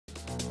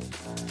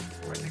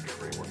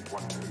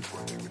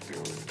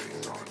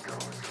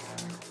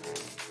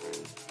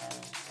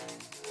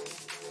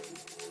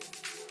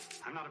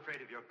I'm not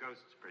afraid of your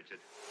ghosts,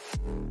 Bridget.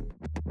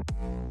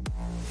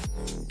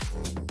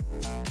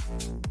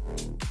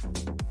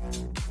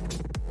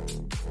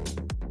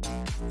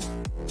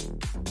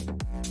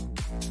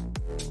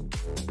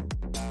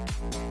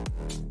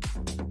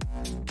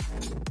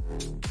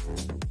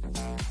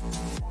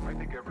 I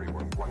think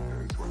everyone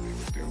wonders what they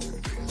would do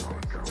if they saw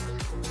a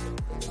ghost.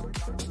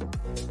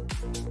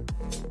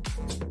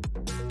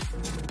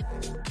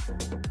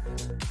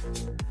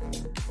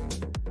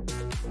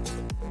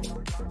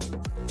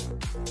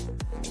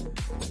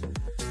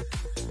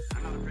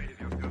 I'm not afraid of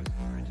your ghosts,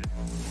 Bridget.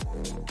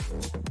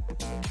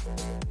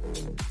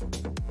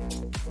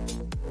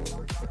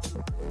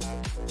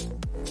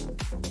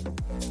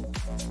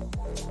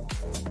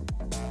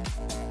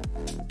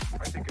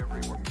 I think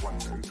everyone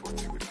wonders what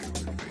they would do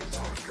if they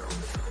saw a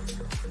ghost.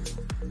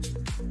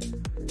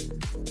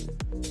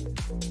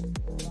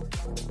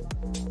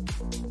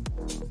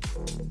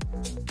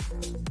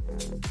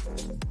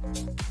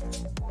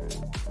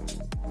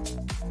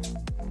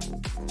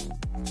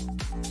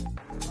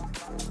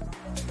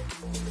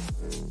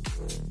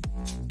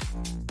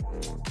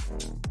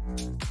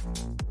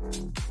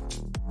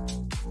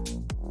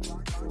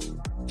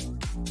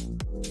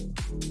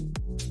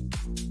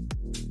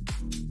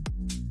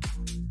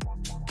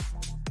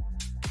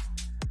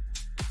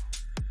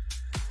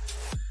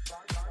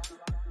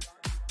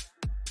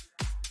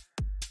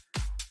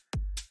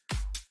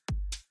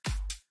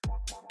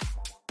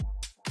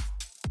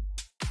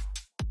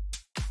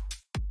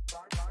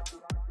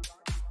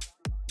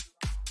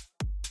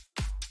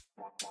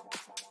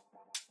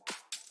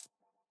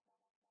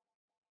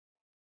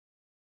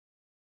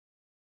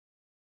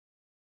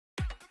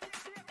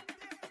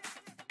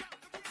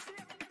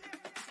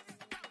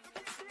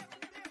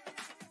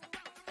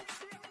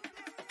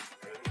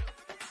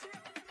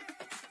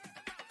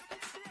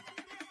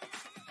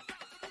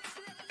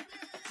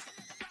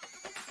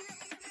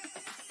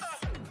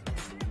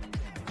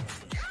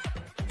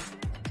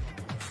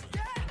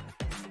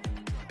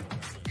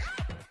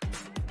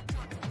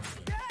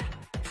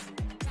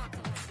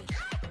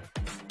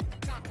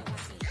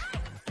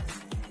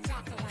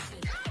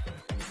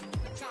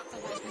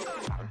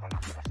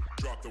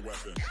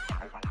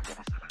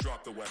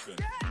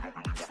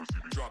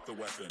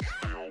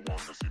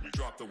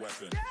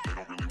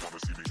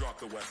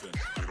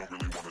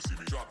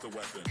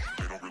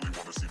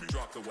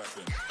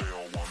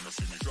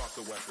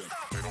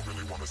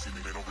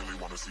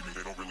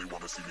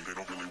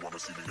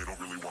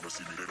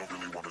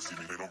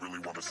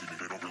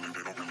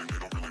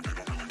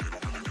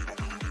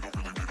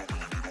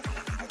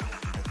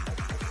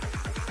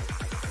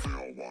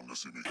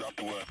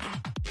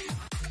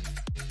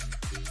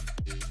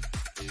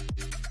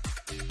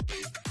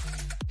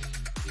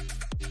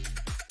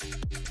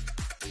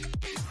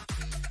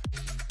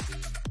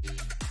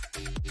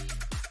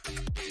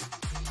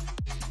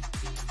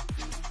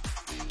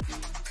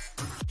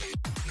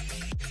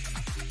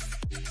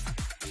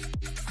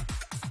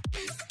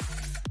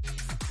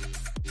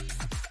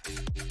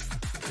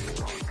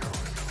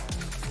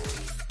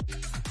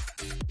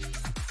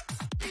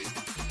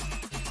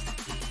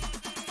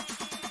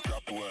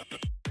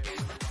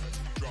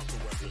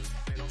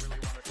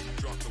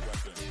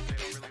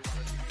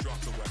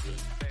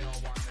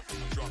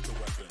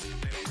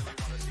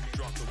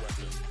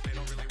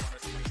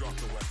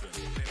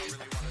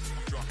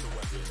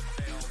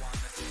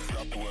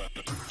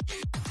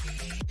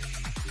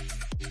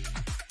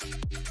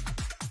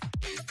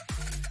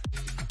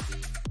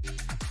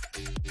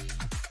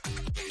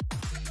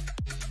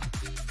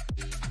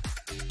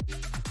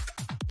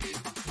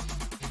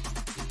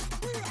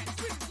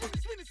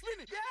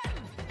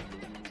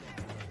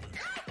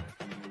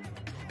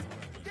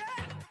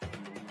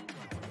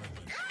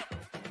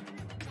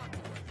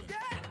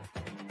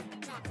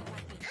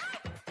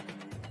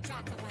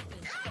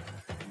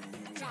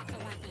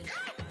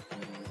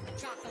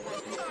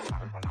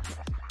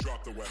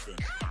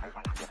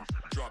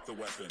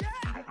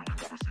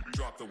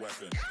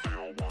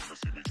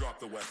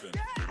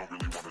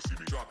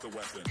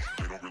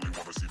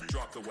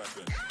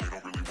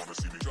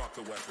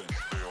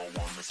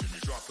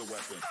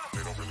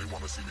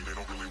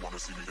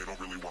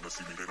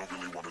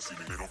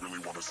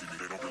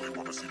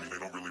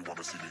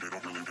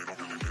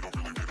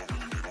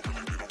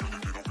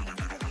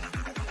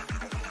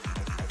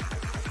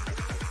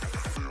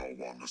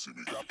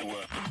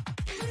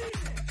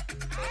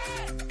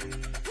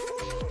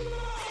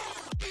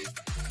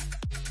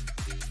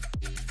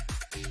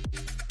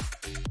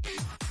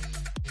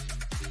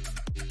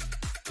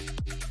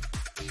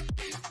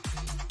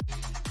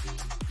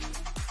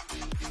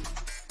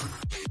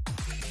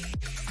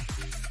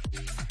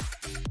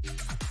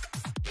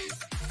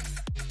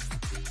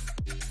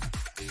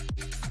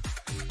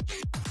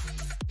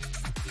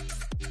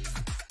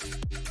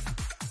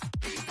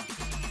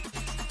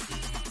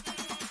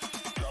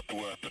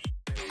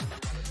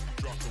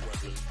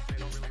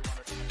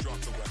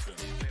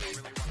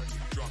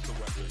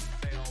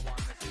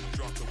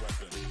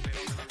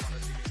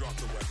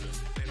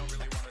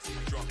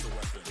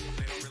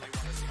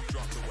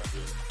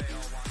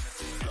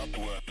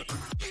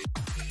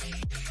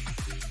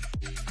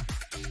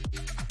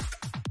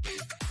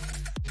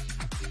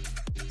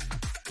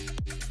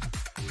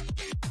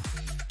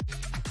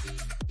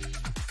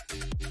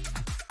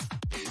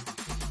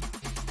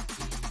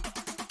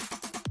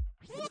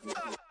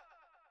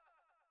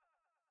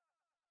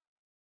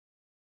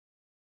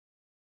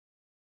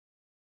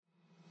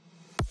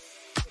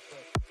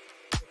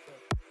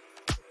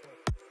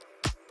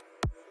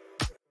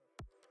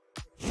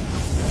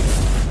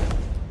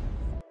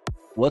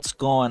 What's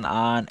going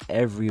on,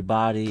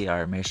 everybody? All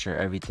right, make sure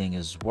everything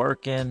is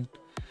working.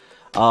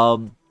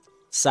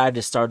 Decided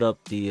to start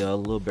up the a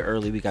little bit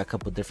early. We got a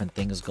couple different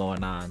things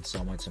going on, so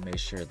I want to make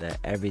sure that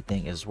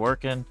everything is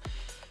working.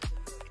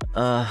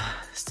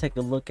 Let's take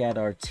a look at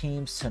our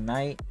teams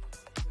tonight.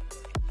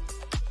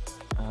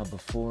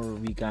 Before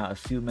we got a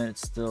few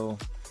minutes still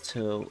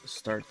till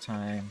start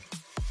time.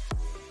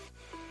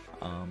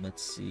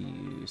 Let's see.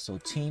 So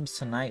teams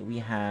tonight we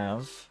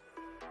have.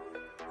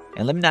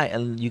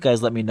 And you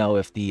guys let me know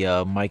if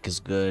the mic is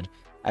good.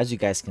 As you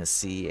guys can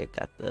see, it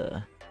got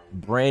the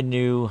brand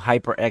new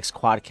HyperX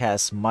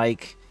Quadcast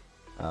mic.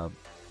 A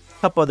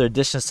couple other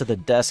additions to the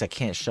desk I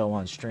can't show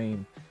on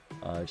stream.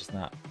 Just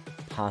not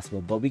possible.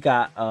 But we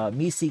got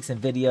Meseeks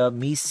Nvidia,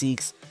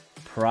 Meseeks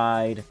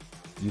Pride,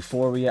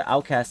 Euphoria,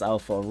 Outcast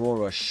Alpha,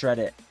 Aurora,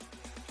 Shredded,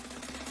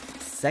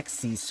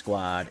 Sexy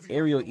Squad,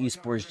 Aerial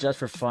Esports, Just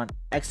for Fun,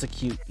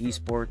 Execute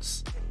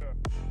Esports,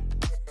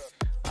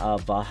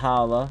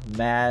 Valhalla,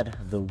 Mad,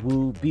 The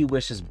Woo,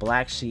 B-Wishes,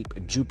 Black Sheep,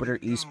 Jupiter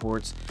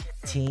Esports,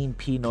 Team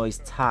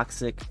P-Noise,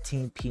 Toxic,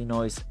 Team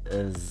P-Noise,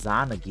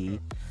 Zanagi,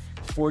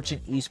 Fortune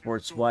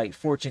Esports White,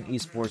 Fortune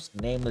Esports,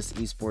 Nameless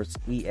Esports,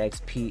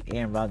 EXP,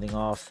 and rounding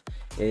off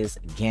is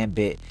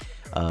Gambit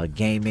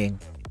Gaming.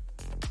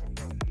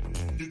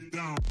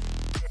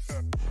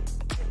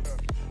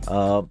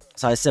 So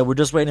I said we're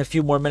just waiting a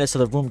few more minutes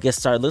till the room gets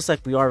started. Looks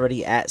like we're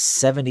already at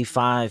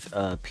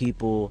 75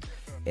 people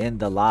in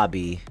the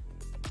lobby.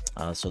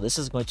 So this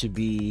is going to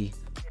be,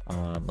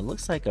 it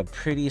looks like a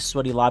pretty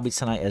sweaty lobby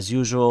tonight as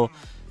usual.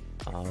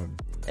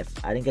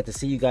 If I didn't get to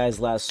see you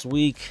guys last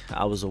week,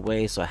 I was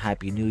away, so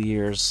Happy New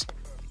Year's.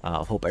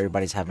 Hope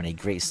everybody's having a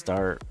great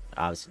start.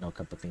 Obviously, know a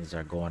couple things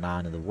are going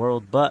on in the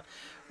world, but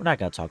we're not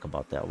going to talk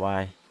about that.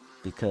 Why?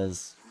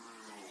 Because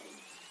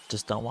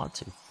just don't want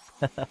to.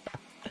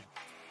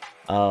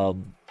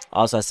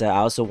 Also, I said I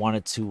also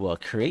wanted to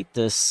create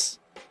this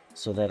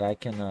so that I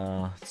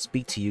can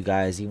speak to you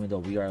guys, even though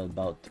we are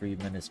about 3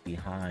 minutes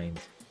behind.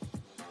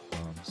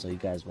 So you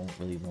guys won't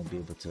be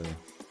able to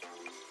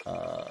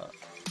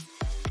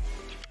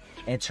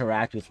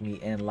interact with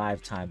me in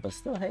live time. But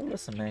still, hey,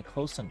 listen, man,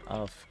 close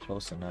enough.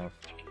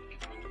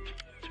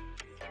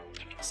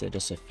 I said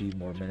just a few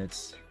more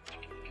minutes.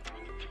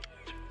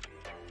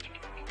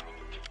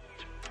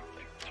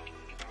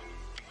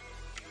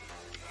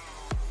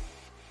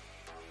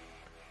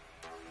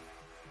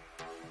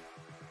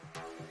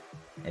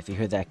 If you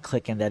hear that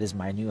clicking, that is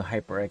my new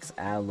HyperX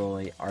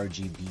Alloy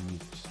RGB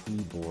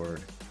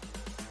keyboard.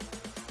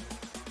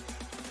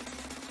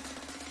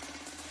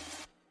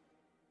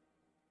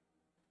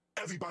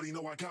 Everybody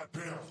know I got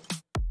power.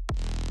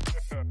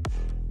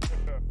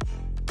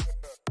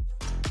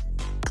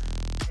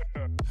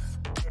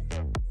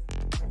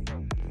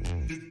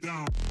 Get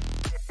down.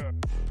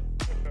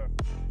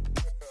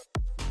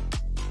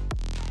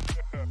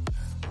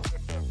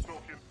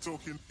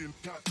 Talking,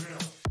 got power.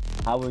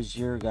 How was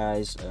your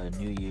guys'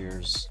 New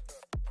Year's?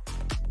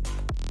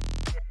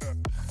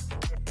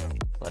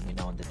 Let me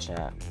know in the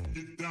chat.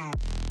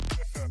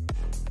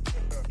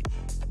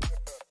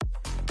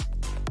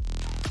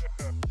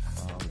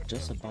 We're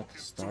just about to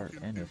start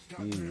in a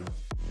few.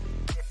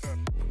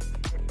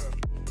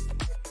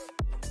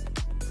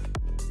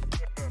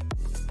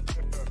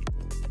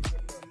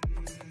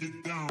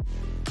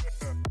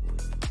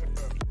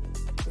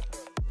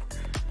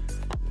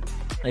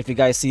 If you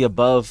guys see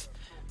above,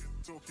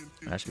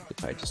 actually, we could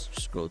probably just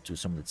scroll through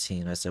some of the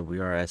team. I said we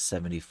are at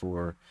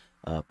 74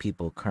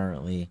 people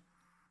currently.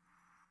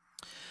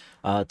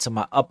 To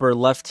my upper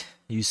left,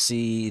 you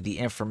see the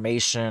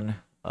information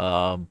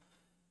of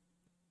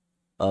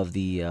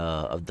the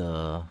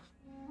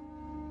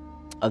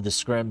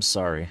scrims.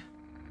 Sorry,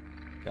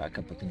 got a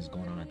couple things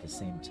going on at the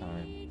same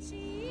time.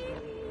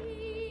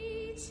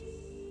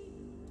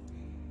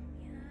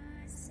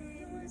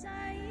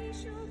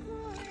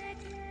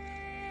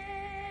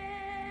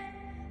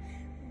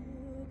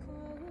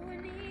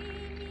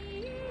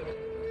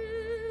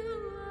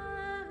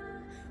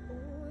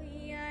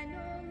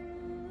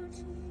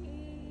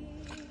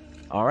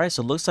 All right,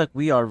 so it looks like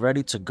we are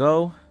ready to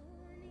go.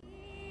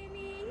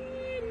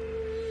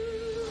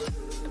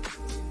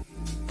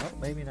 Oh,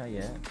 maybe not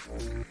yet.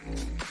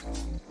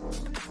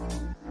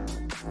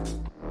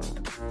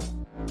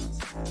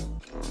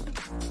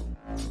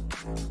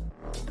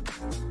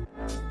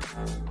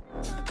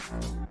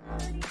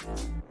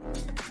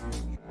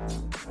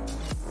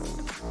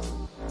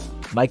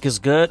 Mic is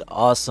good.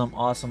 Awesome.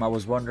 I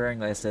was wondering,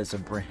 like I said, it's a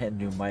brand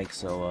new mic,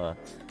 so I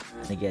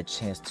didn't get a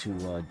chance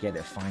to get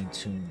it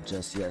fine-tuned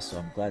just yet, so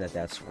I'm glad that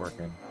that's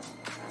working.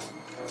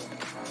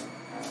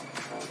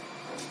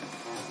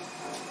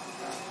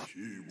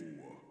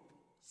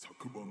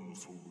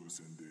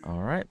 All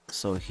right,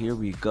 so here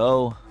we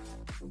go.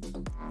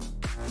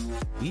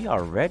 We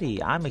are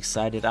ready. I'm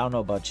excited. I don't know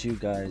about you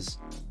guys,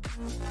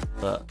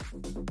 but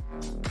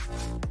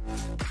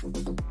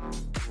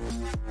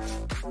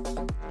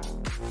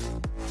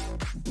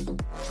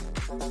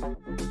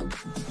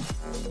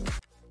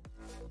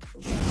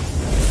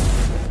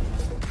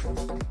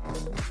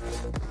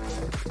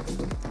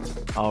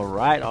All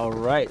right, all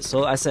right.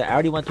 So I said I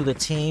already went through the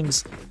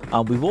teams.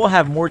 We will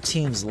have more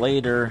teams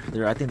later.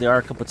 I think there are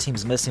a couple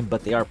teams missing,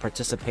 but they are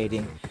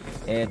participating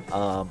in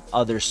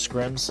other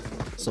scrims.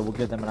 So we'll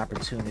give them an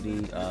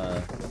opportunity.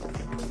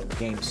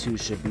 Game 2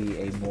 should be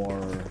a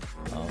more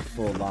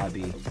full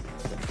lobby.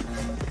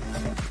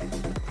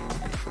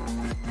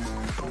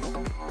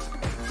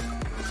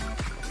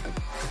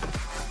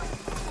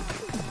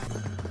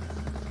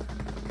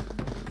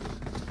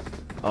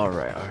 All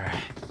right, all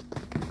right.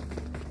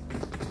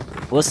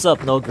 What's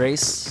up, No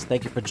Grace?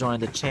 Thank you for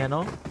joining the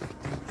channel.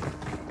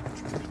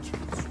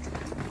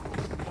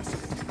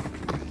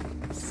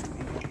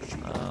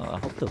 I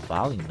hope the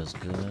volume is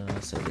good.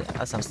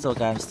 I'm still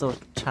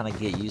trying to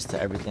get used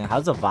to everything.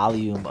 How's the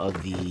volume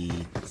of the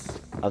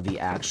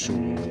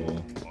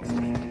actual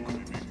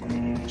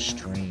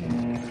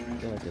stream? I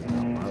feel like it's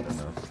not loud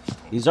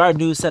enough. These are a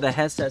new set of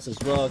headsets as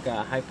well.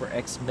 Got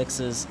HyperX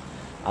mixes.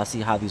 I'll see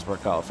how these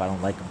work out. If I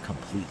don't like them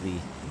completely,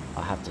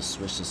 I'll have to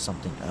switch to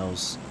something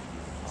else.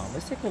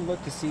 Let's take a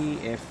look to see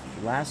if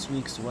last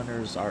week's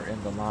winners are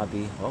in the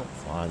lobby. Oh,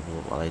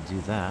 while I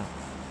do that.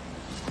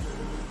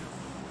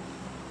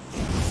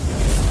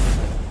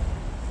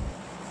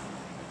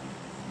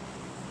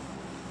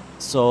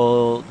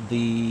 So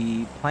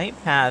the playing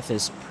path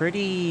is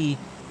pretty,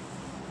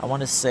 I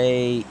want to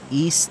say,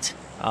 east.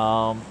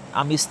 I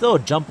mean, it's still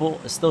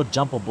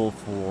jumpable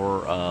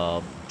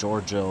for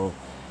Giorgio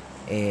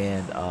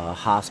and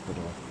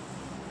Hospital.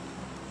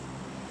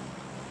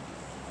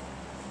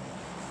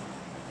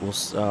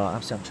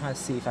 I'm trying to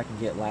see if I can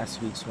get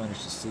last week's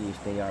winners to see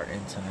if they are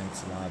in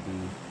tonight's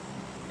lobby.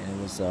 And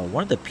it was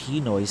one of the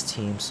P-Noise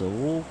teams, so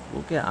we'll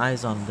get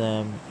eyes on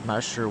them. I'm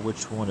not sure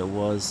which one it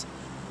was.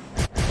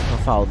 I'll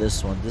follow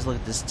this one. Look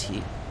at this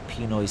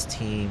P-Noise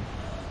team.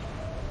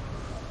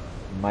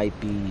 Might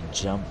be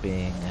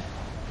jumping.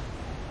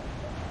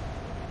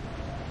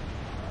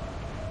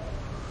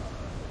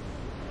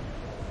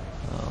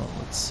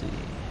 Let's see.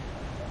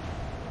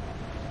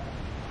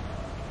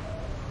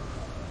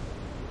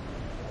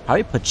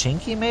 Probably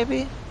Pachinki,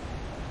 maybe?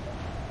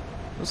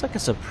 Looks like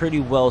it's a pretty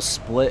well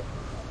split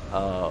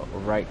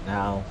right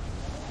now.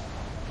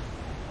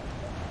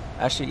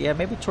 Actually, yeah,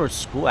 maybe towards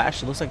school.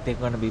 Actually, looks like they're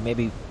going to be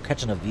maybe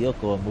catching a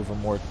vehicle and moving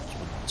more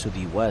to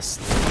the west.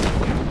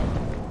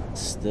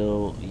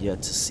 Still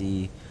yet to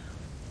see.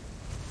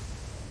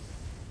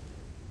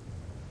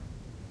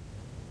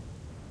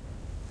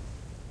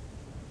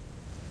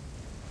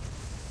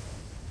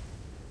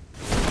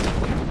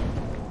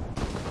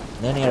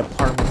 Nanny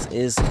Apartments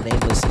is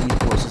Nameless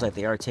Esports. Looks like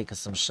they are taking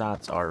some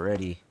shots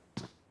already.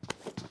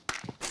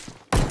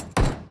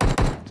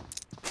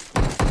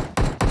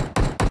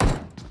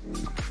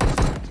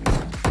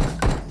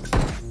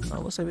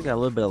 Looks like we got a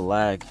little bit of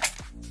lag.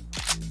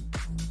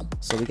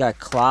 So we got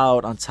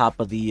Cloud on top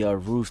of the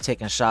roof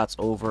taking shots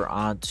over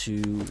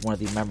onto one of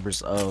the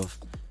members of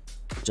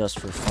Just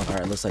for Fun.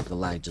 Alright, looks like the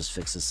lag just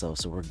fixed itself,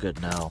 so we're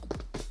good now.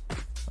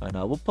 And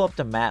we'll pull up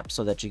the map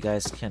so that you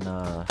guys can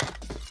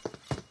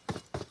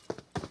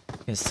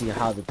see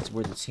how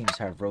where the teams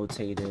have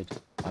rotated.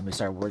 I mean,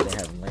 sorry, where they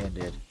have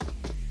landed.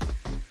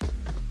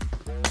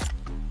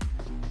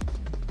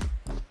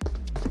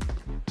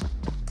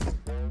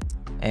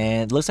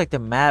 And it looks like the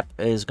map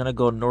is gonna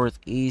go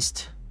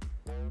northeast.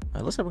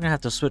 It looks like we're gonna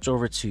have to switch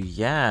over to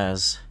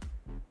Yaz.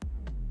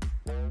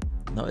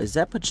 No, is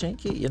that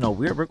Pachinki? You know,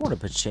 we're going to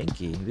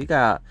Pachinki. We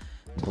got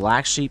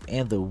Black Sheep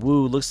and the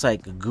Woo. Looks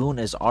like Goon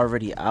is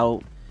already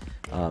out.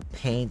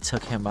 Payne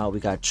took him out. We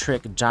got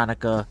Trick,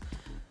 Jonica,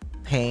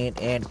 Payne,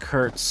 and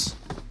Kurtz.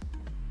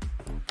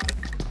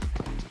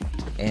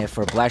 And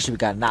for Black Sheep, we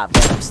got Not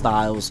Venom,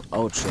 Styles,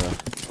 Ultra.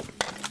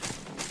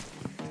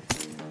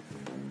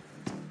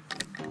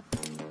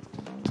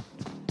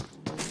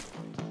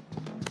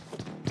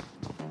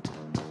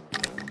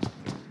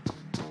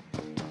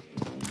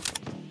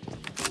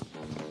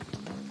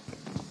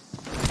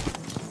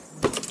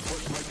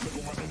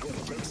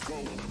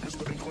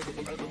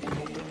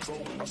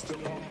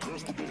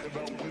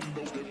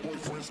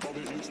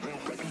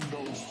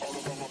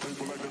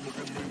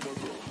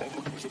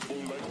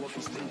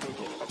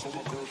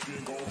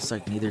 Looks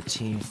like neither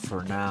team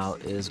for now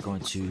is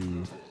going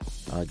to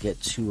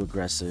get too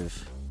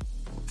aggressive.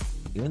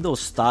 Even though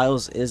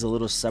Styles is a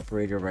little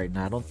separated right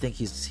now, I don't think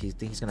he's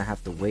gonna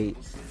have to wait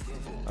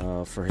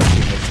for his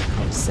teammates to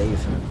come save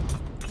him.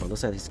 But it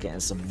looks like he's getting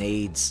some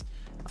nades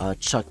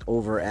chucked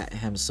over at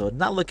him, so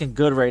not looking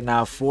good right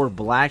now for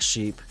Black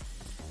Sheep.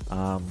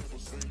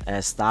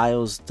 As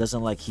Styles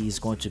doesn't like he's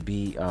going to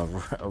be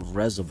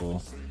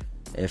resable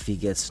if he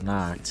gets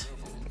knocked.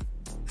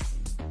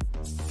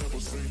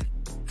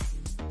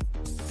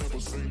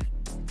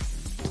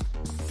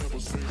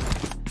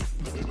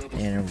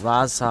 And in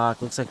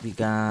Rozhok, looks like we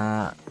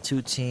got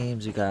two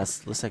teams. We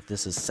got, looks like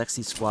this is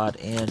Sexy Squad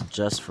and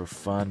Just for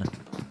Fun.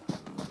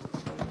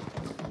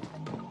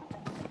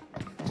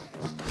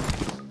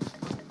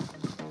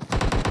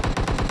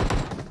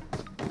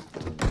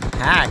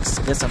 Hacks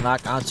gets a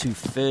knock onto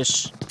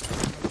Fish,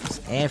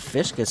 and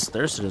Fish gets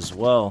thirsted as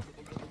well.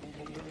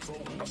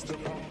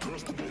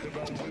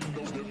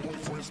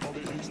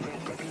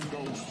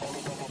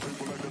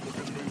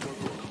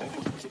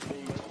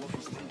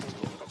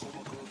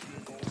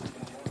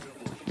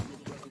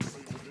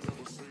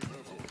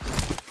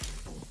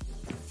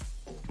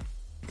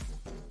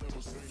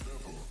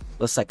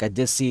 Looks like I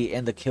did see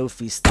in the kill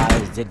feed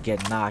styles did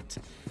get knocked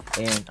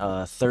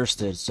and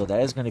thirsted. So that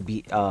is going to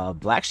be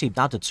Black Sheep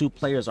down to 2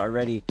 players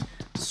already.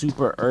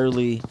 Super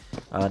early.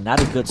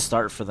 Not a good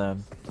start for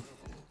them.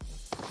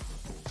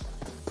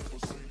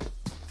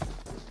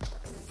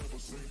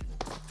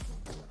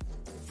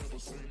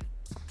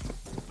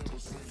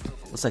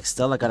 Looks like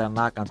Stella got a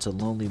knock onto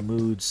Lonely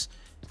Moods.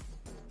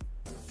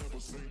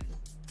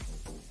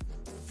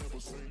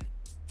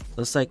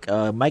 Looks like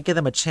might give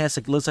them a chance.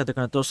 It looks like they're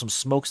going to throw some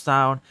smokes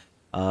down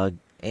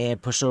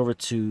and push over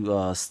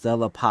to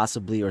Stella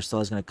possibly, or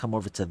Stella's going to come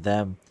over to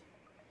them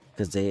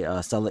because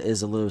Stella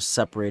is a little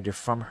separated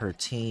from her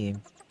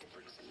team.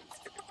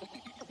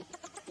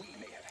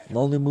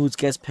 Lonely Moods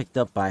gets picked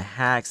up by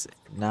Hacks.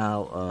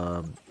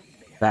 Now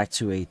back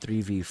to a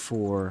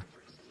 3v4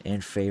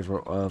 in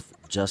favor of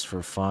Just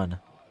for Fun.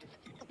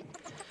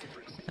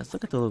 Let's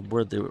look at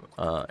where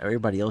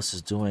everybody else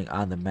is doing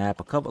on the map.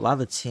 A lot of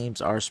the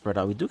teams are spread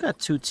out. We do got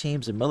 2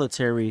 teams in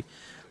military,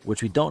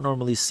 which we don't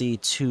normally see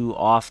too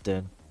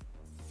often.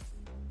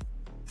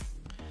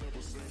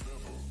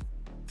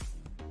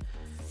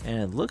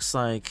 And it looks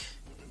like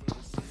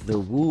the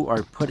Wu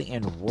are putting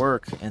in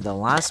work, and the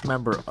last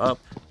member up.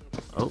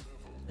 Oh,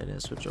 it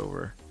didn't switch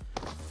over.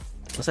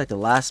 Looks like the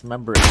last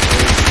member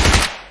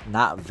is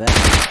not Venom.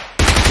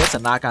 Gets a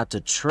knockout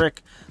to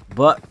Trick,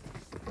 but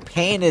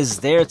Pain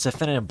is there to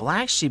finish.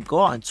 Black Sheep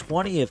go out in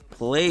 20th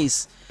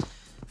place.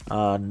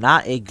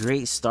 Not a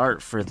great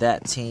start for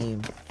that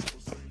team.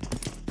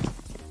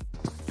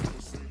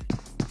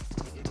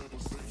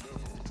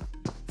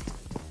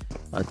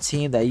 A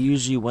team that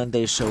usually when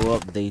they show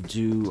up, they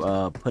do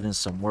put in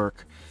some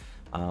work.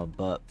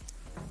 But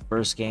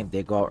first game,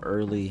 they go out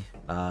early.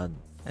 And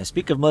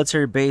speak of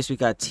military base, we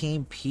got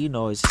Team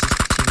P-Noise.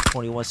 Team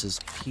 21 says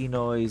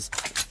P-Noise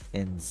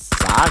and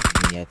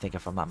Zagni, I think,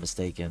 if I'm not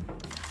mistaken.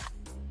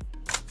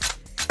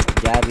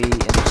 Gabby in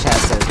the chat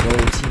says, go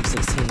Team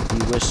 16,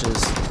 be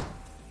wishes.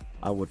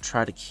 I will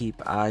try to keep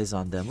eyes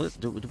on them. Look,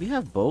 do we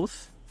have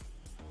both?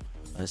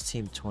 That's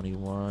Team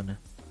 21.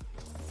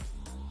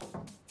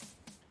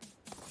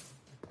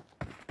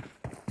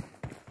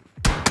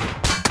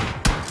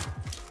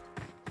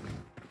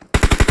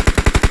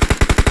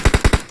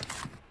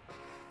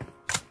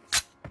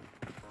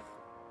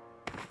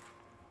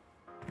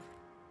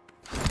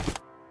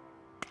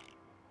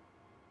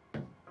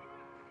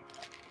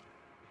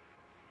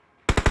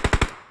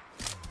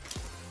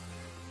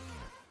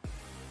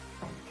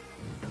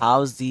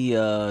 How's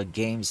the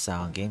game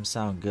sound? Game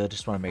sound good.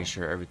 Just want to make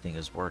sure everything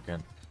is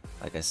working.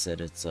 Like I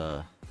said, it's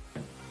got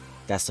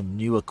some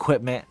new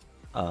equipment.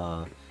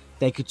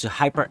 Thank you to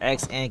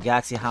HyperX and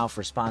Galaxy Hound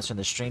for sponsoring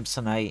the stream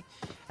tonight.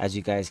 As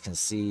you guys can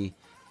see,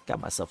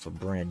 got myself a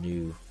brand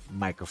new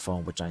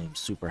microphone, which I am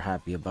super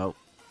happy about.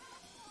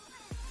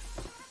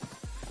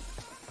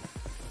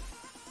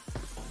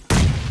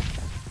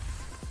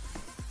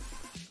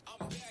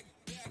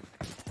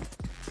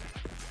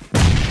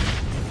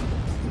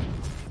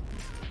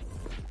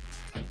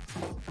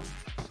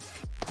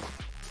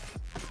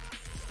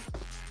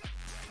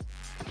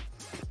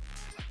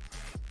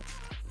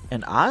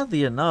 And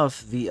oddly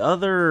enough, the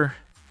other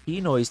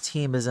P-Noise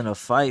team is in a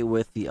fight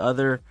with the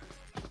other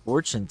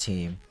Fortune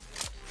team.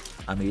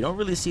 I mean, you don't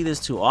really see this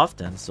too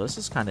often, so this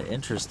is kind of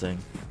interesting.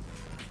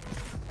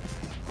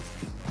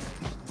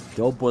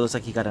 The old boy looks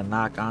like he got a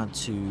knock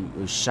onto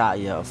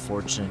Ushaya of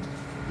Fortune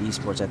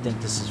Esports. I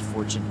think this is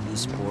Fortune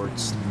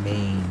Esports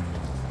main.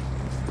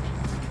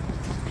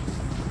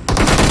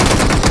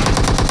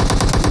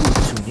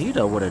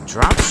 Tunita with a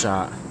drop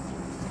shot.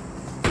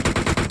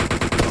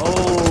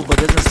 Oh, but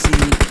doesn't see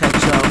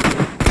catch up.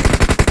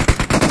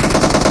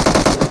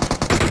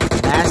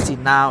 Nasty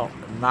now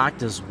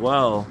knocked as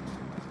well.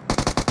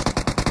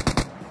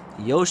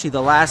 Yoshi,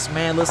 the last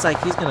man, looks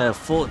like he's gonna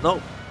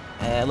nope.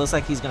 And it looks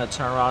like he's gonna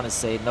turn around and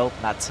say, nope,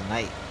 not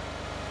tonight.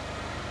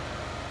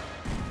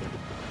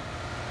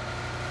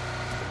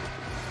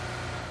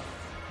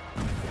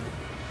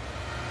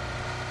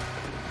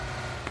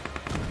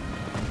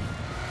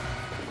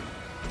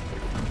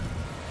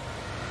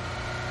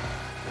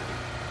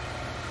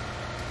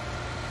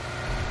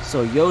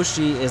 So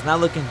Yoshi is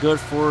not looking good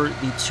for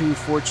the 2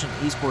 Fortune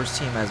Esports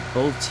team, as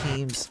both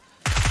teams.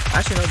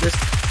 Actually, no, this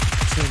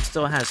team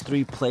still has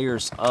 3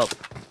 players up.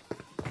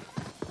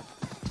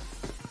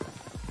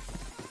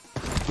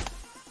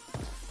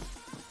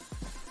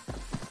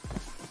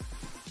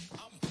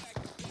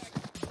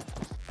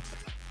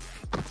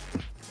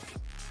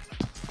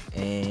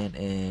 And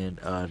in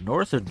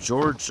north of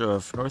north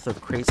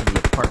of Crates in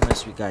the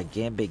apartments, we got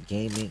Gambit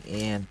Gaming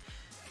and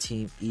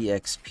Team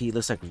EXP.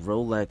 Looks like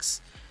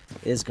Rolex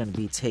is going to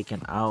be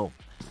taken out.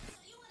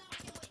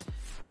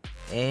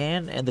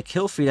 And the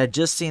kill feed, I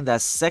just seen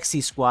that Sexy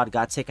Squad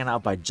got taken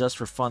out by Just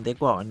for Fun. They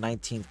go out in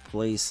 19th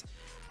place.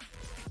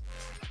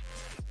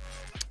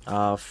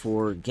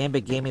 For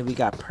Gambit Gaming, we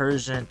got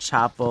Persian,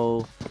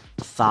 Chapo,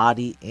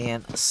 Thadi,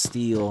 and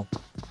Steel.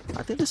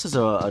 I think this is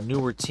a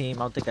newer team.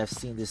 I don't think I've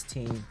seen this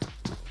team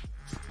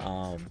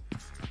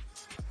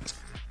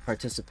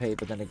participate,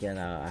 but then again,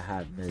 I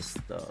have missed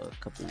a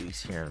couple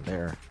weeks here and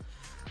there.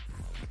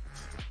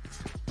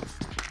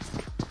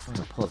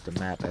 up the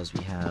map as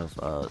we have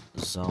a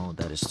zone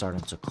that is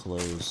starting to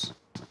close.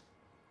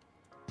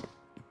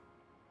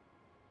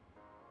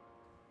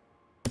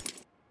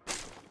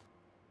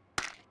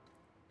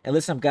 And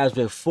listen, guys,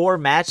 we have 4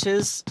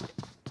 matches.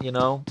 You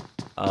know,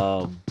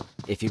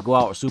 if you go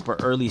out super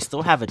early, you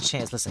still have a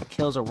chance. Listen,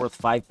 kills are worth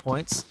 5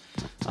 points.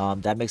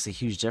 That makes a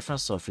huge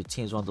difference. So if your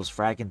team's one of those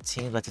fragging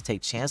teams like to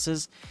take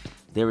chances,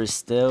 there is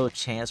still a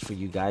chance for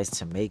you guys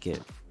to make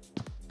it.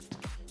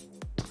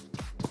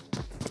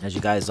 As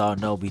you guys all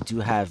know, we do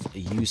have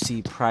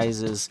UC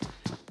prizes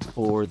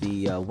for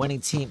the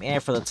winning team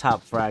and for the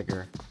top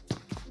fragger.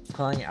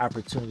 Plenty of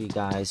opportunity,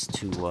 guys,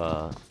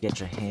 to get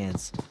your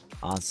hands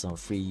on some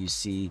free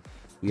UC.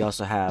 We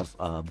also have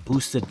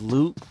boosted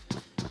loot,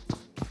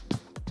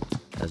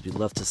 as we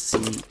love to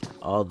see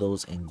all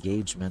those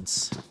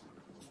engagements.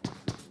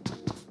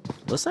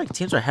 Looks like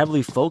teams are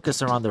heavily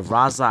focused around the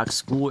Razak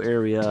school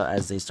area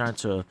as they start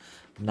to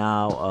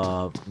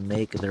now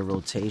make their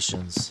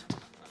rotations.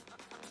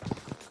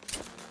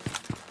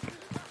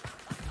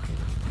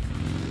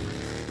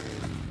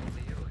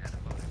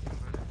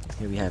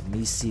 Here we have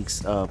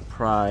Meseeks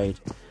Pride,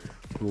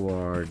 who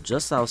are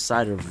just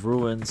outside of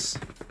ruins.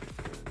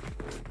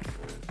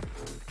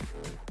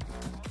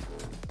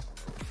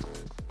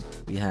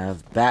 We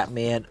have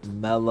Batman,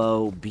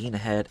 Mellow,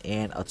 Beanhead,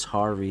 and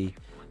Atari.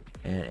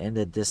 And in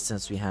the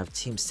distance, we have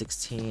Team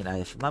 16.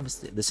 If I'm not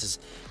mistaken, this is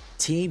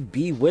Team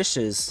B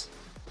Wishes.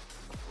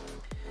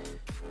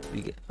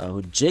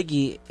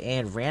 Jiggy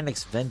and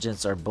Ranix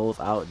Vengeance are both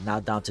out,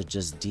 now down to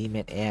just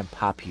Demon and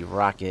Poppy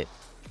Rocket.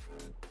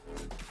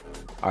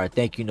 All right,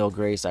 thank you, No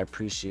Grace. I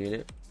appreciate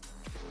it.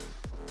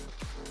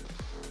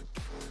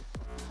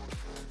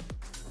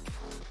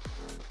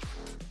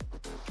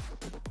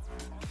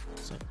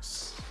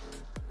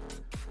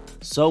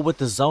 So with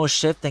the zone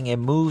shifting, it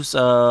moves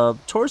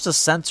towards the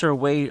center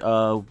way.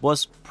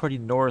 Was pretty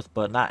north,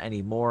 but not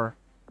anymore.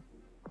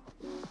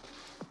 There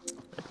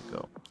we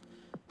go.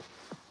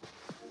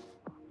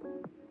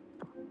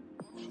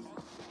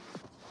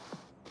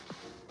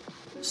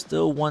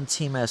 Still one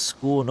team at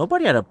school.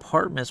 Nobody at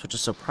apartments, which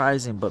is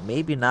surprising. But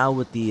maybe now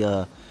with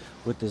the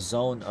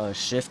zone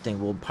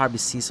shifting, we'll probably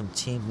see some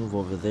teams move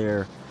over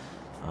there.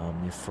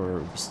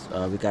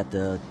 We got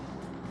the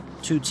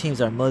 2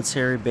 teams at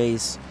military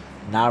base.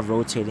 Now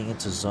rotating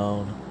into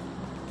zone.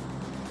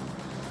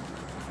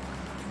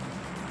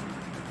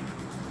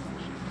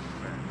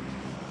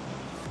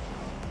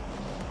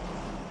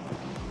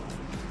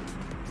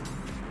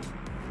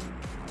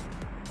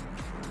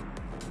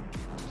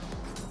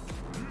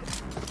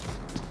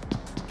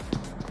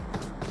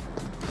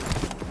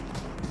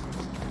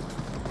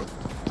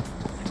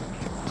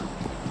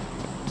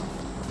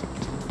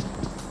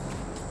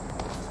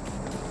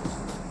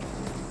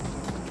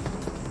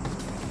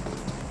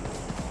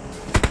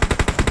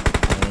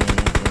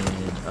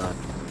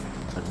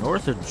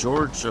 North of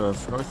George,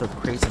 north of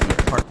Crazy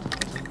Park.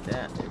 Like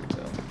that. There we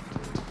go.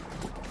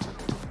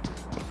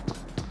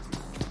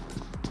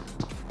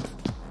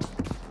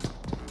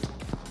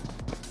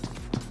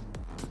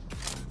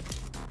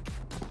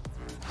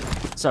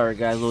 Sorry,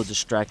 guys, a little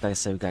distracted. Like I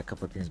said, we got a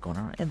couple of things going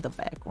on in the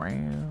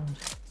background.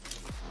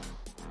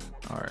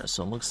 Alright,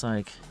 so it looks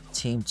like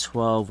Team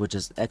 12, which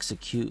is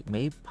Execute,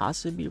 may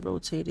possibly be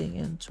rotating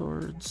in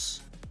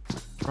towards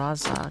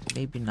Razak,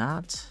 maybe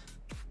not.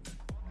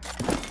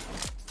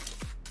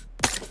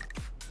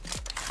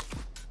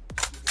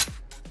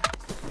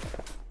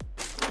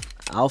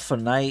 Alpha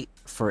Knight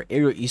for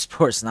Aerial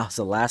Esports now is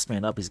the last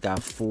man up. He's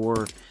got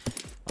 4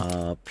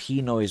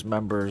 P-Noise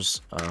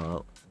members.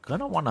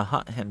 Gonna want to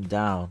hunt him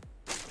down.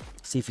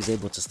 See if he's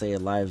able to stay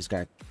alive. He's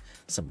got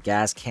some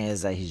gas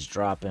cans that he's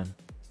dropping.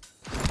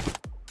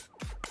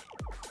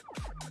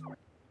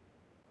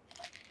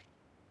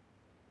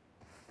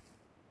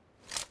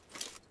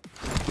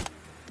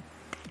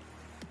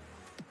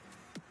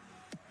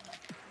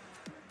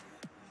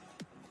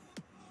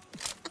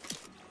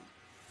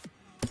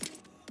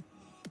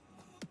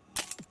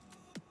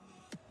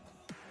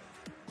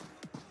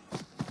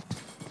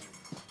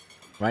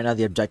 Right now,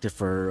 the objective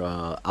for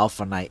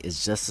Alpha Knight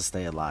is just to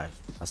stay alive.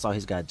 That's all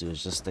he's got to do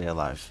is just stay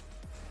alive.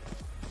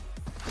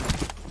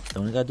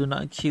 Don't got to do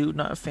nothing cute,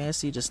 nothing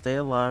fancy. Just stay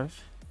alive.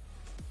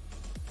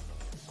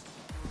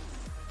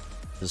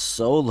 The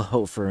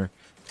solo for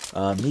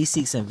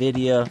Meseeks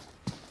Nvidia.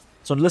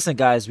 So listen,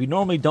 guys, we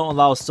normally don't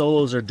allow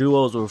solos or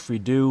duos, or if we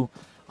do,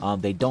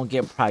 they don't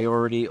get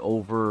priority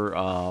over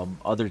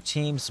other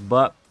teams,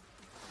 but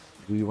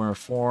we were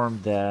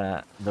informed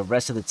that the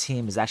rest of the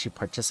team is actually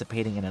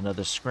participating in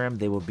another scrim.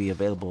 They will be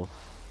available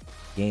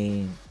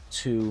game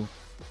 2.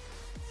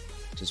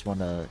 Just want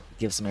to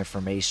give some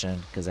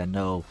information because I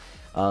know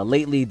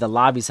lately the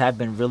lobbies have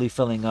been really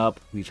filling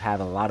up. We've had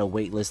a lot of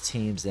waitlist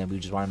teams, and we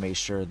just want to make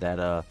sure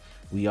that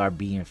we are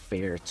being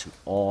fair to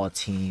all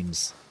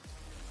teams.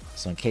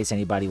 So in case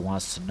anybody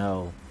wants to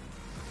know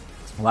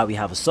why we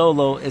have a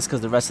solo, it's because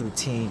the rest of the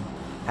team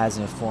has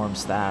informed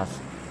staff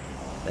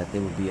that they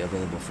will be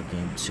available for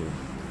game 2.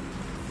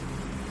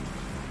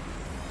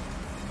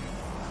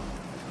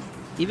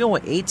 even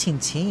with 18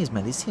 teams,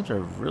 man, these teams are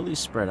really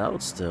spread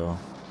out still.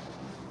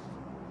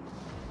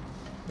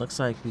 Looks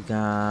like we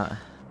got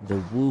the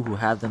Wu who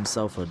have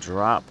themselves a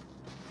drop.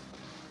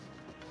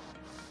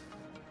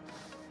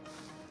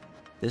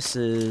 This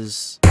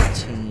is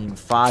Team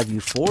 5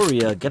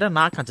 Euphoria. Get a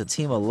knock onto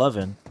Team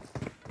 11.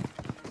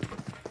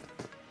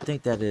 I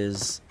think that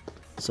is...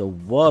 So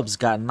Wubs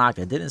got knocked.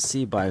 I didn't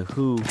see by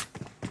who.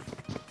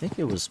 I think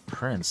it was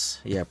Prince.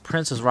 Yeah,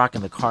 Prince is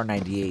rocking the Car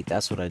 98.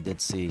 That's what I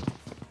did see.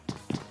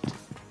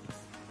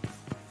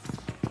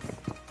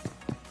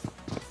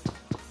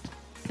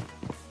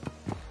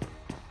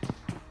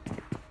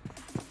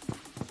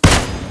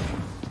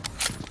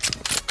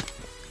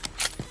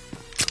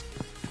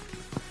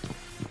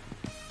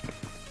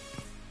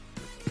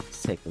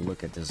 Let's take a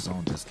look at the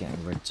zone just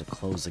getting ready to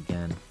close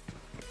again.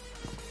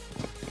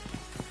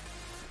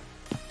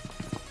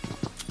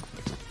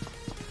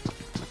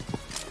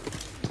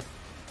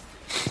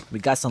 We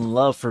got some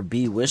love for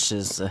B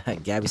Wishes.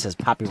 Gabby says,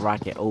 Poppy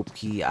Rocket OP,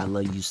 I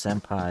love you,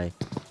 senpai.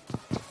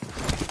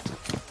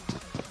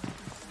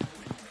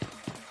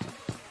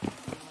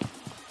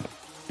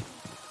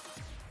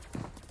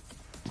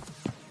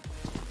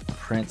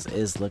 Prince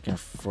is looking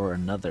for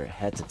another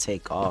head to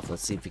take off.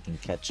 Let's see if we can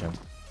catch him.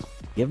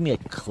 Give me a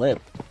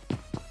clip.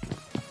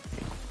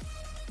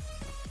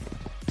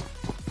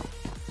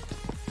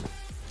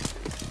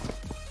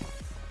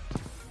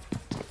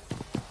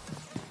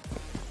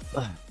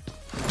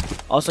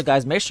 Also,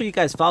 guys, make sure you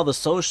guys follow the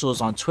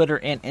socials on Twitter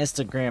and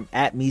Instagram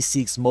at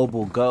Meseeks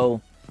Mobile Go.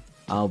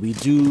 We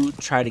do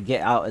try to get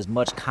out as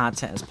much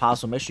content as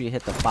possible. Make sure you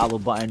hit the follow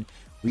button.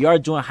 We are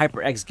doing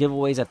HyperX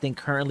giveaways. I think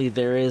currently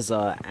there is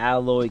a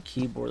alloy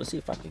keyboard. Let's see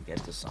if I can get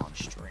this on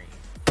stream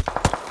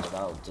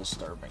without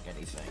disturbing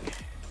anything.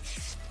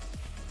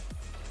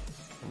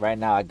 Right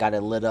now, I got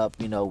it lit up,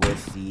 you know,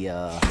 with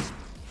the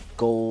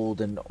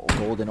gold and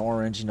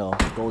orange, you know,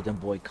 golden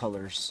boy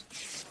colors.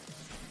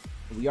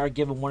 We are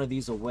giving one of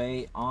these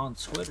away on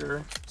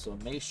Twitter, so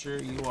make sure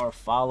you are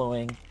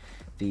following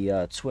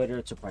the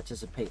Twitter to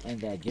participate in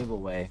that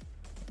giveaway.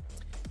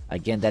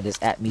 Again, that is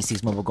at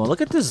Meseeks Mobile Go.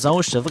 Look at this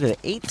zone shift. Look at it,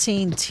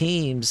 18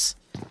 teams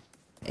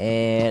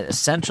and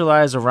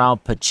centralized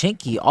around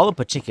Pachinki. All of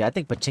Pachinki. I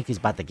think Pachinki's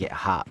about to get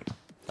hot,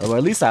 or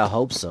at least I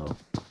hope so.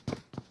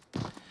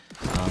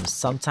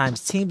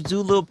 Sometimes teams do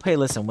a little play.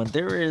 Listen, when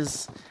there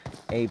is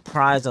a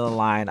prize on the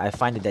line, I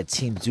find it that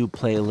teams do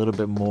play a little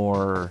bit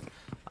more.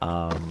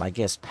 I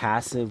guess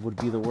passive would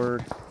be the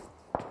word.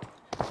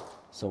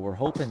 So we're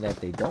hoping that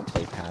they don't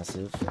play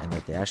passive and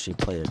that they actually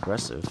play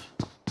aggressive.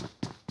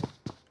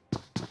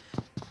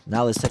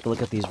 Now let's take a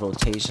look at these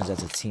rotations as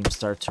the teams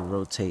start to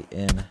rotate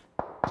in.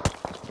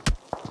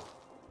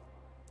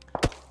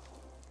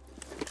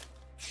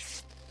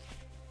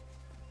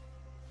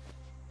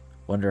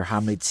 Wonder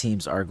how many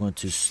teams are going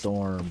to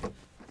storm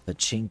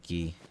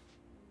Pachinki.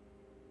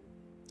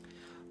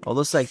 Oh,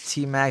 looks like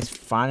T-Max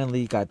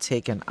finally got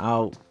taken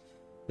out.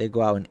 They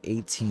go out in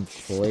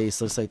 18th place.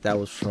 Looks like that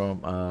was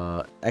from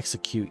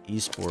Execute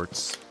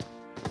Esports.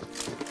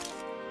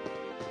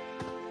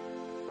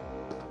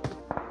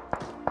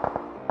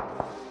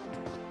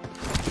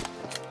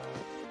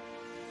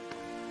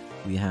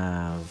 We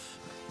have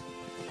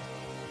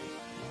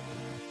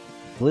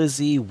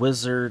Blizzy,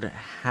 Wizard,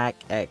 Hack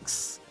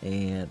X,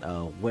 and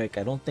Wick.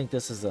 I don't think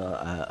this is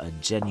a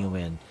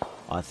genuine,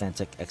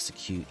 authentic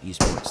Execute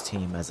Esports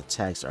team, as the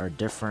tags are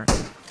different.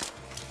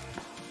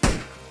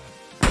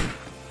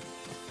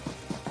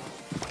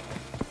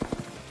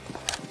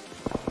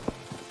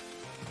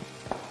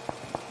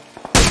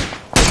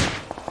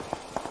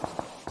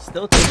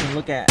 Still taking a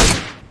look at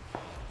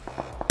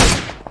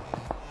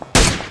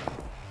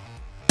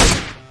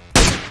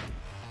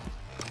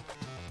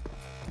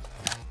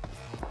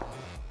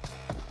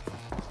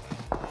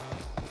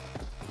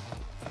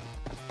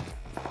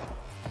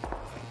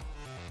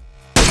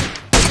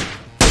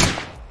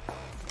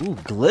ooh,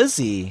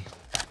 Glizzy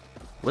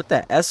with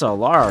that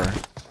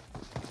SLR.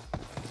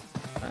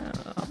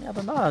 I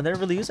don't know. I never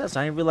really used that, so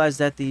I didn't realize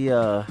that the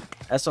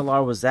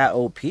SLR was that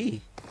OP.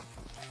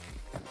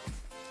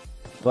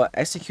 But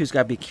Execute's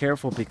got to be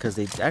careful because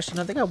they actually,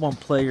 no, they got one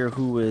player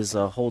who is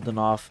holding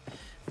off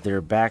their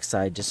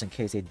backside just in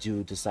case they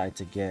do decide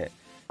to get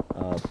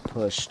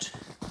pushed.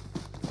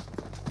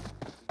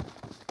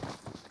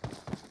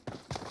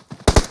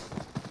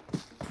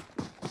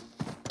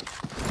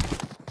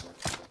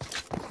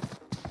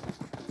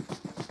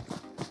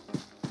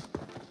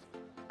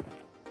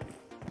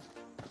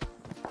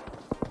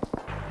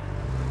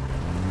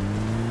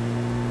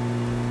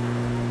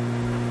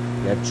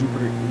 We have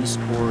Jupiter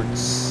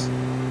Esports.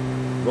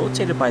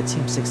 Rotated by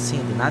Team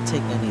 16, did not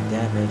take any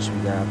damage. We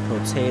got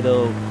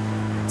Potato,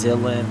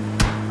 Dylan,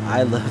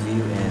 I Love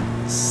You,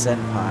 and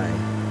Senpai.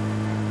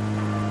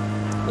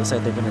 Looks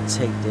like they're going to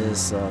take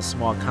this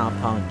small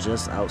compound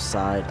just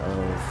outside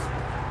of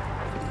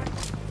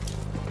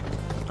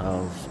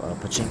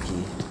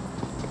Pachinki.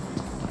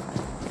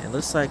 And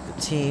looks like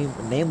the team,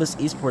 Nameless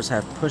Esports,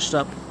 have pushed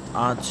up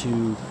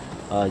onto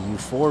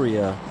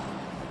Euphoria.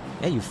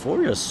 Yeah,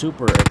 Euphoria is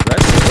super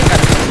aggressive. They got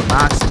a couple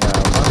knocks and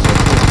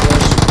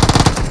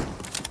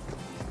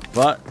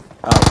but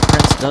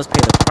Prince does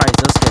pay the price,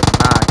 does get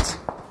knocked.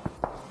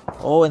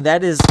 Oh, and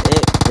that is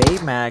it.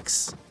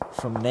 Baymax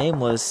from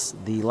Nameless,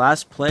 the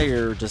last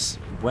player, just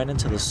went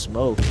into the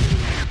smoke.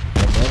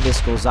 And then this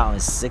goes out in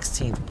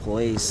 16th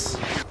place.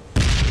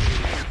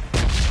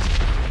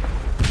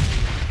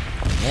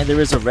 And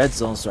there is a red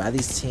zone, so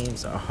these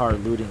teams are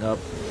hard looting up.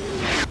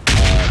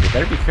 They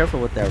better be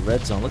careful with that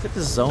red zone. Look at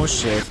this zone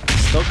shift.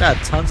 Still got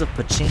tons of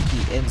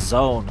Pachinki in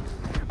zone.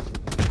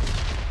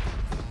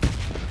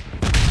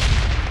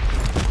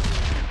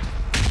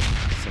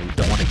 So you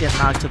don't want to get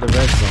knocked to the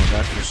red zone,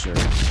 that's for sure.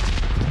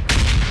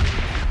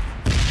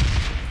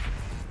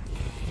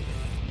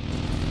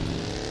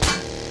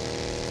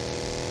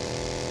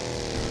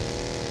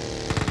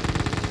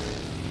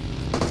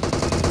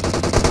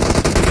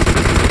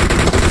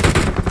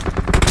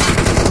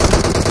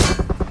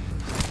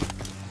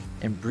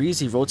 And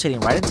Breezy rotating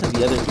right into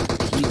the other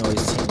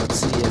P-Noise team. Let's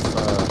see if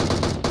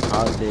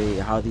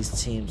how these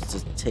teams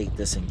just take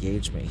this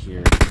engagement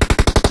here.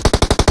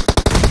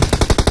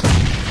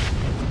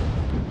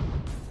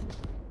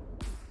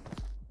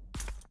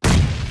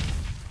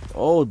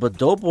 Oh, but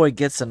Doughboy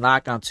gets a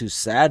knock onto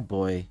Sad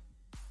Boy.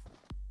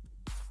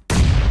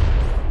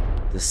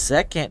 The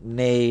second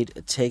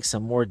nade takes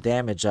some more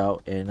damage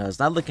out, and it's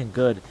not looking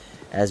good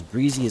as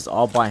Breezy is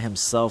all by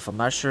himself. I'm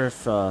not sure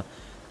if the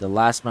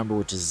last member,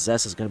 which is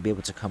Zest, is going to be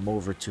able to come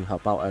over to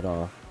help out at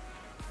all.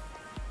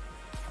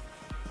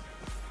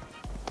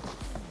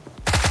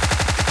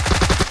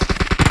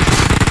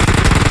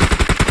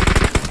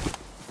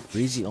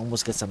 Breezy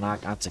almost gets a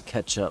knock onto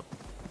Ketchup.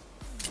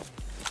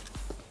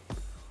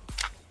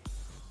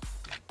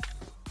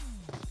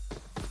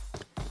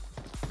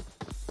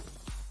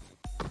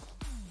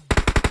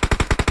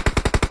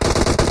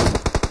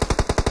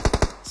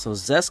 So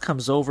Zest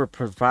comes over,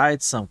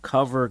 provides some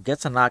cover,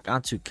 gets a knock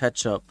onto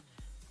Ketchup.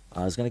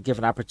 Is going to give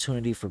an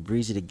opportunity for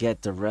Breezy to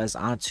get the res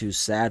onto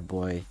Sad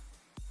Boy.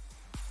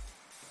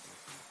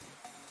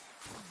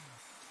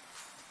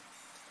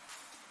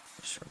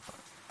 Sure,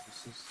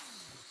 this is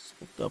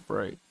scooped up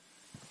right.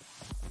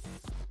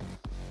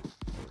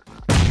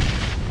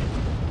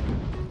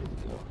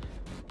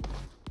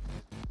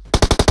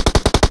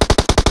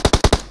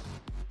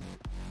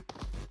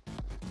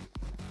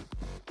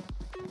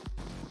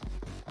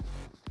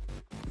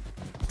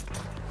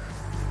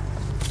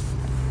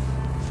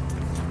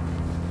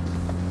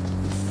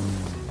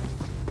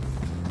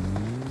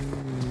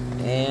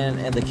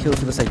 And the kill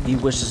looks like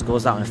B-Wishes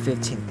goes out in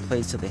 15th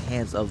place to the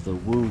hands of the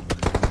Woo,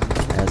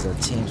 as the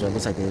teams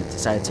looks like they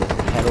decided to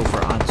head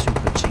over onto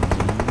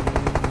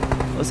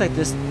Pachinki. Looks like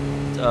this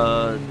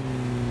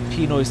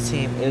P-Noise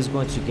team is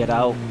going to get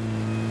out.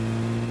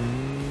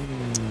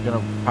 Going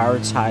to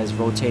prioritize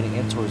rotating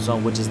into a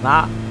zone, which is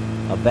not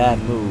a bad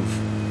move.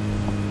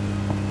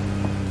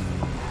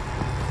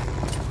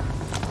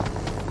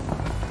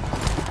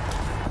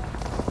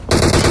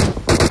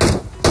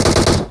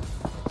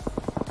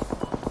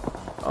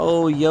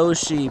 Oh,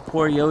 Yoshi,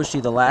 poor Yoshi,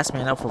 the last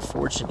man up for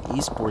Fortune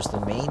Esports, the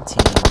main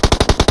team.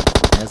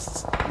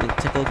 As we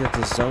take a look at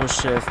the zone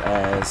shift,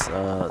 as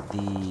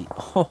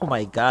oh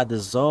my god, the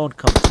zone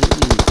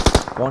completely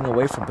going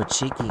away from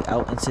Pachinki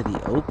out into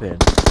the open.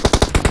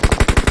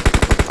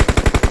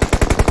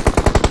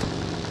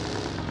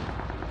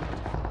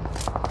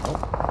 Oh,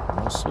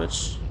 no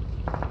switch.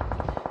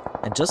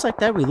 And just like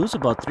that, we lose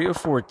about 3 or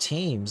 4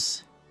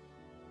 teams.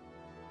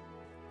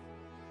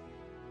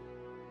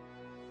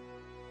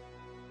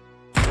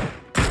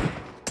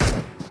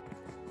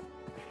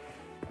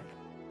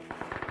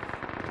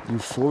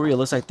 Euphoria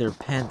looks like they're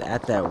pinned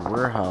at that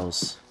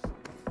warehouse.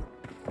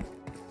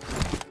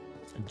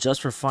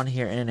 Just for fun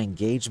here in an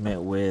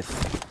engagement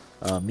with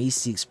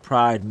Meseeks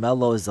Pride,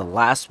 Mello is the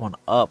last one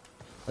up.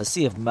 Let's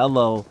see if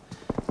Mello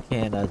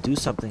can do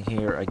something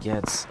here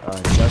against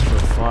Just for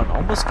Fun.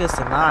 Almost gets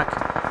the knock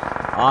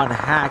on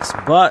Hacks,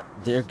 but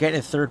they're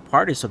getting third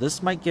party, so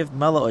this might give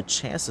Mello a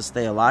chance to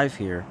stay alive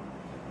here.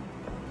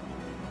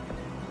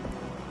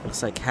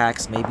 Looks like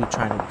Hacks may be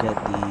trying to get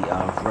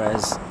the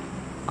res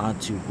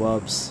onto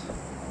Wubs.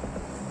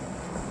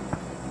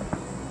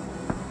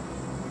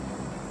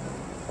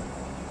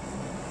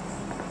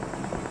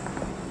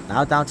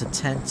 Now down to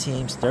 10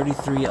 teams,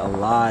 33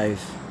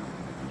 alive.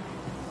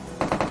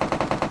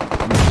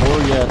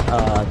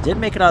 Euphoria did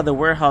make it out of the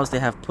warehouse. They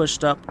have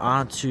pushed up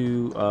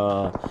onto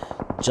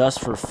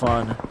Just for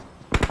Fun.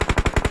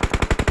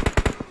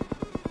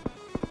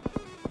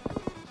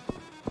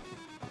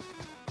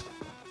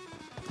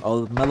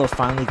 Oh, Mello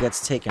finally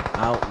gets taken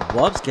out.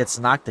 Wubs gets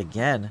knocked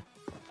again.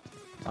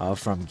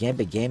 From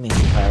Gambit Gaming,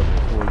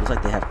 who looks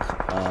like they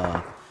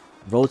have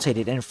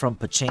rotated in from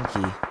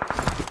Pachinki.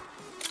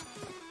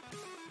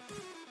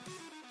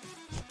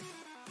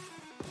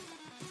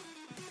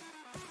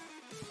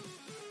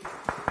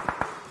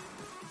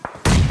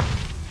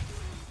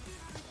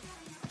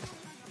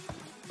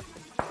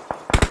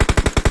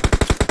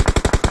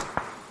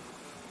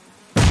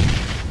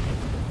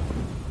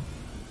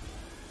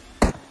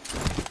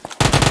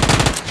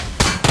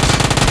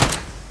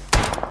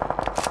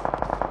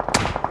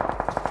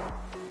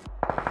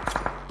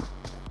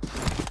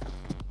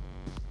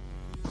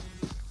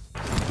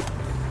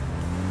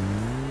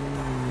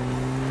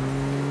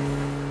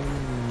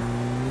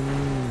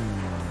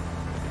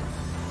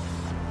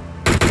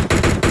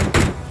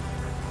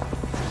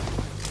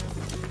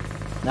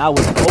 Now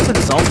with an open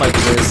zone like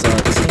this,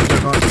 teams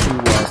are going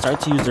to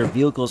start to use their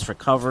vehicles for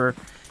cover,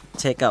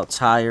 take out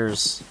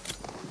tires,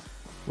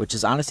 which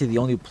is honestly the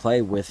only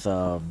play with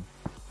the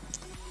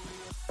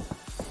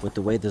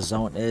way the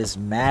zone is.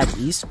 Mad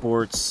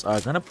Esports are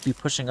going to be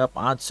pushing up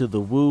onto the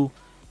Woo.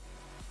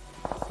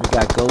 We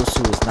got Ghost,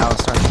 who is now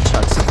starting to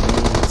chuck some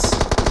leads.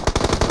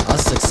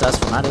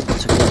 Unsuccessful, not able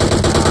to get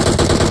it now.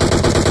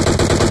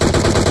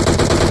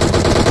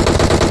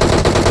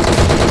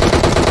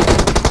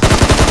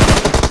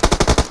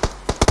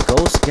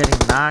 Ghost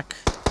getting knocked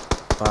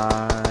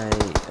by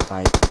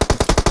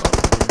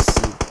let's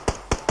see.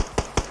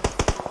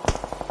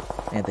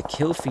 And the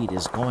kill feed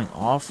is going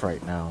off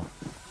right now.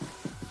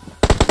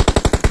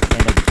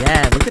 And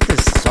again, look at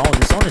this zone.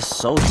 This zone is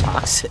so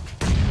toxic.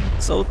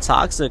 So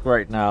toxic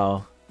right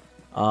now.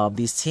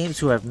 These teams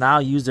who have now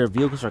used their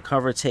vehicles for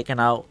cover, taking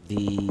out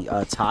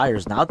the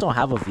tires, now don't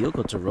have a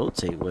vehicle to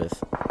rotate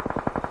with.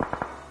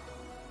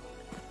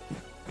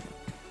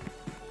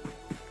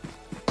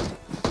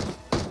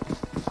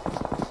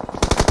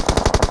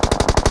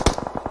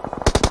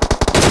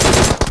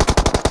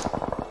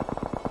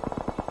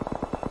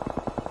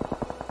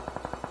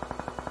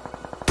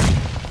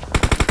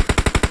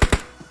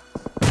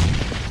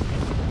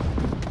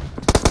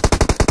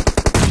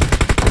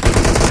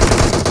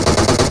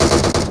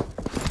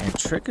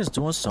 Trick is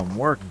doing some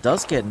work,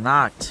 does get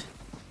knocked.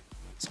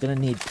 It's gonna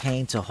need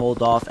Pain to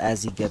hold off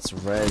as he gets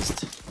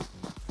rezzed.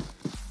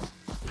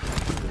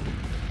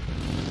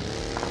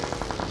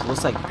 It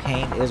looks like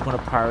Pain is gonna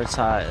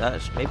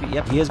prioritize, maybe,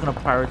 yep, he is gonna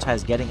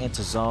prioritize getting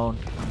into zone.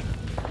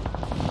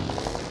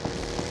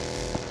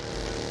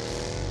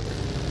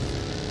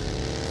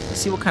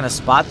 Let's see what kind of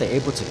spot they're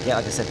able to get.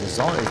 Like I said, the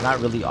zone is not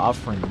really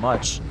offering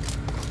much.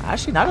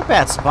 Actually, not a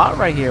bad spot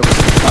right here with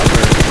some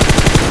cover.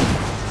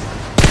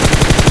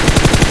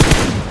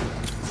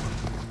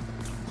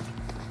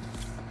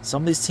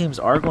 Some of these teams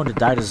are going to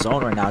die to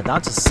zone right now,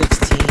 down to 6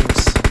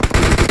 teams.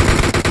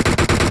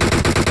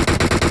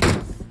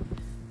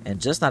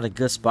 And just not a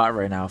good spot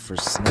right now for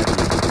Snebby.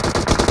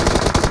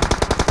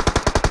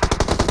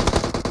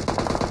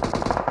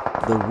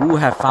 The Woo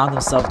have found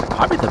themselves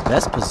probably the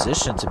best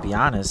position, to be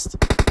honest,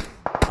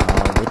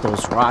 with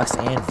those rocks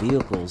and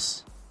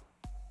vehicles.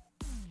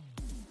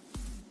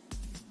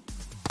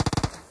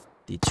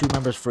 The 2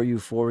 members for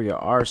Euphoria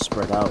are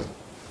spread out.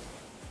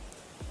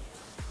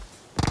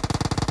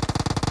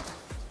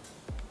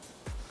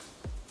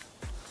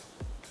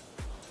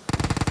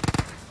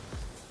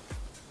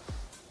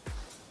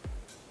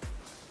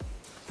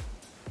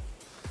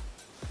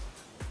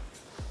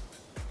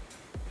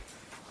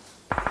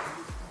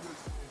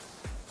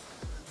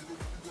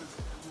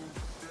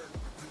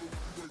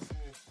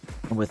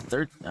 With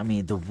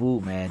the Woo,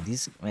 man, when you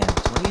see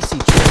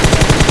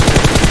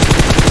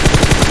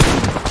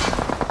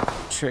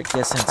Trick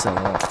gets into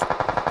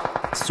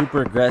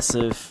super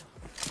aggressive,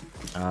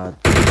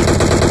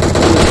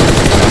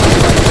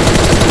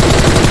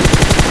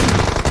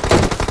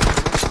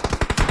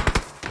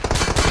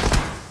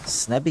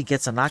 Snebby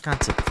gets a knock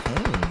onto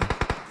Pain.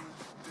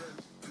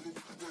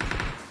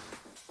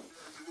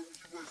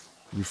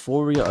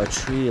 Euphoria, a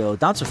trio,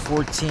 down to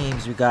 4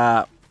 teams. We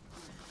got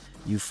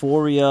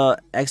Euphoria,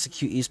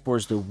 Execute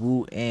Esports, the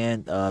Woo,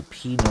 and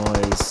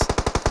P-Noise.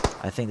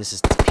 I think this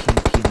is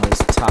P-Noise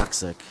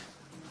Toxic.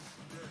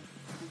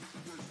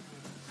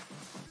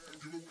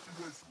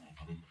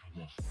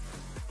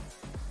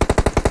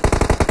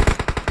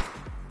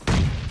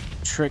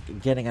 Trick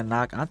getting a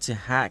knock onto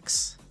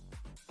Hacks.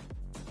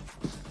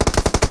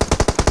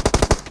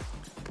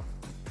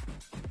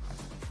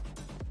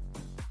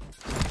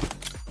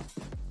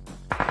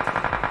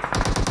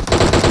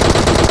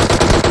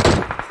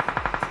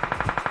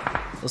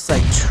 Looks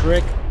like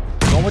Trick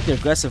going with the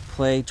aggressive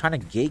play, trying to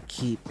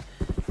gatekeep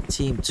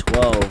Team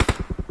 12.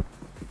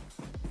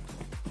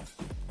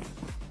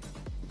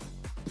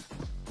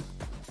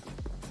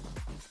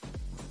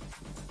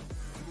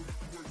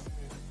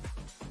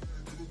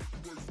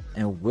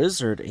 And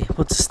Wizard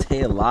able to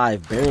stay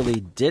alive,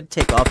 barely did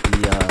take off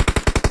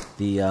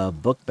the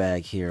book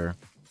bag here.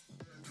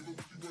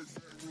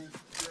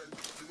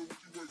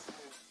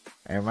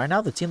 And right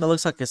now, the team that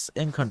looks like it's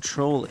in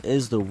control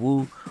is the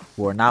Woo,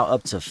 who are now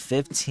up to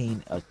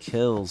 15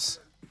 kills.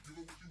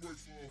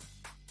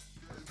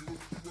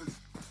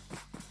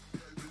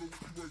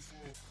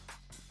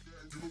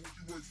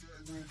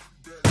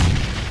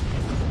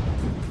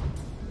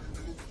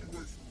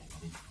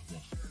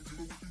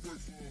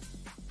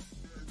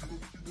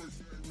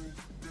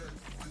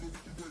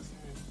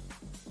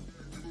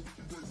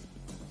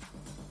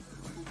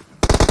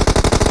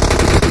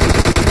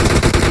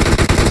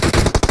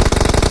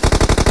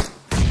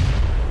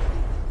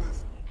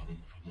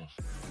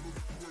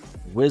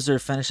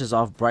 Wizard finishes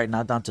off Bright,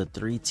 now down to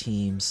 3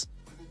 teams.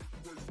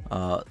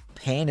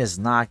 Pain is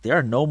knocked. There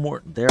are no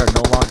longer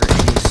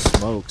any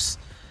smokes.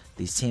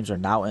 These teams are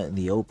now in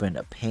the open.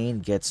 Pain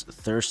gets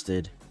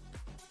thirsted.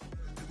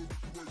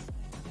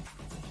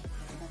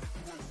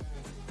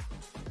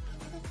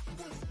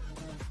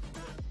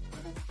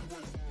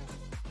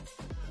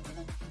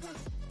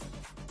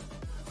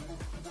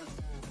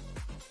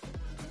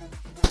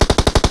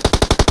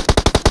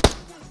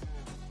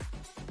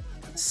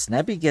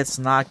 Snebby gets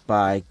knocked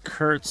by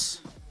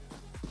Kurtz.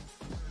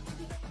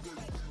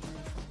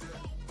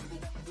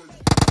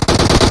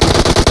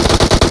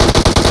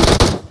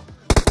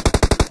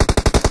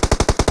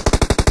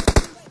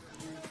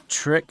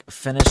 Trick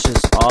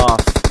finishes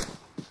off.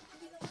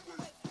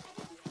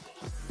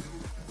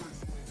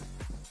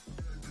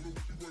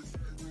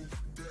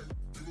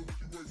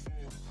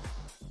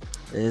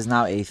 It is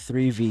now a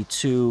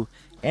 3v2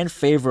 in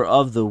favor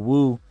of the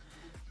Woo.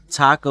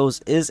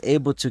 Tacos is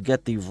able to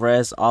get the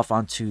res off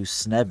onto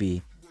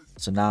Snebby.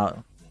 So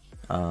now,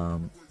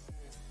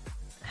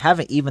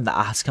 haven't even the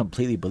odds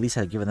completely, but at least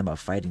have given them a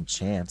fighting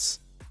chance.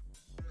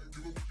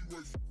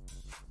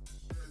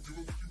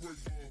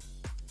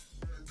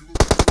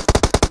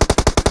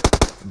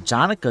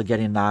 Jonica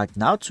getting knocked.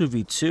 Now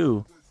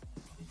 2v2.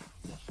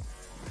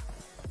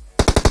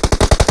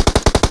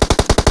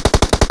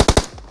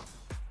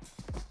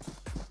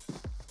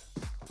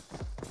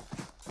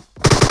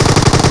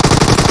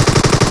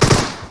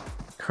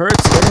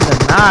 Kurtz getting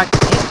the knock.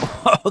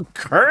 Oh,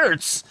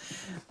 Kurtz.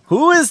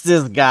 Who is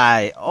this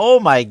guy? Oh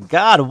my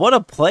god, what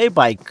a play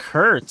by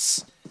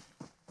Kurtz.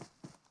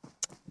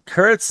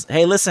 Kurtz,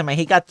 hey, listen, man,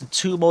 he got the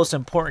 2 most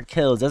important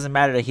kills. Doesn't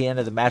matter that he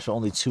ended the match with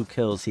only 2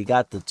 kills. He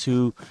got the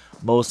 2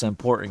 most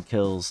important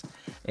kills.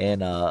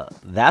 And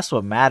that's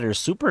what matters.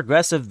 Super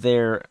aggressive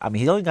there. I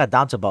mean, he only got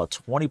down to about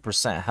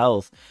 20%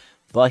 health.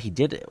 But he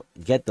did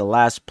get the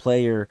last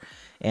player.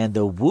 And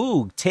the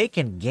Woo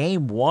taking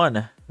game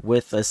 1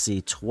 with, let's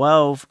see,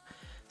 12,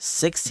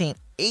 16,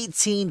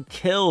 18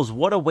 kills.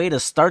 What a way to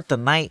start the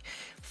night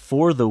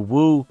for the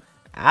Woo.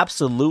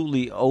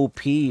 Absolutely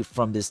OP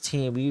from this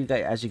team.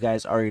 As you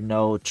guys already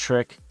know,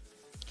 Trick,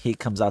 he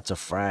comes out to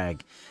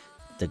frag.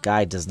 The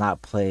guy does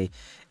not play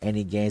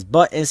any games.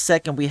 But in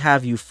second, we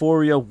have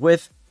Euphoria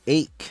with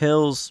 8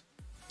 kills.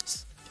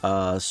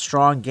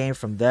 Strong game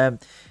from them.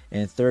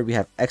 And third, we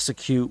have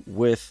Execute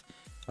with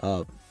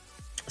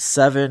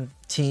 7.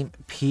 Team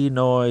P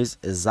Noise,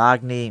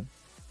 Izagni,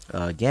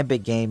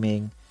 Gambit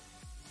Gaming,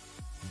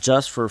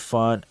 Just for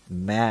Fun,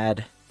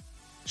 Mad,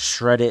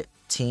 Shredded,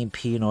 Team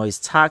P Noise,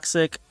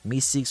 Toxic,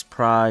 Meseeks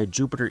Pride,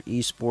 Jupiter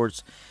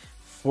Esports,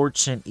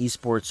 Fortune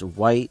Esports,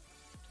 White,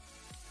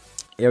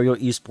 Aerial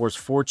Esports,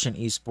 Fortune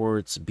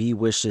Esports, B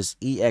Wishes,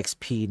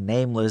 EXP,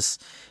 Nameless,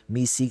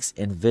 Meseeks,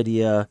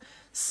 Nvidia,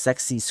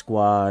 Sexy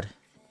Squad,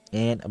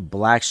 and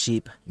Black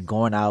Sheep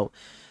going out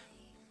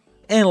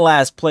in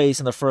last place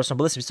in the first one.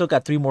 But listen, we still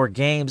got 3 more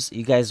games.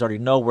 You guys already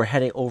know we're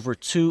heading over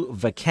to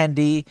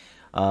Vikendi.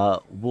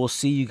 We'll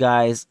see you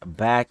guys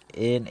back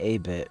in a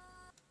bit.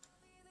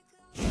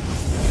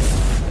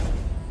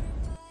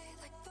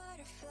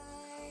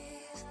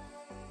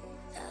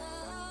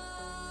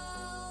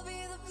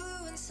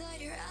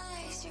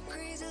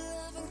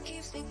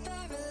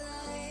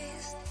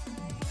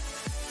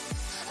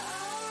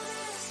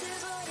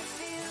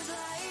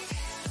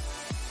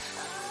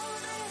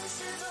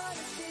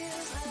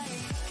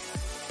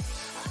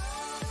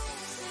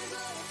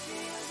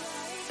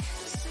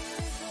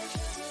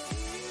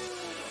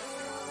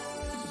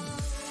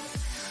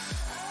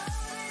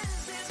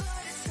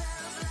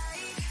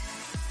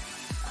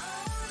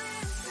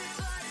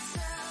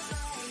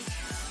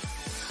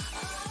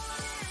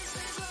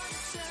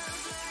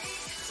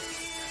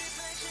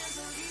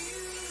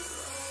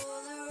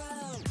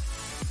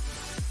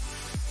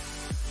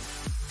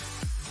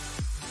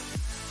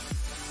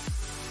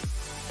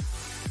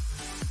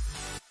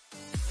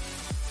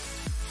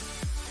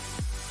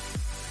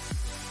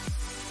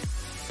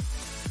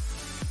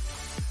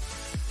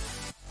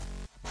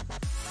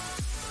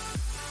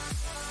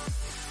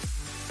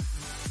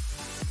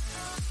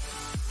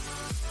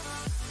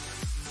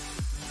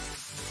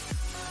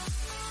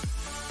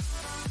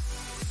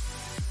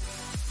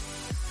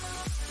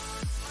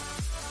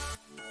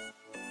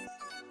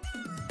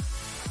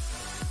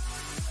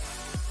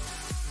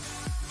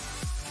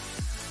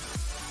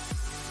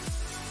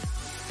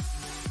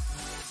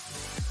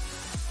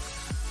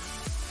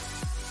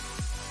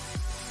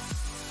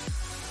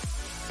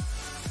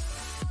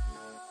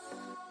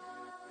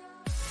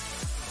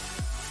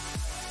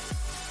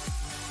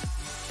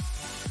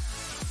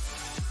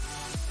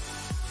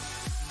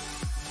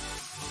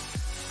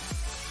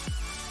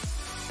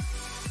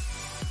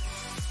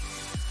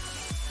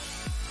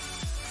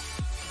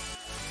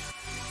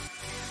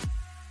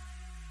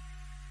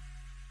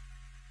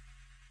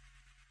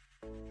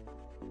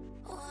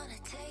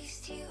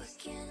 Taste you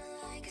again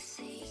like a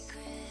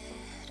secret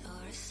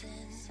or a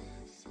sin.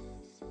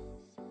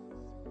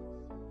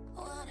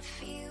 Wanna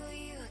feel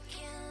you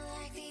again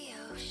like the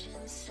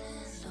ocean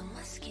sand on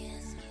my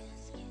skin.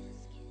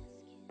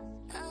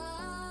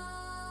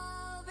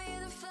 I'll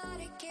be the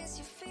fight against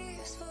your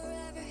fears,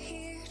 forever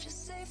here,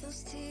 just save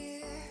those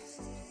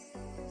tears.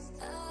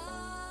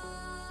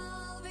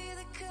 I'll be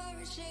the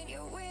courage in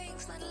your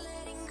wings, not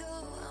letting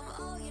go,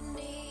 I'm all you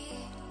need.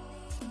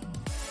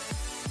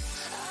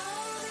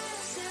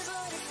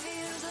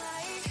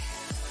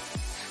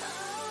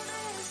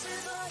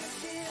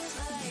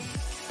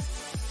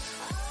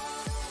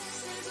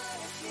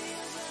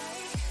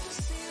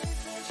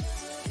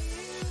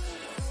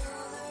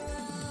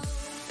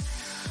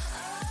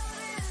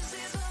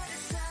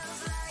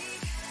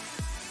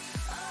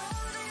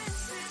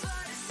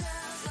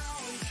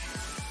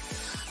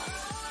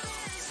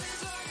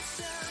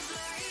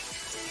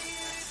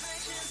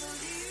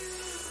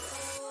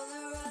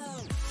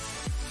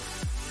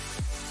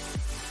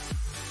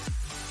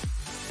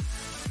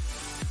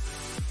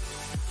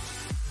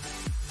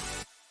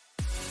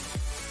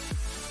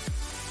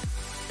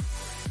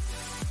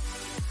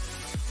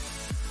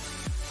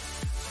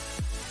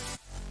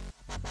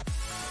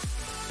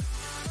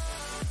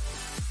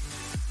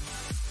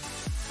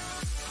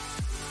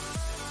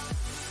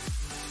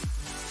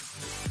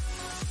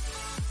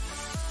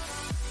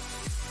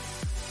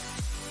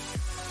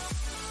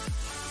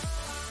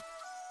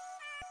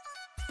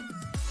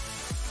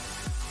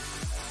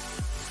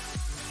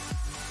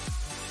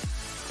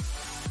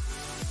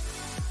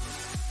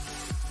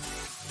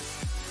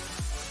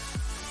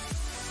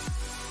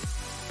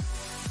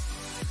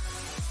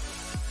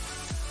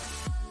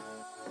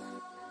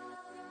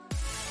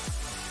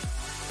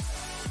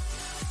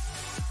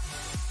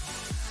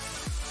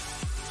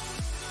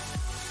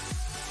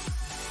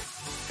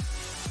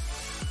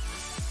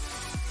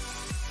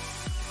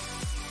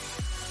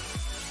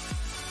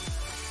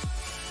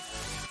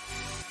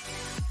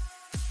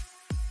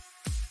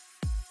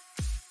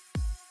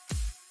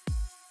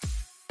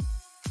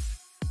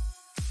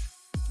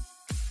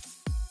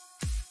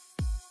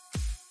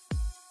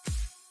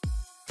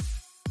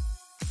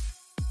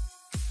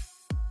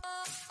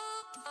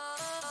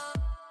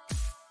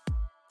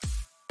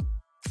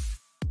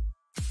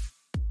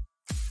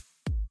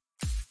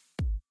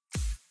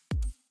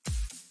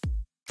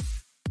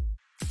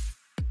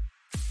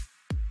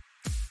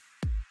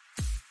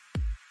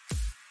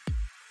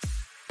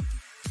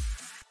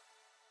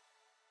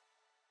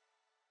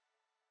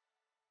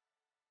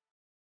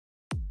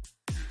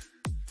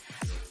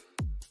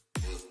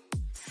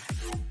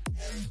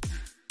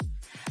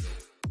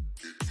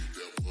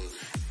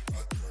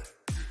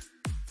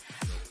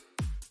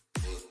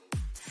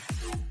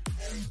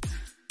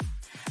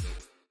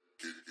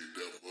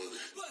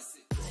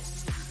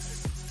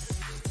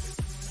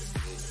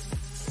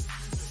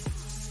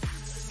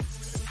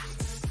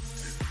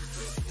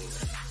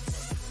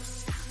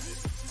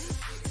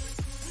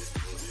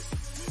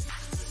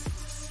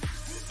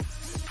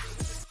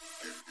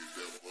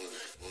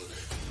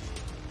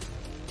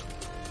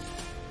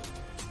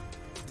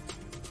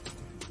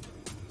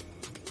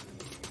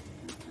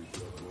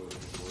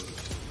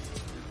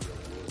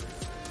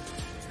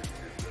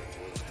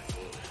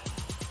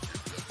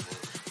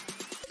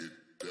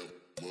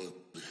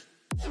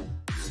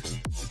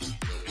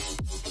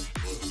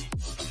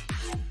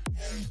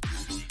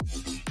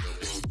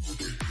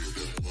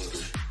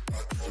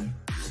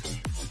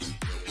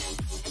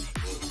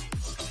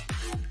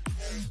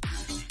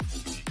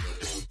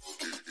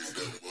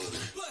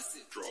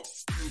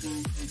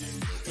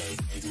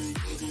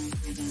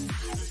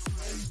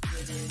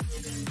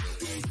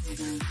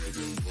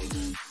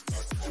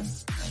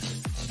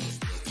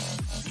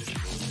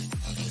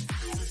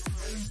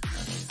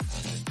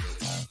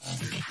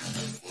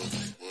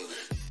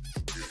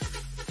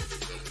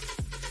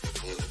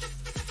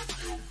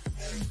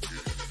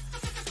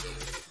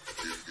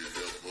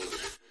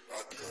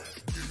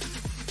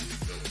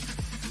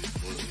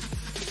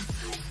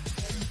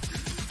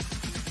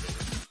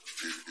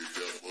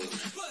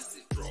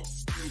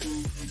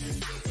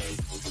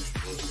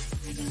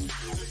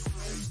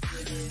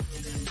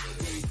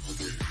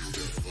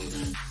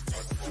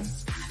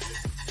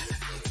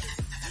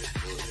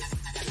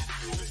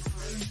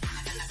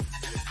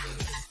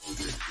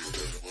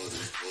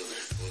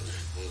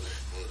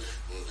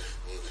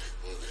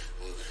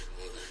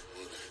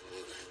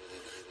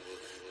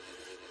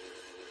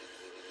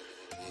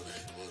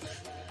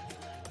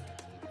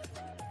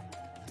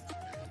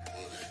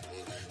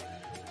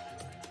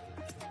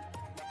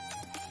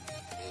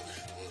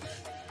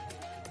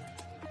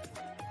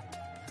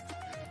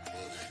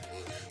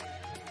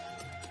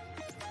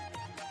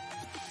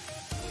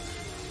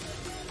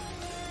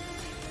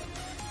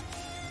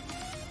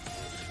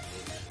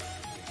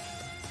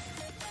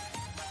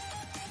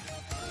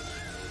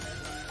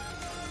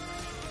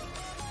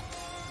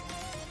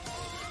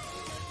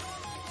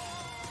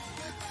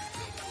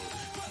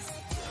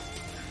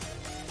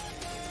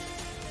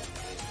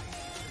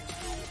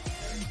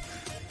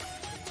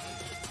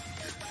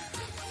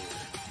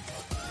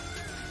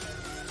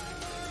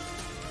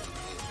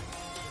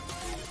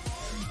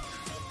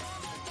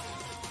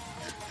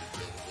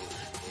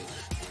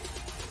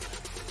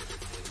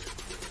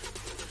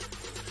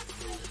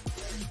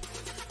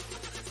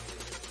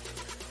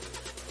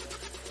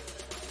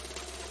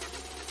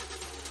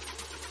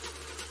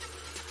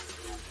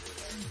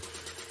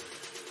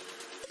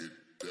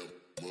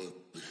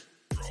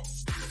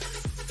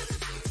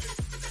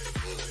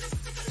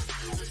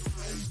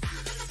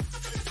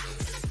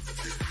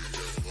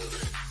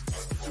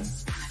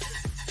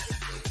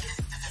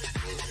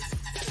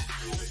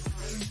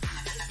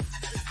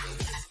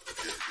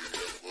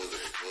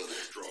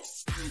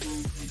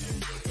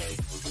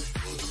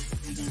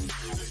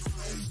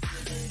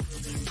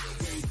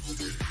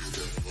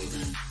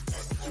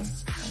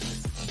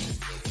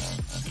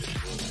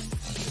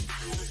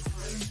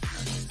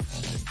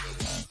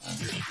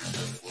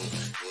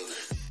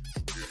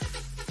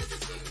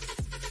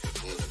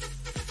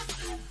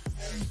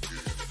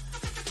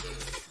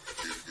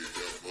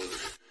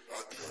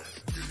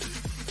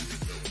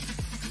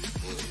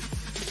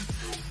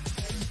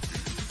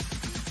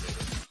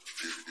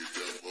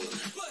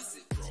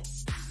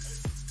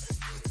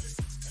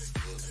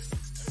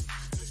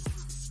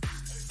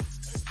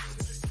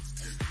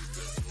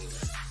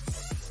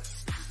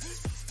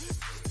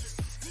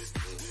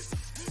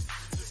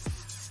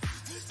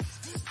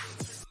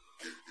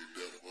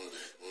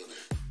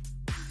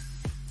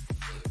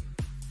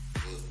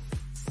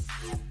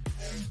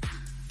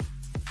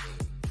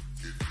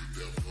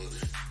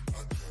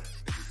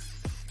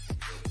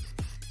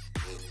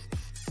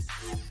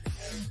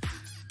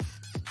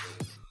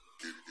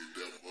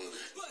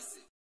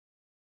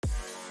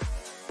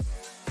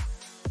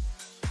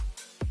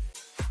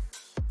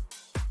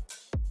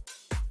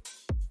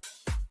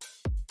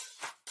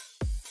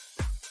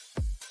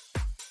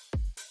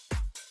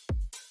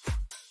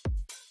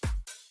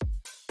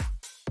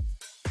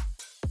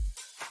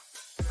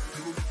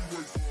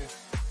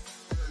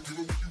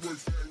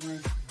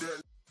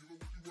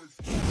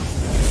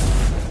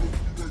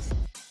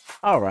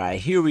 All right,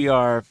 here we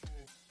are.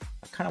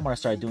 I kind of want to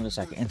start doing this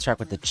so I can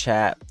interact with the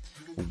chat.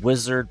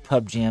 Wizard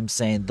PUBGM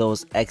saying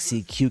those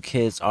XEQ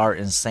kids are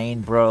insane,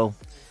 bro.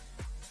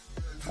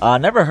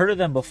 Never heard of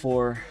them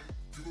before.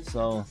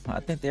 So I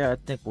think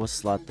what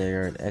slot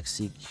they're at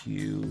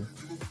XEQ.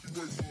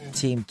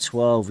 Team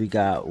 12, we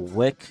got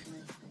Wick,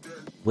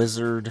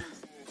 Wizard,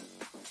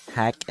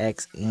 Hack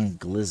X, and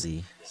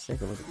Glizzy. Let's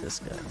take a look at this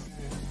guy.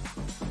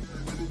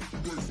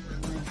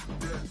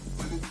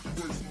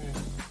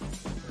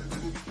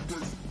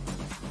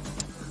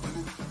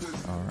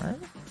 Alright.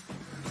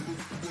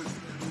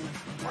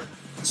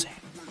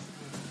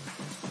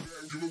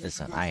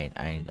 Listen,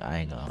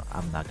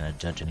 I'm not gonna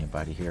judge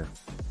anybody here.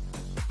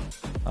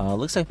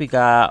 Looks like we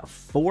got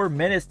 4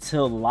 minutes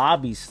till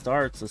lobby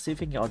starts. Let's see if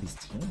we can get all these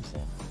teams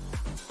in.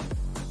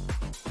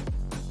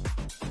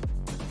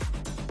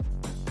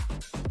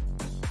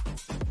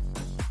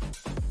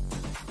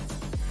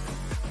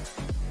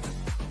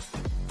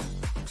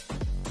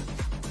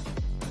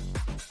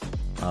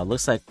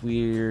 Looks like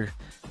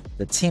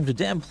the teams who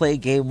didn't play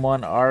game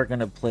 1 are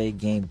gonna play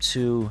game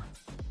 2.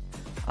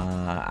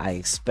 I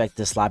expect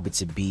this lobby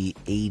to be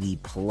 80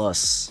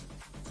 plus.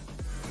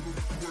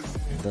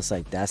 It looks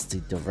like that's the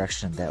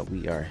direction that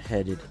we are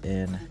headed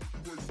in.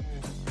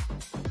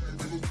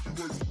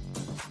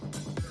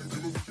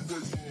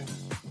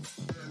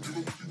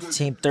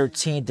 Team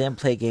 13 didn't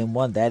play game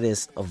 1. That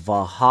is a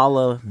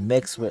Valhalla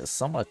mixed with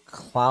some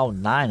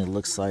Cloud9, it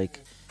looks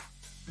like.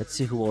 Let's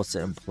see who else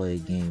didn't play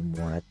game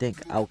 1. I think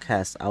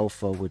Outcast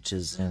Alpha, which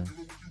is in.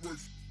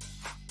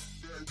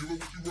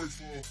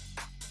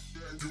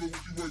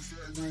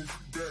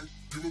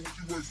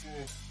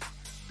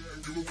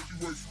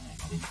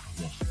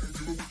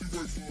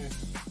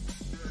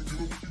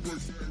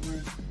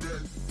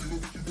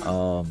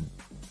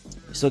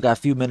 Still got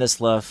a few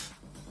minutes left.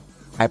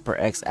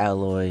 HyperX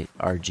Alloy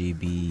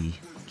RGB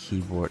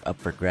keyboard up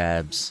for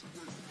grabs.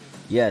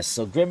 Yes,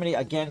 so Griminy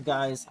again,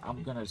 guys.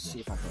 I'm gonna see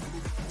if I can.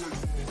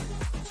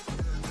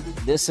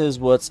 This is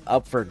what's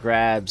up for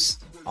grabs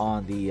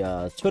on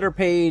the Twitter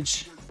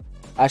page.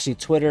 Actually,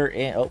 Twitter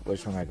and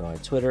which one am I going?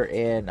 Twitter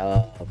and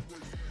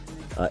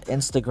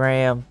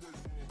Instagram.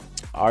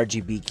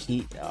 RGB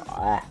key,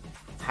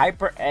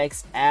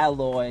 HyperX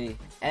Alloy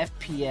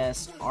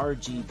FPS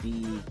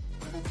RGB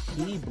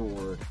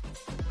keyboard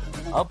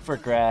up for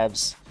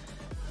grabs.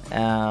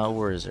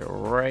 Where is it?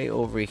 Right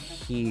over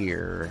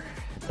here,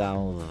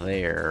 down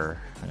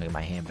there. Let me get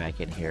my hand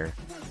back in here.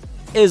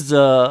 Is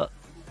the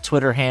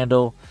Twitter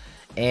handle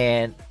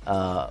and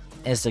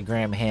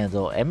Instagram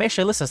handle, and make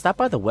sure stop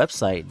by the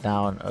website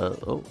down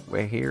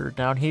right here,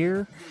 down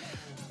here.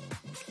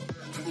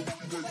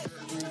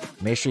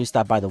 Make sure you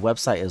stop by the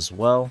website as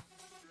well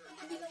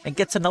and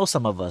get to know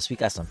some of us. We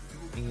got some,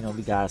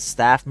 we got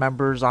staff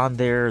members on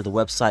there. The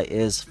website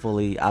is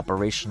fully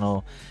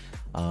operational.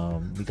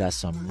 We got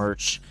some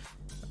merch.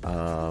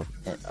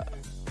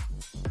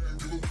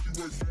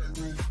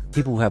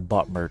 People who have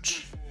bought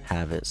merch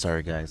have it.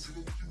 Sorry, guys.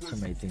 Too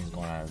many things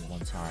going on at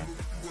one time.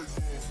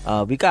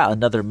 We got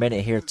another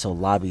minute here till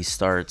lobby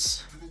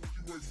starts.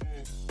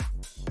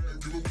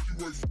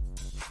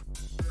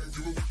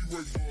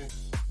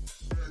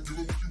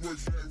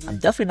 I'm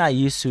definitely not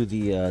used to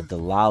the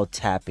loud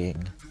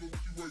tapping.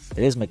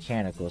 It is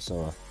mechanical,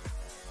 so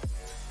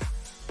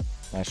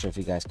not sure if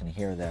you guys can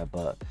hear that,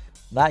 but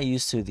not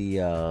used to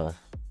the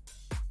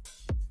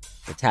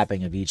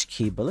tapping of each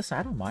key. But listen,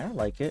 I don't mind. I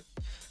like it.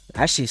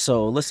 Actually,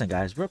 so listen,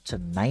 guys, we're up to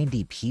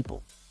 90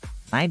 people.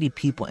 90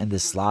 people in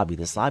this lobby.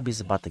 This lobby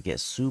is about to get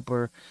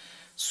super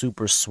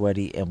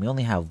sweaty, and we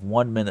only have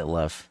 1 minute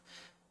left.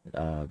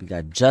 We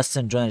got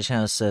Justin joining the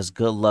channel, says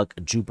good luck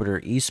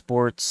Jupiter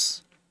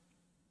Esports.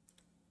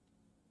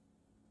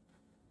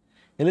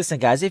 Hey, listen,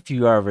 guys, if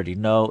you already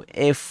know,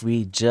 if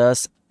we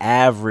just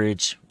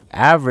average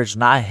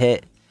not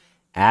hit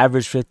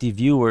average 50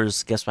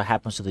 viewers, guess what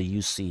happens to the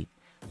UC?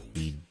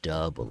 We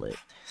double it.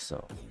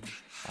 So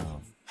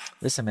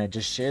listen, man,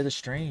 just share the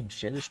stream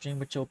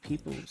with your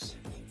peoples.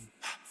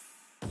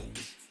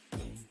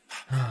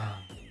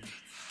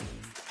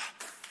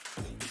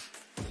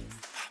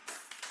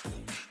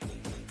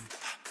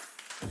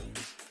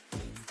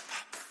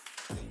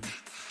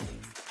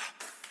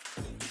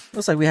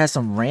 Looks like we had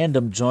some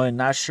random join,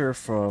 not sure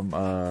from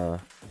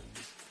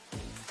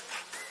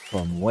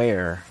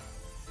where.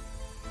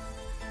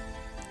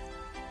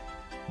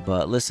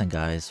 But listen,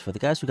 guys, for the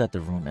guys who got the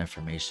room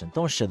information,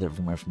 don't share the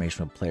room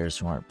information with players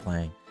who aren't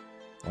playing.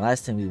 The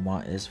last thing we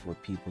want is for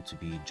people to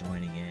be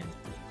joining in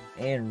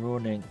and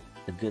ruining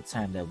the good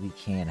time that we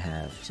can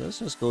have. So let's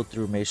just go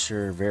through, make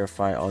sure,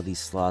 verify all these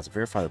slots,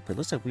 verify the play.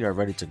 Looks like we are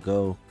ready to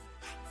go.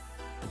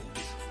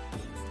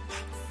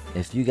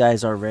 If you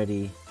guys are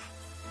ready,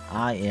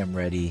 I am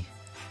ready.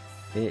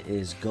 It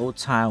is go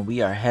time.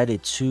 We are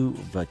headed to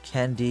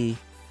Vikendi.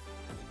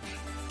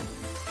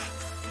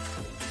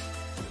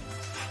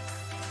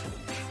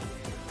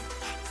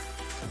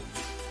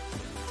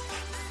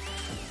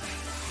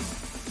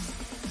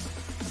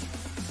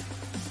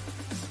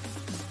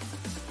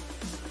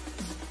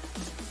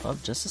 Oh,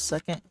 just a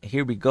second.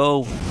 Here we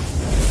go.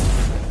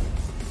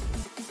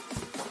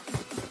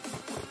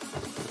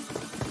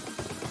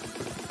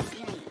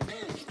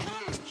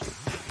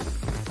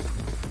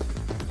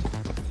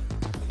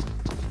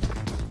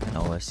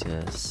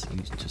 Let's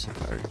use just an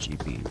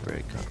RGB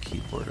red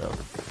keyboard up.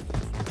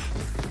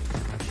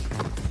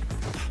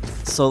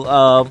 So,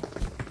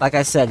 like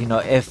I said, you know,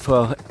 if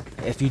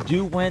you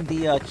do win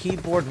the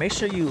keyboard, make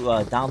sure you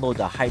download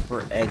the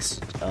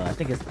HyperX. I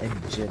think it's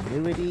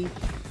Ingenuity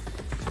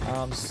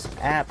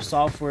app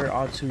software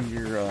onto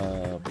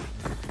your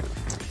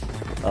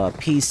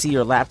PC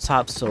or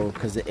laptop. So,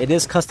 because it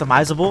is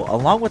customizable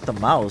along with the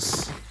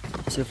mouse.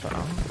 Let's see if can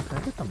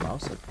I get the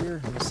mouse up here?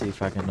 Let me see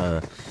if I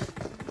can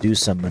do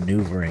some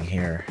maneuvering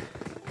here.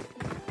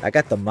 I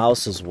got the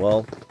mouse as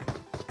well.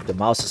 The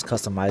mouse is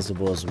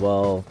customizable as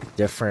well.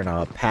 Different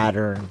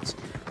patterns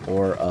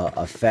or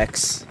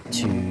effects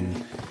to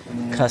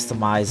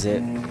customize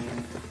it,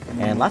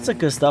 and lots of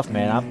good stuff,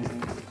 man.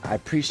 I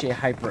appreciate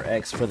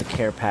HyperX for the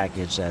care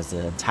package, as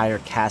the entire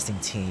casting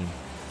team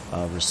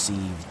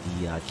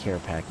received the care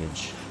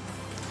package.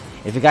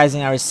 If you guys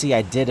didn't already see,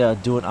 I did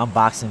do an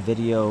unboxing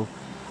video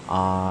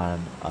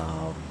on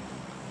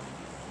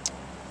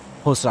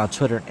posted on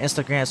Twitter and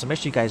Instagram, so make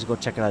sure you guys go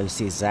check it out to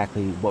see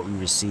exactly what we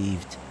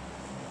received.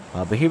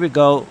 But here we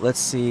go. Let's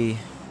see.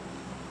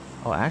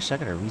 Oh, actually, I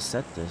gotta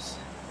reset this.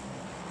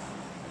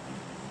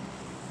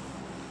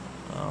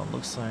 Oh,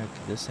 looks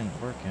like this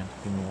ain't working.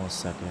 Give me 1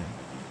 second.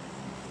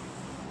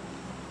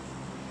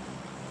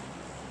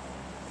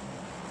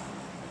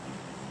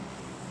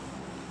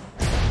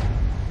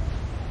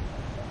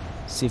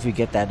 See if we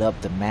get that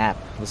up. The map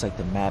looks like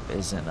the map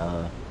isn't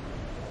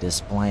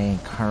displaying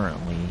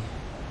currently.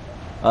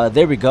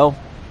 There we go.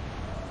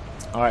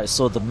 All right,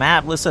 so the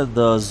map looks like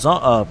the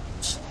zone.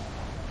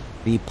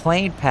 The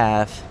plane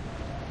path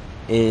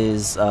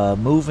is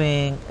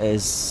moving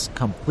is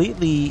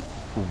completely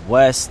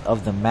west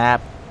of the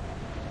map,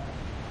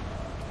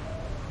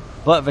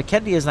 but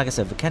Vikendi is, like I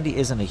said, Vikendi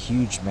isn't a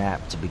huge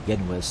map to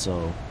begin with,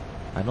 so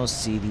I don't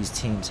see these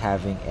teams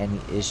having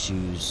any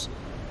issues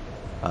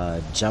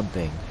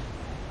jumping.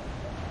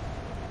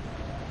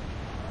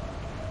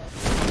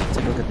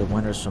 Take a look at the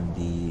winners from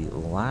the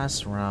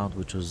last round,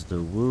 which was the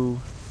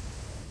Wu.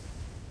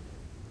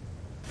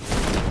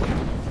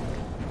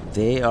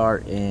 They are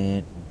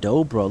in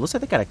Dobro. Looks like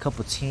they got a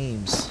couple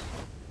teams.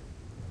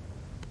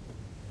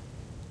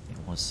 Give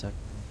me 1 second.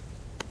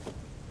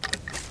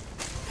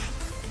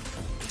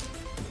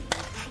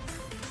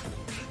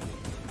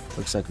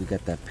 Looks like we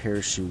got that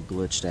parachute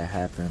glitch that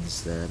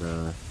happens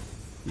that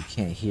you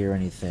can't hear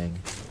anything.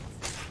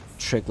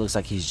 Trick looks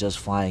like he's just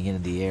flying into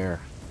the air.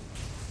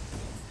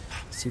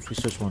 Let's see if we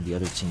switch one of the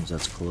other teams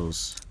that's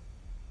close.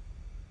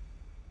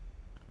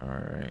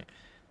 Alright.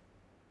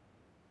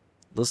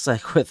 Looks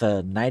like with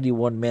a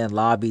 91-man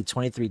lobby,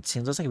 23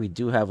 teams, looks like we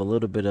do have a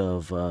little bit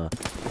of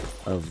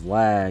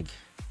lag.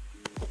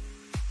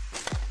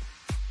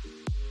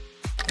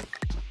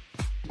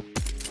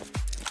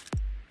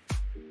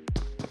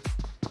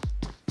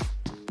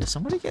 Did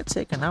somebody get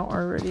taken out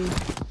already?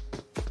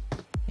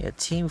 Yeah,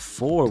 Team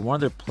 4, one of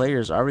their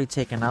players already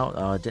taken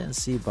out. Didn't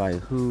see by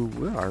who.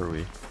 Where are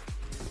we?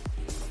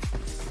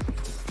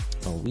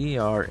 Oh, we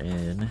are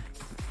in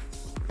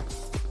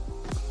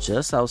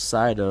just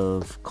outside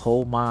of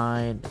Coal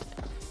Mine,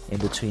 in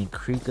between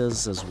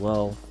Krikas as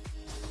well.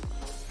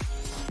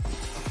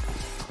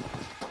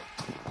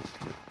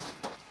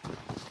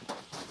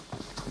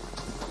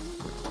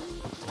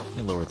 Let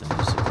me lower the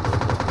music a little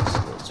bit. It's a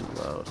little too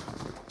loud.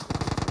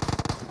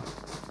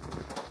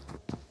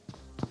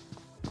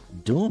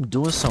 Doom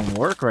doing some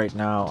work right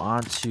now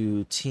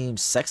onto Team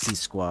Sexy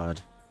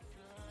Squad.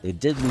 They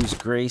did lose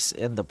Grace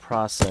in the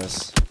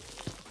process.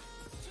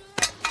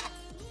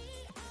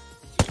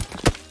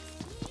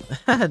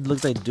 It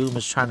looks like Doom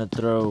is trying to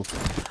throw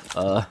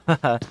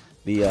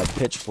the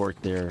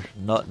pitchfork there.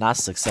 Not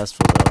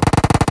successful though.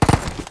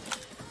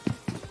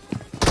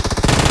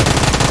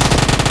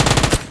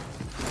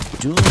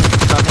 Doom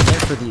coming in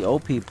for the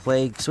OP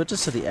play,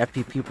 switches to the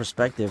FPP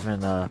perspective,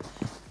 and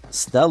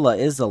Stella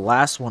is the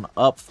last one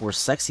up for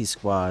Sexy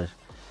Squad.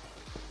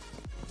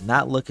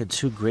 Not looking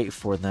too great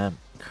for them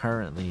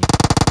currently.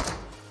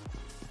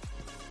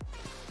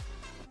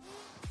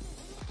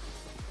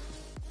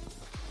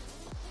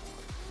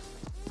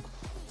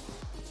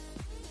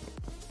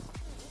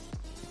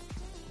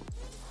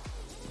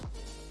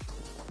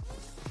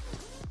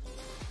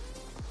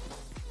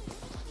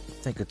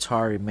 I think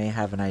Atari may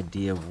have an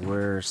idea of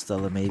where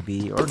Stella may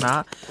be or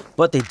not,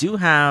 but they do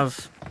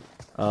have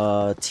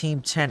Team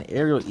 10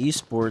 Aerial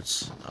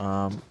Esports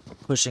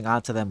pushing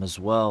onto them as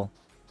well.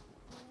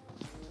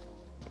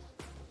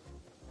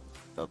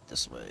 Up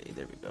this way,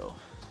 there we go.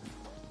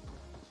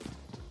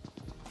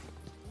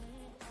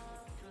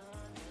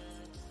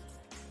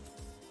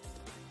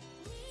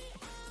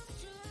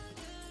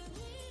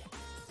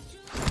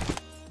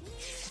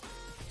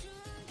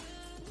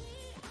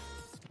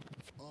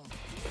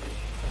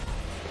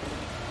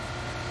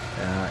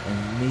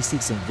 And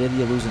Meseeks and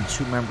Nvidia losing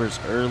 2 members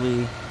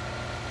early.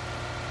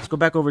 Let's go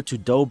back over to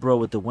Dobro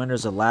with the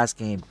winners of last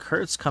game.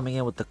 Kurt's coming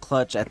in with the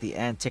clutch at the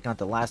end, taking out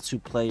the last 2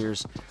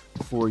 players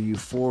for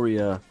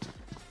Euphoria.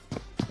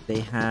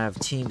 They have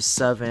Team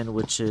 7,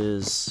 which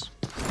is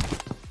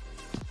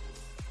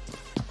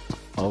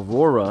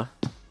Aurora,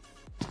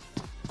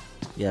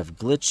 You have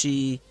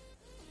Glitchy,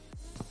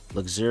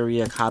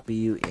 Luxuria, Copy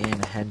You,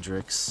 and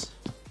Hendrix.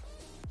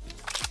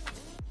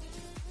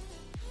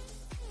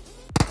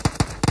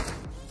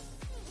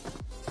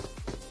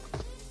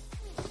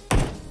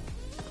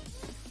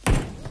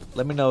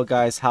 Let me know,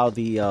 guys, how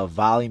the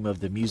volume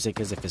of the music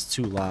is, if it's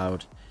too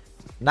loud.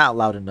 Not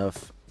loud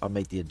enough, I'll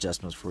make the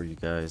adjustments for you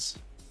guys.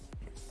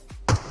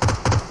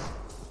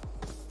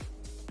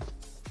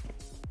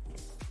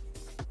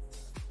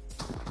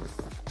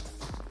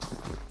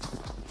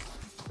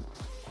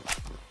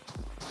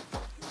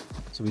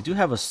 So we do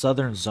have a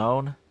southern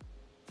zone.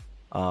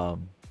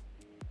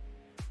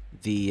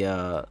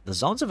 The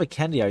zones of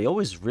Akendi are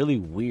always really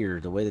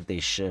weird, the way that they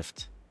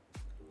shift.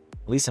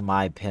 At least in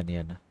my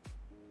opinion.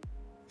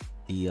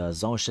 The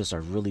zone shifts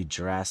are really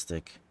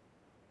drastic.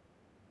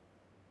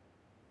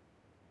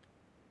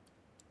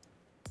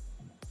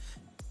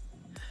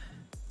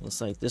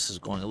 Looks like this is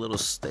going a little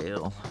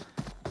stale.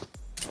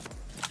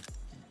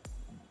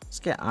 Let's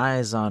get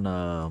eyes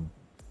on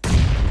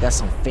got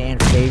some fan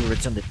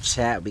favorites in the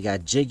chat. We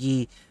got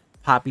Jiggy,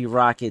 Poppy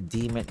Rocket,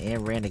 Demon,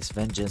 and Ranix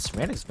Vengeance.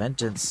 Ranix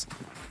Vengeance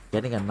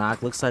getting a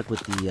knock, looks like, with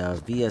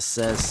the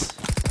VSS.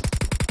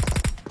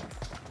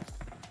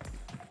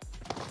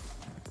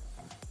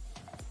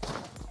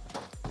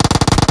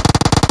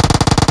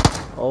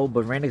 Oh,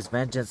 but Ranix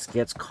Vengeance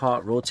gets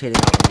caught rotating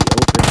out in the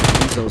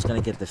open. Rizzo's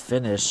gonna get the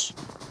finish.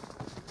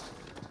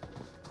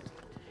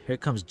 Here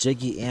comes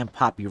Jiggy and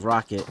Poppy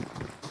Rocket.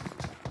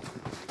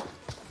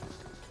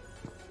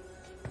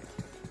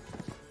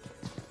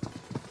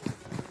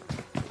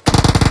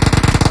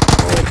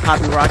 Oh,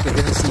 Poppy Rocket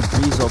didn't see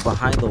Rizzo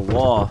behind the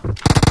wall.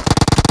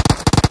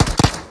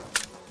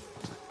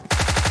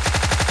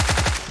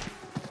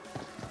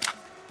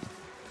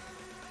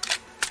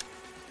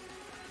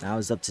 Now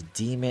it's up to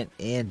Demon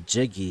and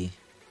Jiggy.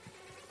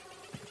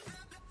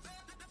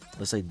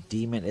 Looks like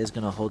Demon is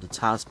going to hold the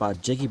top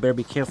spot. Jiggy better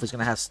be careful. He's going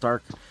to have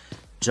Stark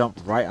jump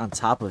right on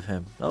top of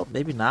him. Oh,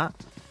 maybe not.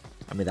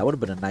 I mean, that would have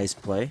been a nice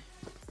play.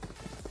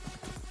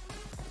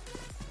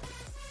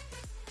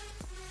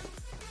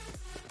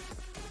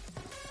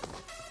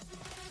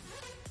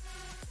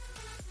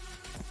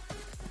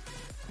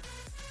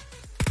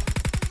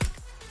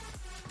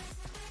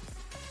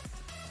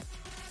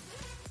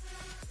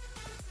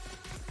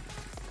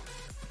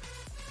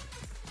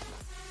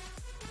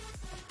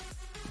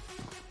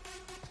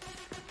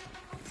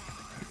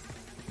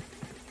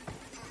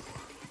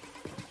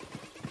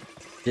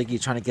 Jiggy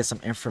trying to get some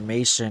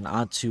information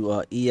onto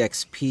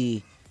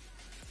EXP.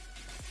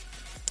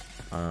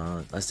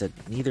 Like I said,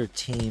 neither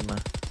team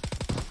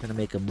gonna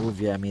make a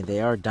move yet. I mean, they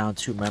are down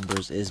 2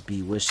 members. Is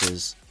B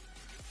Wishes.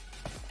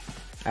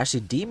 Actually,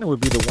 Demon would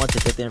be the one to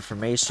get the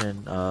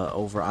information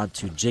over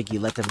onto Jiggy.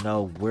 Let them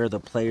know where the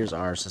players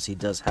are, since he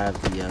does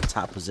have the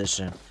top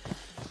position.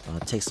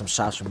 Take some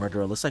shots from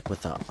Murderer. Looks like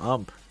with the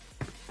ump.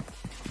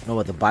 No,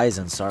 with the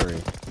Bison. Sorry.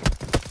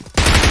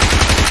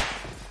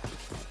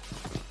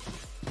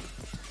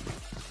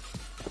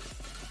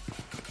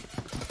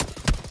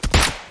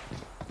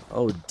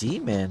 Oh,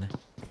 Demon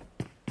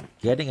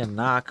getting a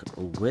knock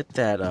with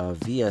that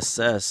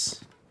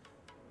VSS.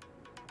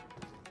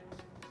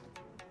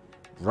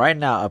 Right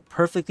now, a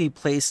perfectly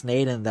placed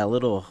nade in that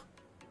little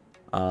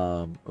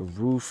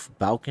roof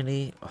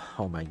balcony.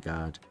 Oh my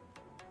god.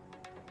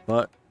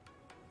 But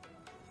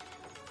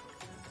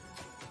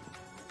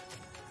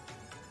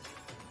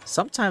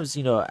sometimes,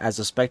 you know, as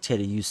a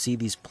spectator, you see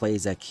these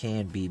plays that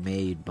can be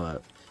made,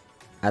 but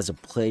as a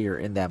player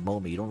in that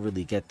moment, you don't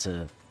really get to,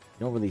 you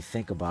don't really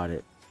think about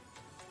it.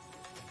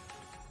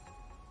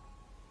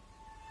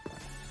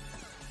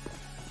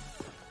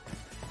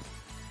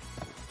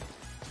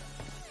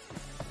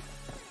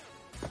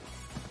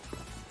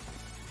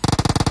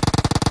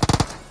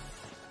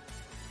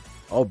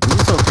 Oh,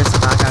 Bruzo gets a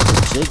knock out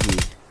to Jiggy.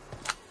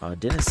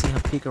 Didn't see him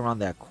peek around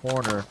that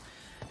corner.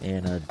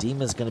 And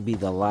Demon's going to be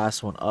the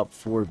last one up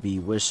for B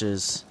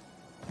Wishes.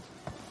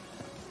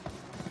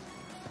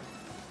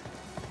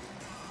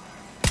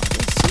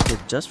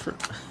 Just for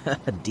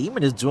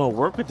Demon is doing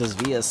work with this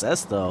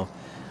VSS though.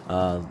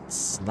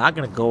 It's not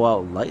going to go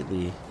out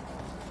lightly.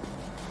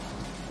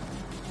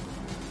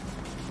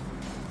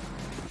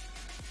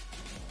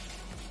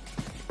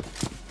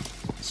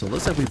 So it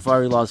looks like we've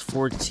already lost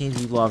 4 teams.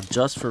 We lost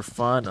Just for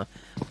Fun.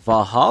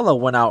 Valhalla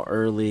went out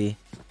early.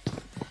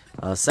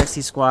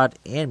 Sexy Squad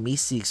and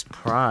Meseeks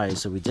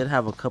Prize. So we did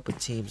have a couple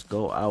teams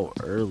go out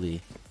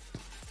early.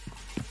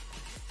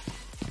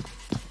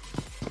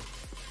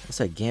 Looks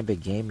like Gambit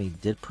Gaming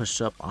did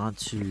push up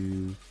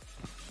onto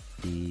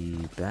the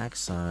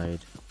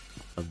backside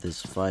of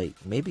this fight.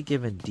 Maybe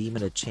giving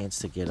Demon a chance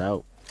to get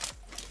out.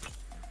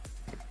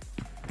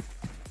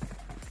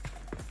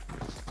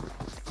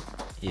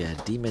 Yeah,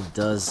 Demon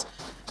does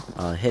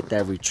hit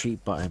that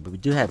retreat button, but we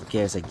do have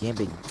guys like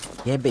Gambit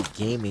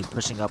Gaming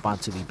pushing up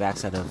onto the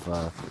backside of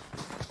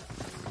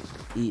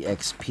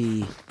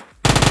EXP.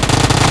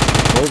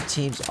 Both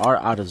teams are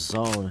out of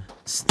zone.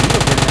 Steel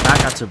getting a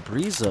knockout to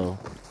Brizo.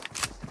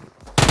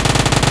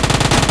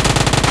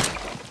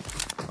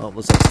 Oh,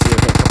 looks like Steel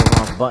hit a couple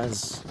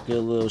buttons get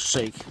a little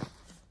shake.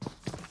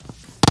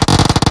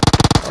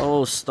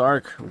 Oh,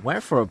 Stark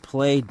went for a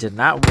play, did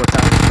not work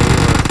out in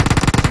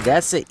favor.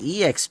 That's an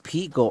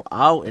EXP go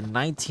out in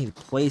 19th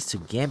place to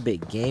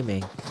Gambit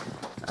Gaming.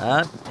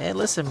 Hey,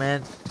 listen,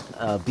 man.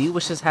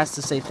 B-Wishes has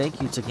to say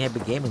thank you to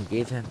Gambit Gaming.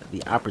 Gave him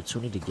the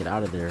opportunity to get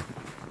out of there.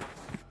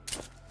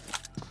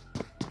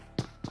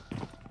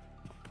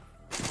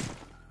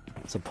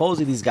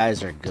 Supposedly these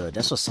guys are good.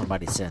 That's what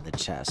somebody said in the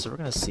chat. So we're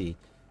gonna see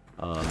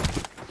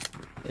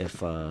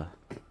if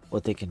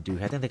what they can do.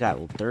 I think they got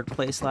 3rd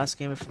place last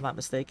game, if I'm not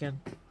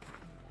mistaken.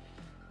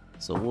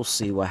 So we'll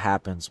see what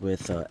happens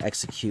with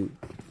Execute.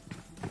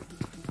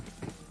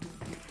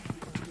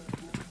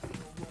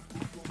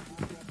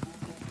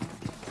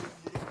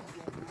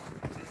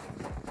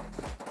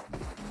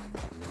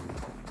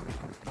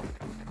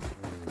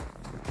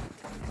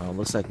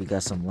 Looks like we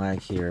got some lag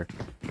here.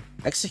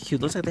 Execute,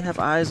 looks like they have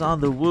eyes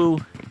on the woo,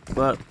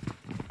 but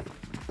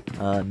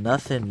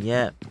nothing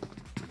yet.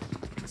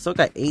 Still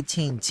got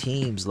 18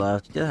 teams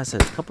left. Yeah, I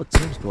said a couple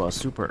teams go out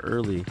super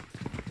early.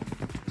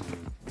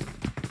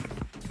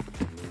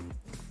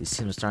 These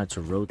teams are starting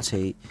to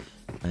rotate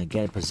and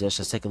get in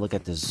position. Let's take a look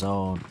at the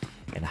zone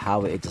and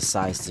how it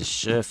decides to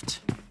shift.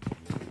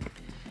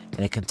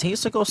 And it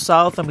continues to go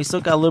south, and we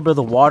still got a little bit of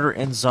the water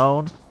in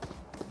zone.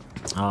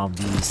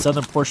 The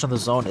southern portion of the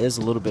zone is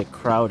a little bit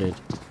crowded.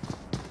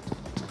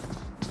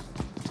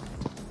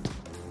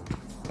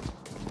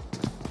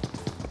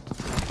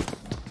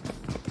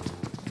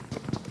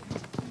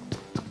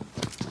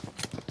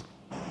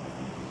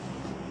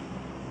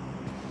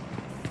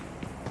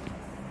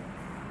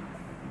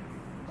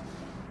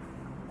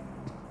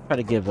 Try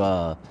to give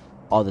all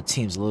the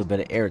teams a little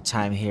bit of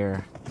airtime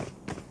here.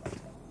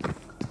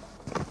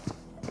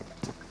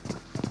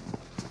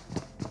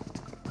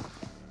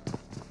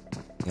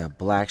 Got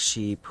Black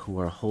Sheep who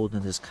are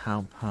holding this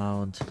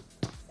compound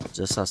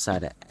just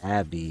outside of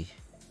Abbey.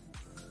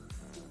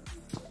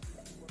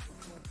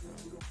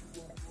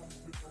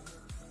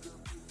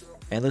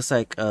 And it looks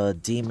like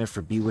Demon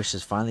for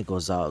B-Wishes finally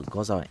goes out in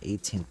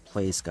 18th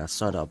place. Got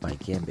started out by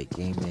Gambit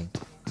Gaming.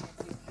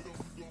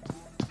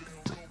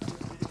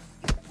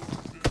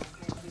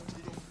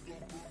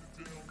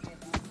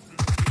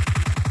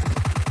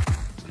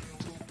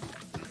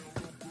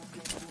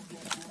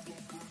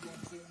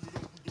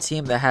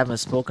 Team that I haven't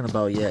spoken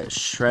about yet,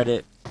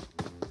 Shredded.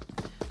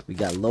 We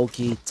got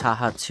Loki,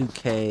 Taha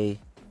 2K,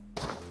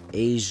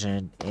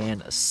 Asian,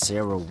 and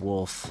Sarah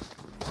Wolf.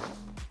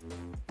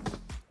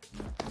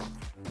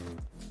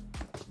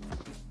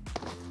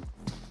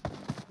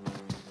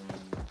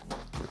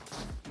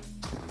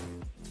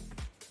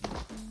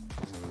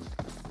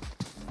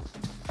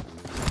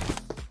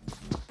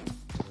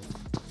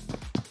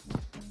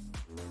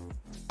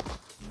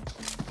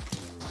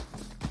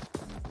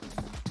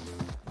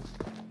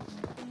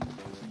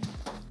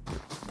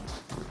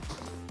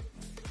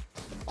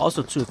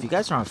 Also, too, if you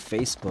guys are on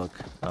Facebook,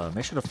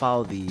 make sure to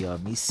follow the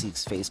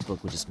Meseeks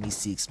Facebook, which is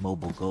Meseeks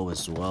Mobile Go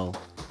as well.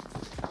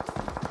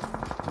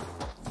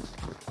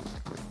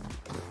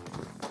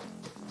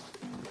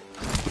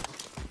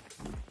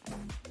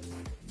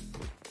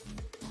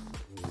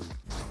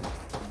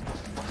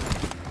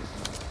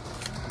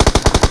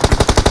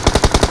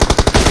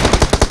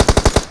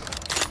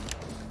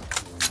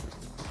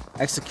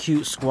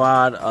 Execute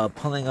squad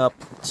pulling up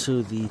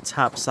to the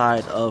top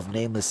side of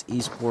Nameless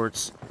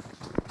Esports.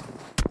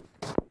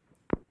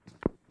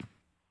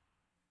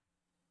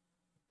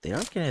 They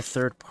are getting a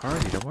third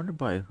party. I wonder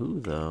by who,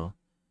 though.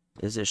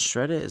 Is it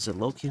Shredded? Is it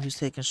Loki who's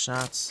taking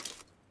shots?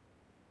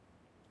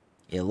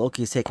 Yeah,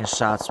 Loki's taking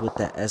shots with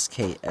that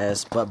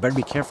SKS. But better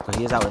be careful because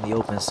he is out in the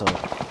open. So,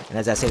 and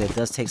as I said, it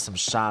does take some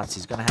shots.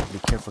 He's going to have to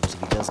be careful because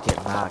if he does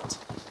get knocked,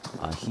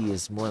 he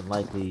is more than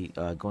likely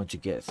going to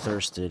get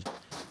thirsted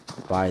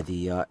by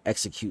the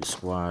Execute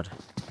squad.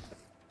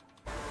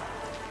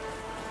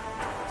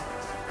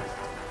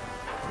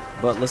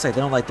 But looks like they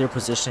don't like their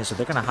positioning, so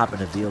they're going to hop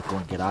in a vehicle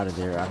and get out of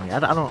there. I mean, I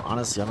don't,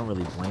 honestly, I don't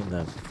really blame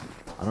them.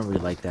 I don't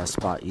really like that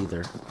spot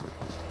either.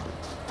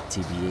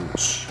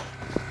 TBH.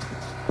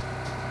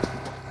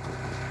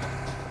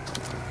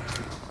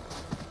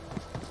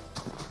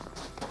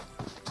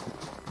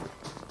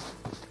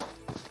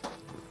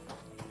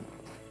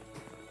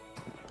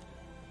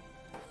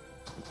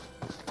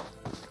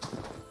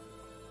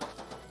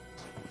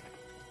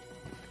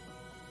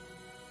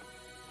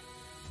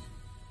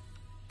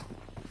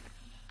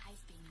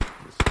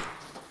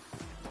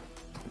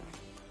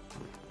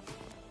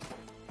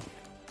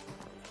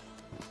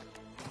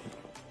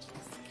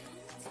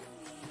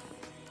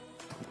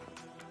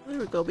 There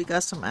we go, we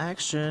got some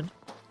action.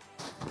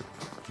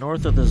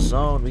 North of the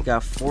zone, we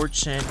got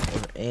Fortune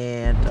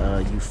and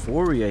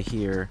Euphoria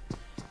here.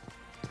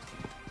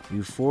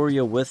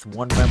 Euphoria with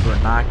one member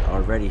knocked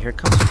already. Here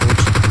comes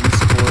Fortune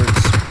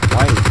Esports.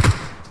 White.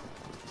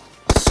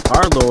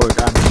 Star-Lord,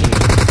 I mean,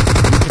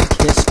 you can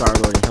kiss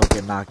Star-Lord and he'll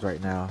get knocked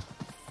right now.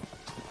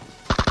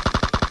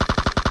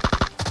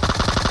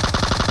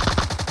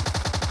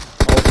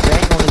 Oh,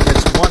 Fang only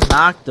gets one knock.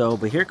 knock though,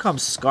 but here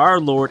comes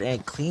Scarlord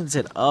and cleans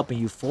it up. And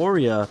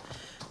Euphoria,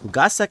 who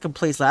got second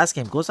place last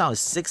game, goes down to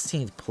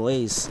 16th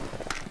place.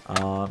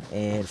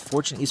 And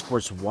Fortune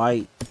Esports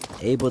White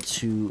able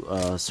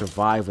to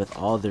survive with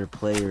all their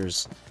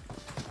players.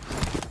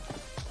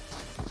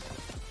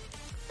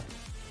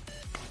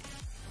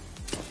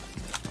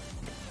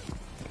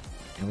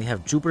 And we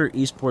have Jupiter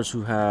Esports,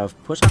 who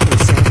have pushed onto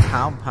the same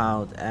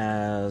compound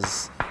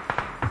as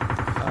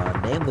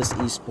Nameless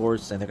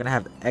Esports, and they're gonna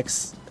have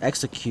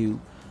Execute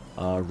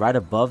right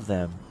above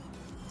them.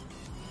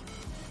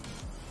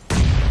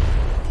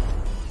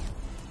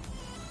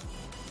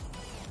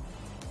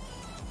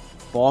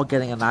 Ball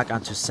getting a knock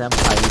onto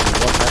Senpai.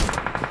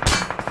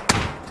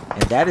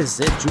 And that is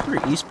it. Jupiter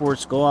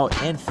Esports go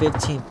out in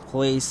 15th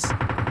place.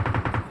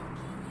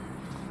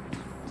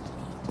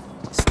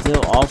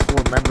 Still all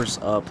 4 members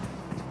up.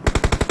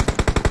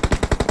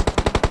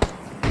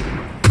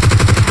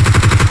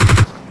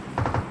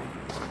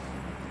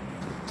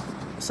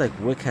 Looks like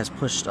Wick has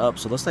pushed up,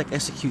 so looks like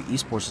Execute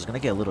Esports is going to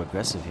get a little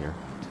aggressive here.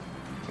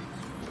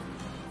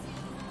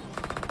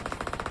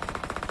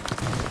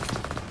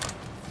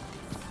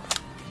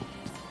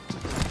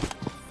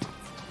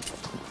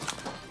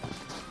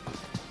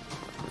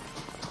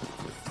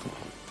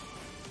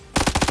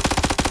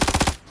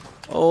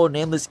 Oh,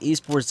 Nameless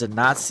Esports did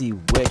not see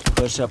Wick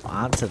push up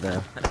onto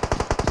them.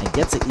 And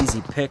gets an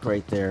easy pick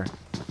right there.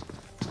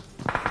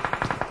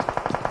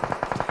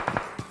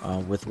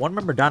 With 1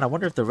 member down, I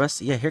wonder if the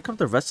rest... Yeah, here come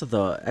the rest of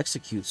the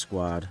Execute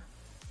squad.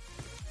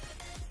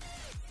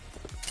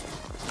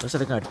 Looks like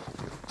they're going to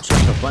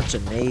chuck a bunch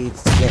of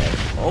nades to get...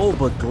 Oh,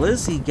 but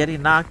Glizzy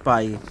getting knocked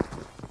by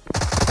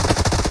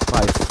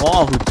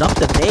Fall, who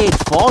dumped a nade.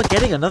 Fall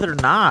getting another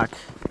knock.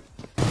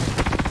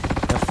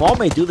 And Fall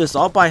may do this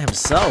all by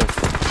himself.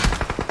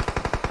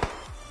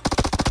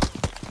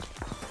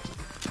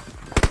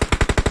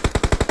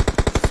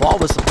 Fall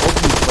with some OP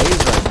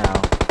plays right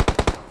now.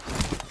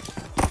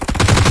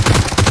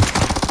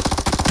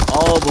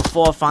 Oh, but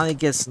Fall finally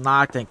gets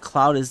knocked, and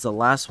Cloud is the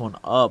last one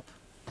up.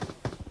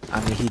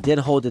 I mean, he did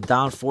hold it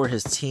down for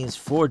his teams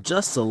for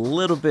just a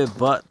little bit,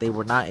 but they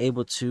were not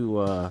able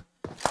to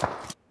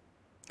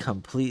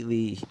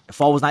completely...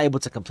 Fall was not able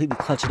to completely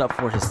clutch it up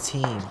for his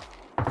team.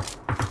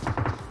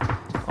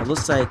 It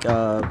looks like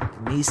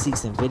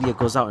Meseeks Nvidia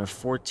goes out in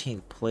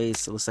 14th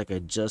place. It looks like I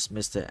just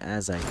missed it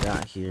as I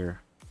got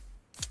here.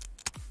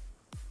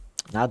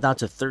 Now down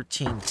to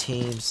 13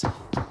 teams.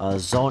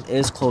 Zone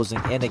is closing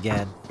in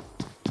again.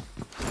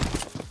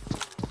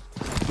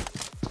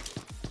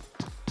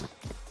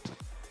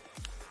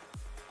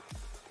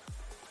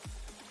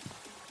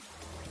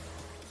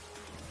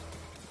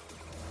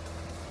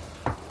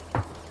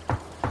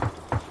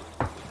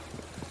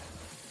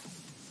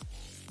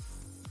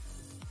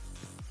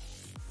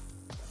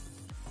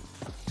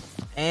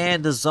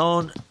 And the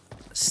zone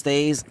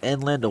stays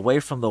inland, away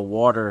from the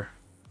water.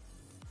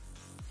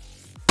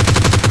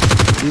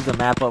 Leave the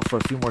map up for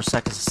a few more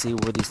seconds to see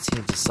where these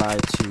teams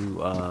decide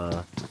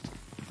to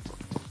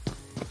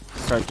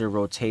start their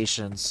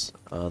rotations.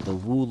 The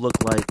Wu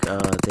look like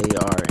they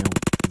are in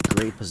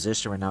great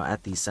position right now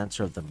at the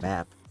center of the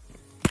map.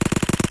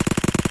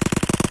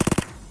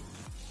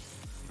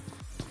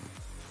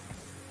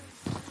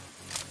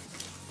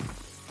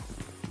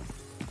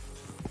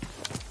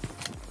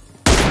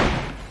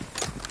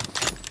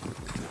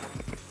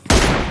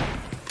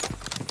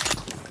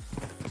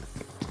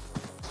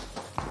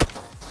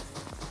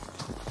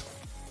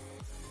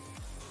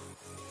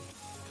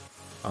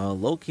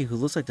 Loki, who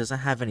looks like doesn't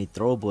have any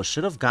throwables,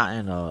 should have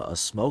gotten a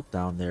smoke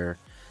down there.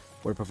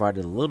 Would have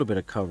provided a little bit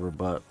of cover,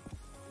 but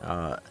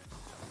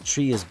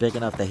Tree is big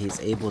enough that he's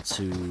able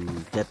to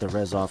get the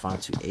res off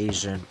onto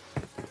Asian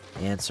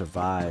and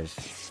survive.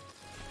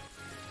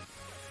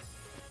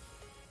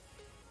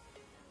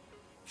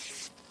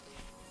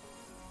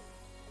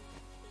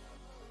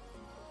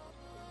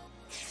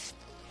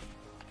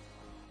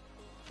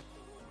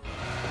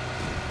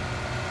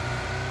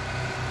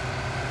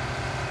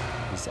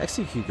 These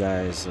Execute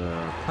guys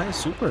playing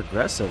super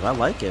aggressive. I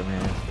like it,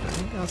 man. I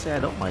ain't gonna say I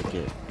don't like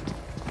it.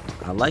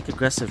 I like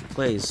aggressive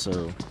plays,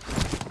 so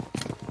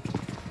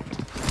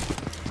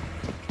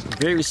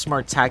very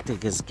smart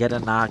tactic is get a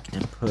knock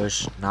and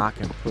push,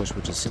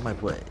 which it seems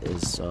like what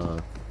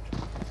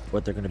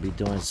they're gonna be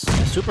doing.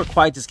 Super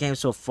quiet this game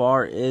so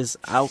far is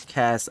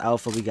Outcast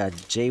Alpha. We got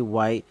Jay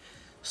White,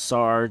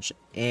 Sarge,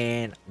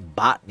 and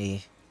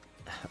Botany.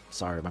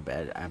 Sorry, my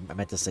bad. I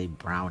meant to say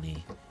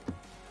Brownie,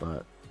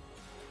 but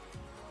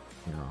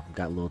you know,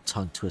 got a little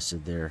tongue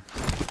twisted there.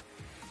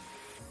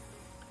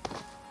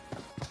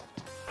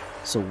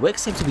 So Wick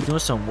seems to be doing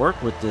some work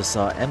with this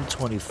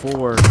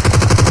M24.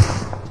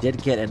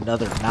 Did get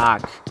another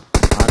knock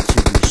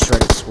onto the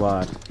Shredded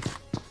squad.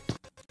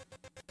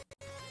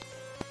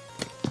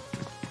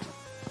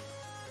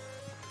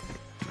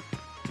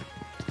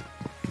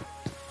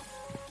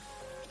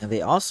 And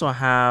they also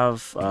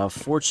have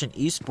Fortune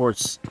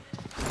Esports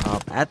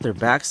at their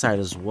backside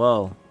as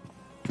well.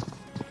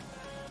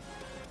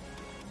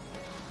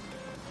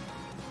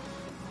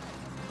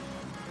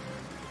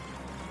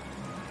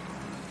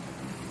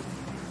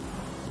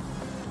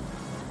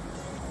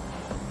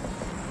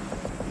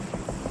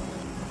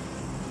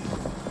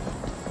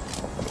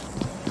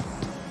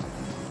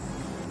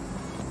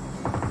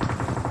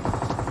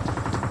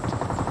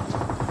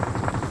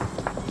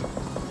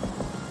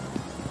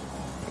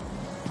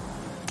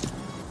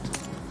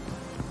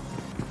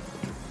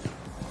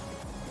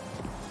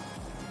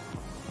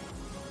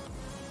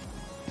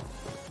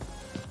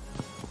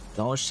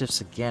 Zone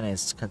shifts again and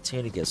it's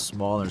continuing to get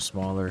smaller and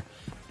smaller.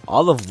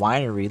 All of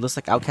Winery, looks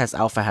like Outcast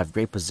Alpha have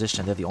great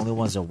position. They're the only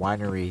ones in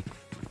Winery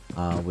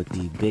with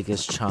the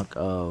biggest chunk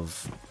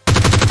of, I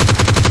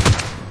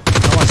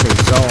don't want to say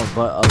zone,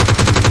 but of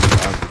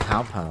the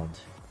compound.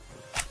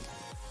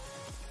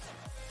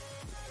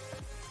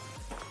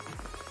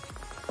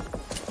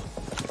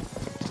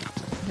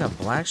 We got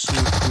Black Sheep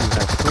who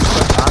have pushed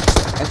up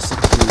onto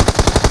execute.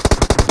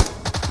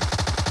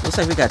 Looks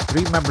like we got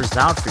 3 members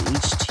down for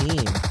each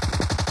team.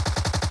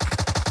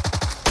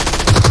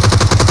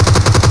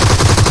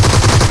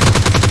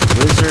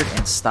 Wizard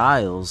and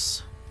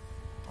Styles.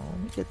 Oh, let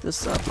me get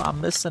this up.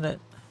 I'm missing it.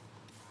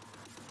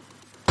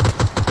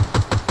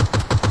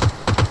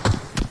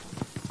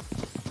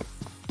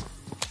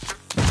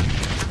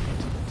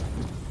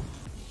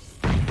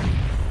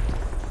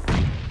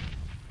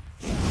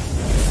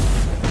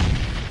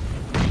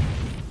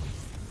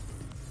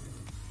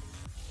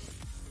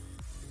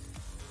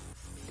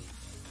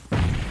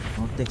 I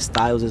don't think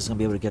Styles is going to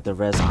be able to get the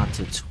res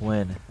onto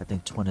Twin. I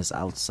think Twin is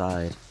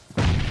outside.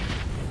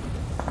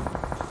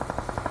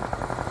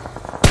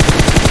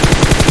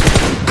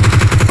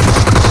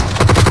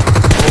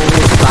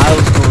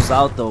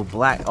 Out though.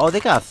 Black, oh,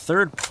 they got a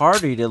third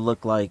party to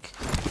look like.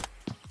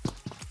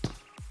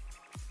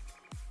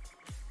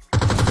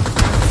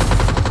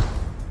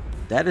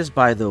 That is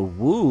by the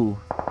Woo.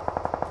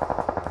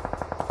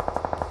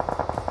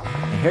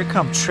 And here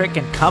come Trick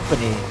and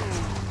company.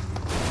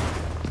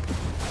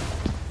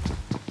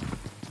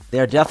 They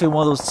are definitely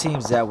one of those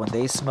teams that when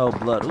they smell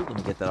blood, ooh, let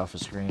me get that off the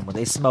screen. When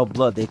they smell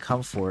blood, they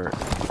come for it.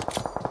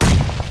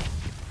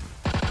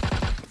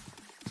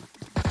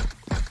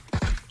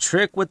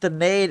 Trick with the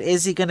nade.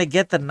 Is he gonna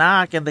get the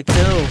knock and the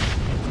kill?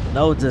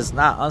 No, does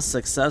not.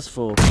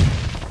 Unsuccessful.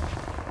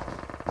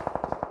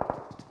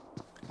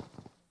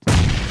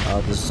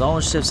 The zone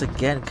shifts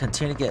again.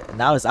 Continue to get.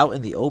 Now it's out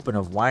in the open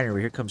of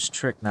Winery. Here comes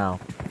Trick now.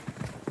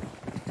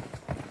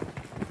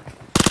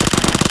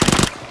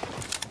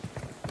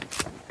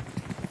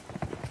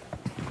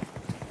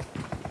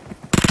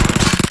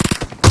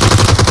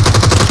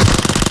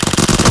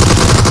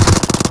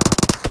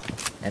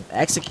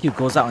 Execute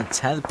goes out in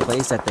 10th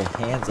place at the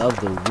hands of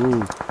the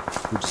Woo,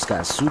 who just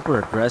got super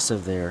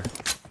aggressive there.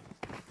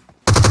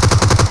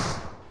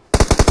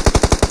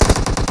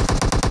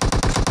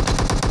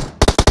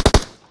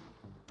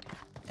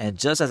 And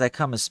just as I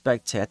come and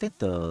spectate, I think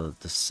the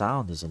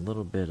sound is a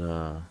little bit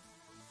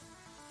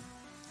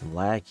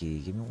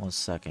laggy. Give me 1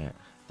 second.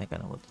 I think I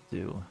know what to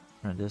do.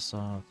 Turn this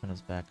off, turn this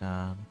back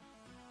on.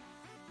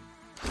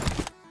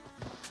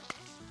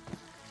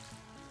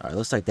 Alright,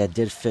 looks like that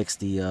did fix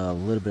the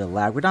little bit of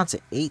lag. We're down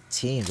to 8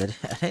 teams. I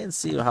didn't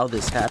see how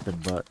this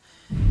happened, but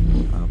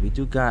we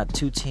do got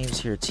 2 teams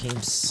here. Team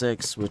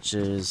 6, which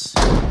is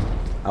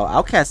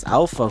Outcast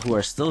Alpha, who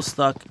are still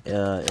stuck in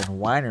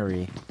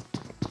Winery.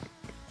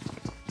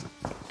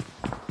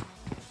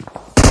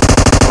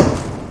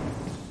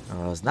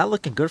 It's not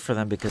looking good for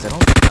them because I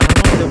don't know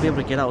if they'll be able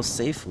to get out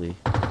safely.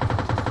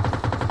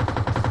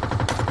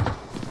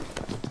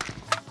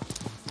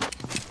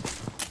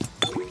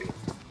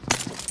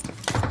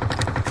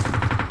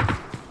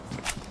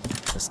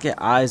 Get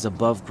eyes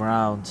above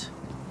ground.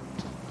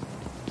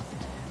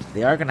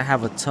 They are gonna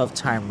have a tough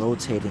time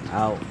rotating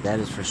out, that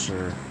is for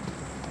sure.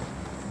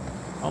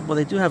 Oh, but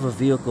they do have a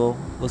vehicle.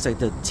 Looks like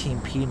the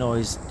Team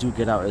Pinoys do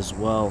get out as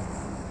well.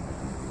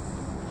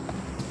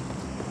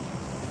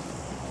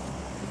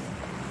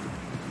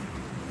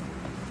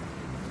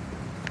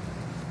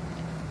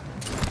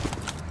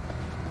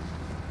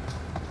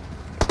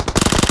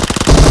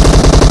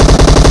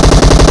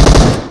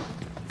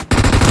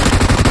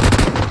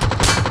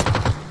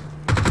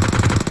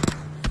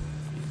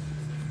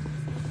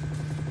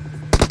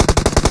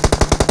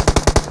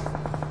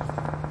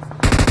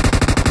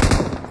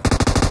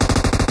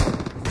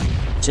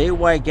 Jay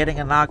White getting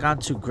a knock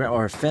onto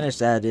or finish,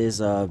 that is.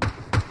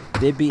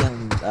 Bibby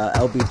and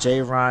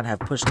LBJ Ron have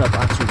pushed up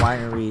onto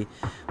Winery.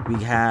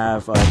 We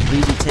have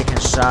Breezy taking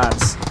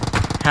shots.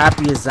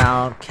 Happy is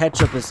down.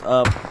 Ketchup is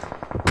up.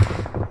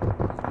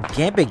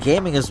 Gambit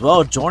Gaming as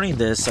well joining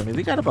this. I mean,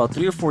 we got about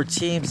 3 or 4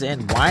 teams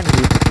in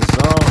Winery.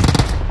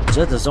 The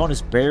zone, the zone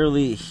is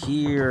barely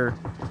here.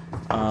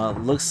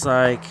 Looks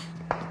like.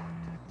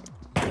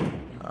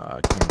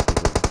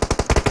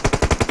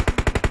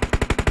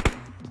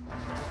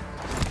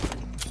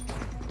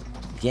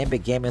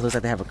 Gambit Gaming looks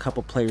like they have a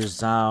couple players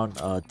down.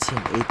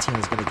 Team 18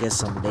 is going to get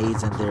some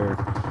nades in there.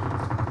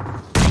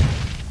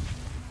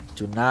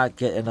 Do not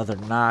get another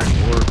knock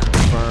or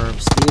confirm.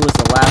 Steel is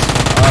the last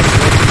one up.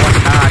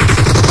 1 knock.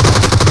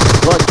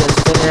 Look, gets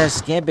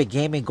finished. Gambit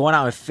Gaming going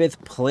out in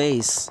 5th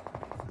place.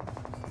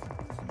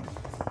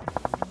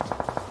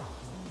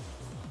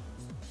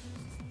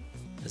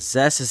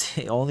 Zess is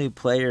the only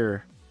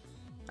player.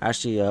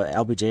 Actually,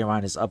 LBJ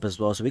Ryan is up as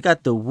well. So we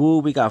got the Woo,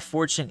 we got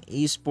Fortune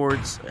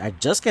Esports. I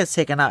just got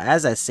taken out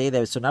as I say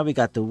that. So now we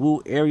got the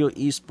Woo, Aerial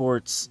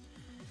Esports.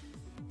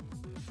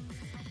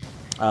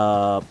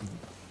 The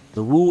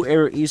Woo,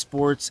 Aerial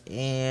Esports,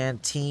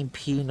 and Team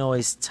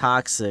Pinoy's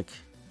Toxic.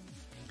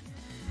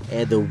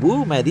 And the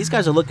Woo, man, these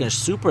guys are looking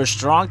super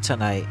strong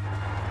tonight.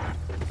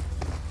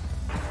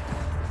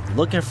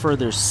 Looking for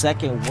their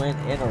second win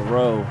in a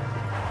row.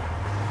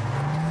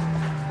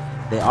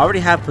 They already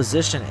have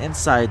position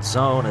inside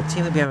zone. A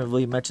team that we haven't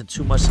really mentioned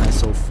too much tonight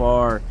so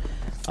far.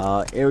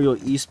 Aerial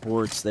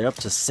Esports, they're up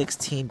to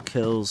 16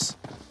 kills.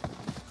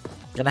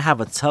 Gonna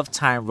have a tough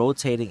time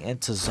rotating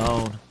into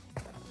zone.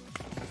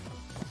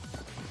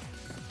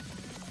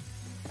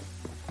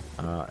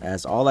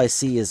 As all I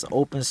see is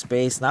open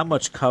space, not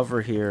much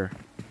cover here.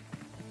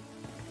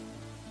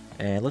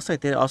 And it looks like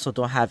they also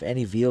don't have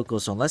any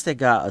vehicles, so unless they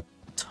got a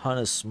ton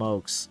of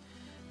smokes,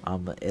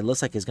 it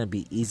looks like it's gonna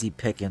be easy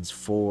pickings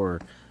for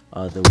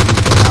the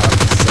Wii. Now up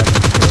to 7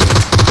 kills.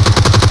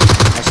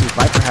 Actually,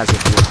 Viper has a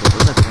vehicle.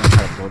 Looks like they're gonna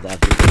try to blow that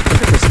vehicle.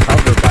 Look at this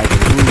cover by the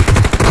Wii.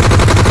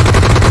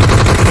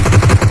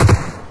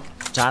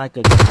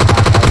 Jonica gets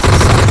knocked out to the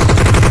side.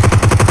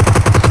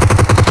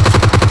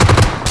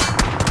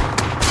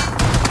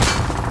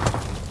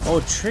 Oh,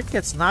 Trick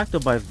gets knocked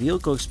out by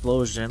vehicle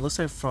explosion. Looks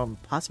like from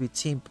possibly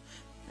Team.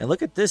 And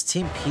look at this,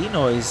 Team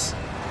P-Noise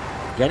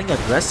getting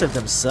aggressive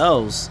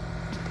themselves.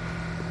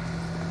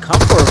 Come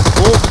for a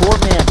full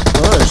 4-man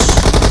push.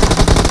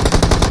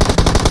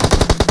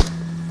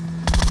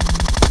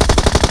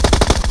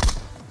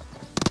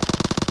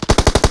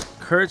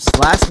 Kurt's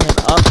last man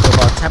up to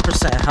about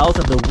 10% health,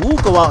 and the Woo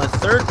go out in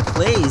 3rd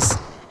place.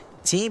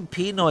 Team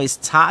P-Noise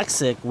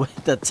Toxic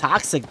with the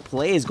toxic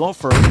plays going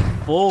for a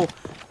full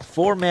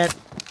 4-man.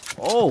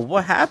 Oh,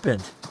 what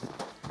happened?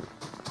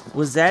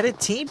 Was that it?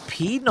 Team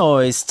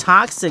P-Noise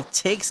Toxic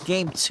takes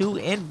game 2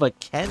 in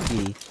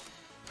Vikendi.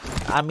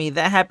 I mean,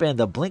 that happened in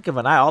the blink of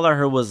an eye. All I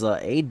heard was a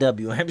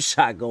AWM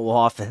shot go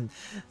off and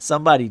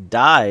somebody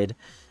died.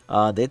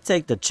 They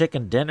take the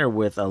chicken dinner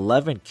with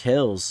 11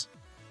 kills.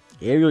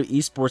 Aerial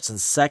Esports in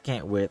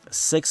 2nd with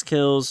 6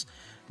 kills.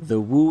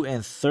 The Woo in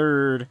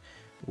 3rd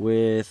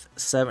with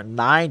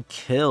 9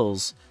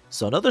 kills.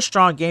 So another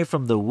strong game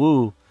from the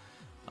Woo.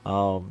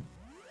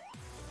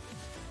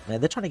 Man,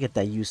 they're trying to get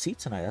that UC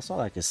tonight. That's all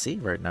I can see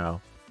right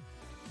now.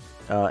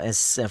 And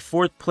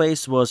 4th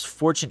place was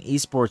Fortune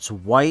Esports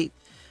White.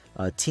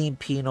 Team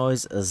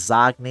P-Noise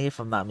Zagne, if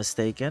I'm not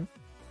mistaken.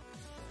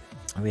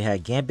 And we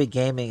had Gambit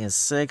Gaming in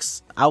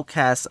 6th.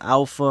 Outcast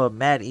Alpha,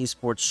 Mad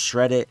Esports,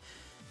 Shredded,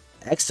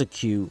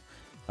 Execute,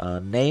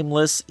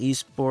 Nameless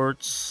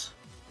Esports,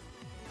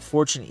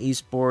 Fortune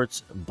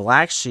Esports,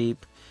 Black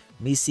Sheep,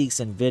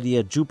 Meseeks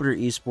Nvidia, Jupiter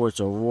Esports,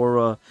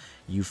 Aurora,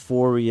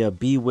 Euphoria,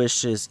 B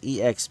Wishes,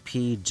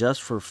 EXP,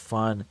 Just for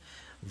Fun,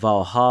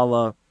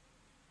 Valhalla,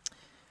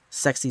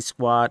 Sexy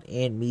Squad,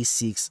 and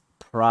Meseeks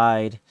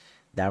Pride.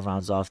 That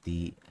rounds off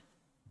the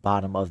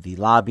bottom of the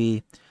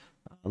lobby.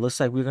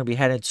 Looks like we're going to be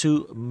heading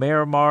to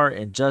Miramar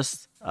in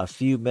just a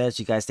few minutes.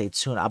 You guys stay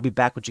tuned. I'll be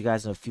back with you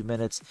guys in a few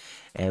minutes,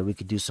 and we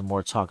can do some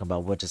more talking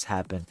about what just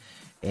happened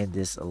in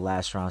this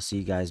last round. See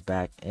you guys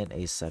back in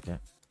a second.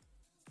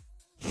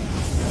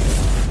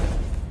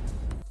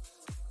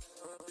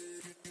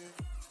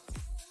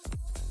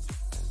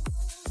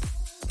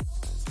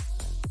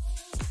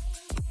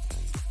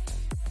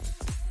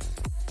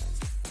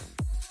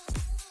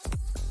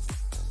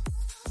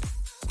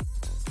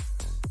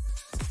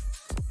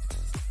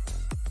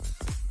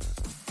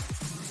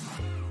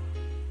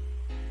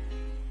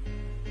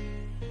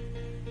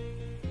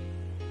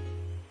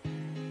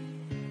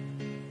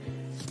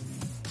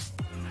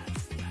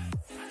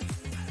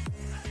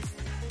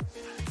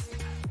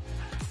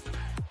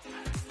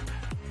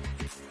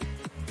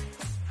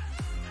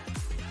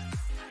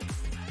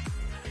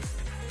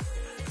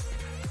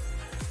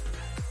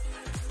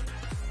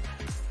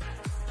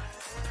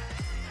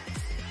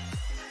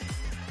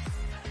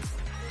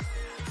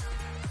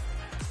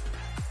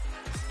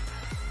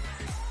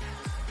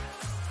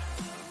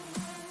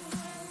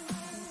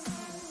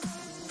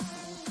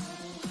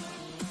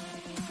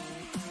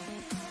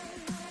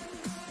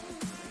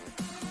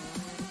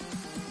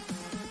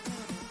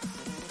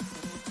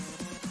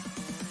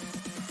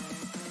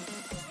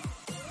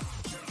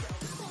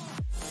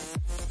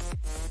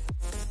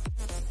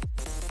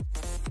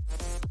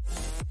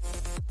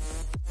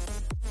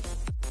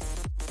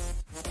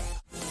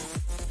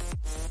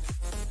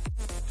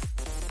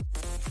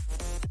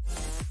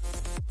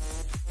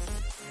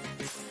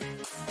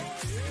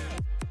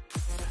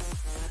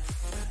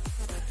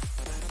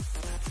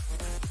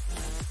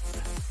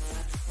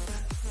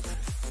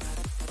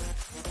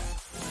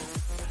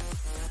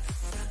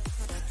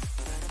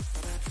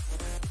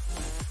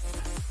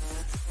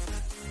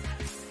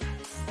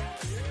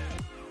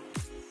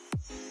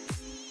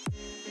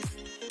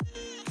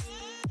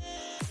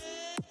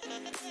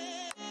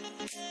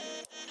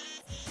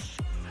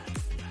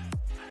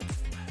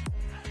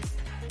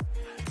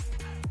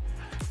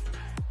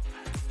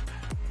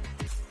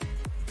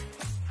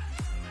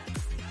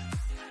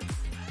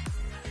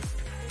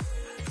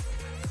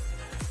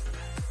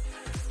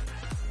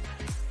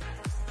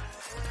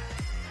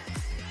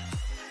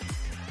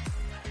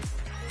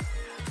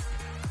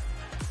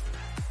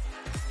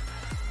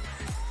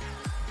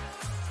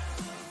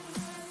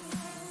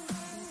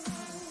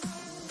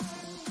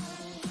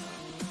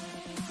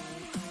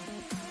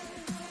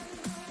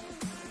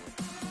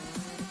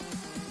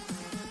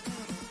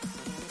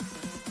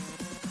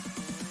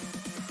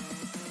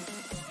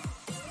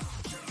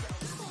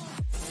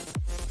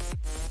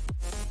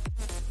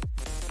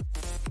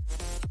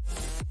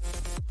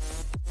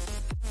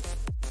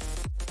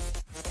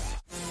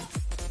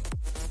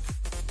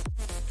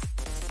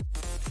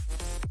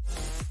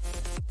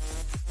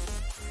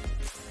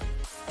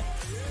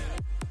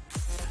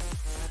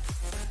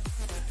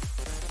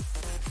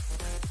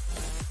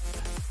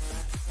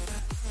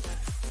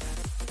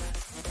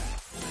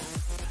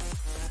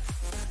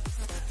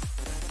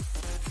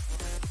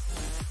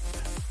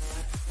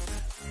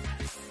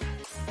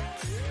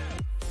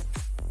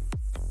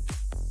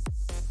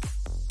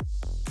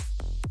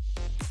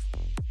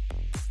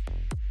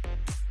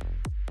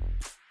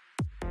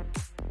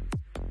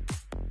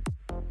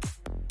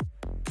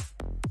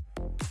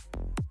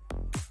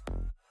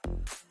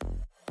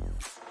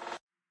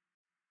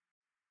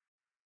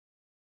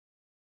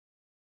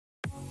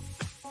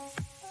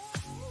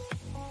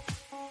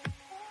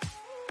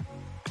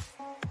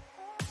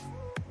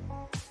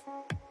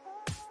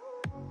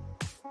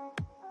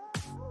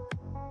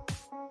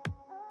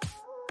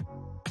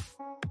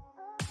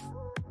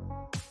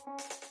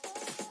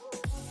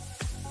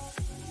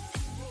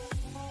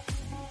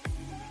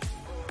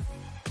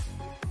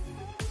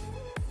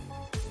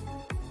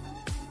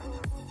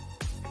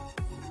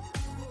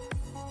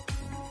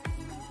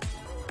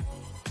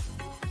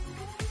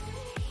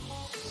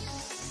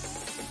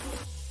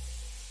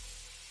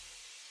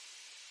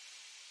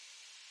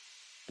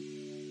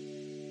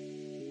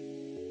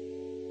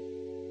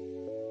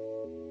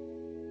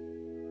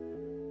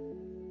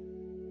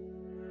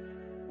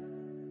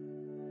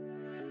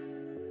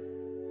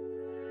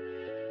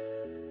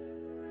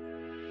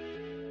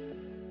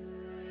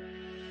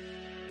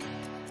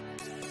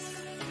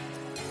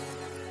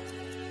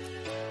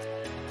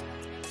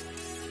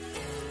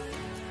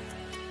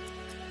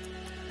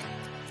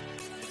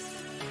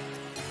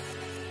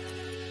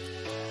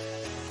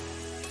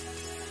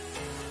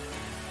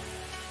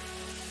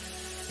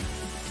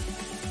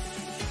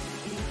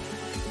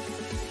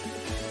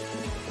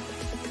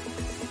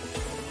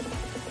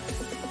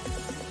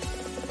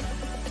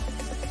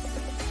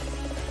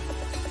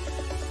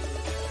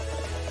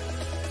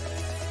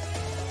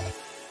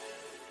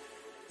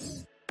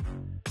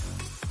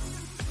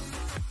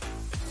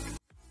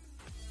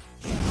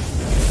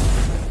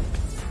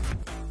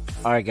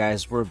 All right,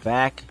 guys, we're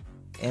back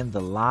in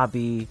the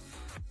lobby,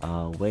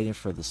 waiting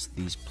for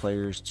these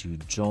players to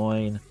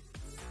join.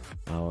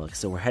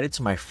 So we're headed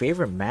to my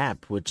favorite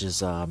map, which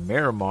is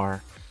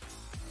Miramar.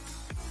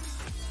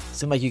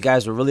 Seemed like you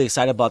guys were really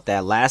excited about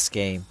that last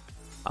game.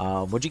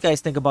 What do you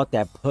guys think about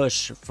that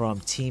push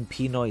from Team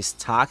Pinoy's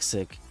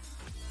Toxic,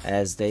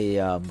 as they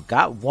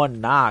got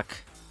one knock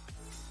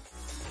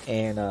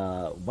and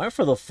went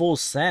for the full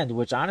send,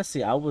 which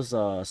honestly I was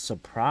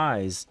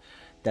surprised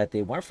that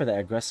they went for that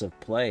aggressive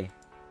play.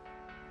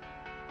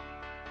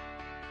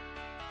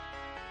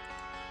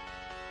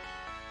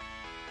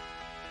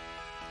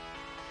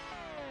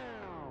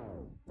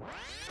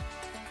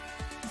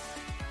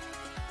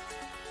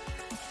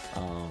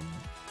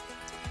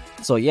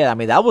 So yeah, I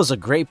mean, that was a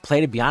great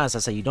play, to be honest. I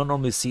said you don't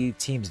normally see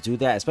teams do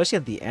that, especially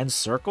at the end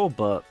circle,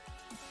 but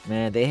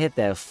man, they hit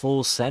that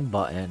full send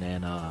button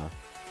and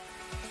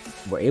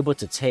were able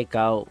to take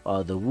out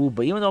the Wu.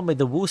 But even though, I mean,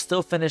 the Wu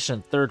still finished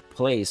in 3rd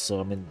place,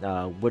 so I mean,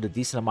 with a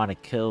decent amount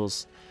of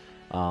kills,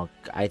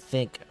 I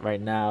think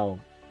right now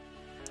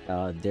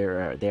they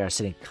are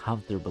sitting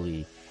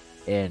comfortably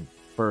in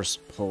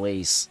 1st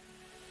place.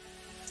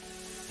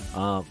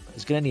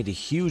 It's gonna need a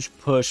huge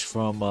push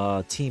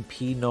from Team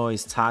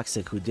Pinoy's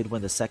Toxic, who did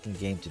win the 2nd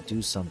game, to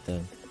do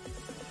something.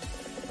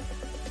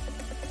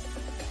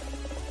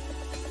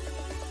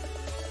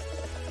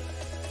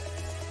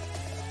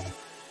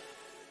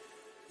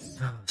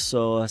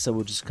 So I said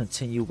we'll just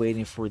continue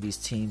waiting for these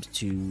teams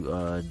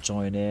to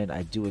join in.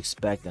 I do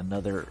expect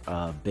another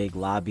big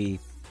lobby.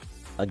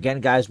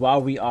 Again, guys,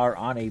 while we are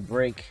on a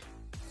break,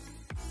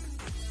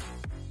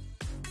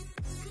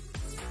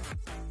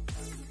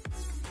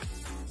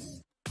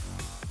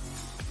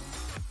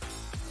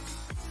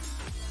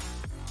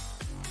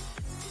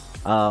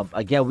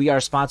 again, we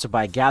are sponsored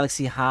by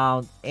Galaxy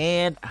Hound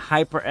and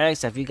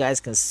HyperX. If you guys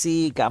can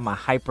see, got my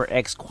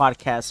HyperX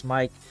Quadcast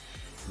mic.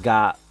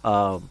 Got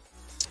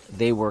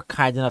they were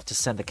kind enough to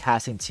send the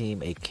casting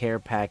team a care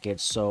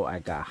package, so I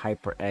got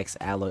HyperX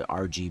Alloy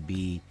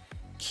RGB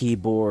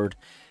keyboard,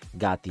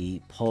 got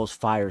the Pulse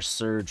Fire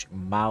Surge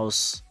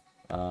mouse,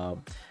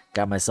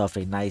 got myself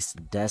a nice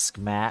desk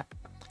mat,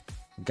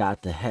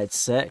 got the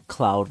headset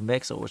Cloud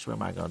Mix. So which way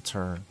am I gonna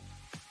turn?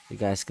 You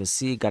guys can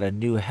see, got a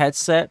new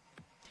headset.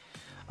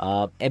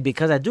 And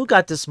because I do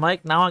got this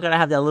mic, now I gotta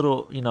have that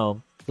little, you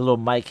know, the little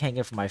mic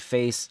hanging from my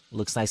face.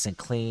 Looks nice and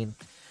clean.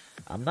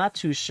 I'm not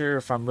too sure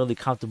if I'm really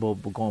comfortable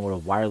going with a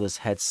wireless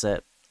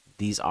headset.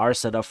 These are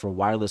set up for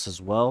wireless as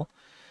well.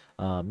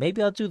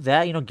 Maybe I'll do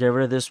that, you know, get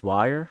rid of this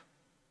wire.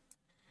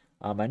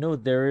 I know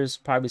there is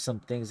probably some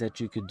things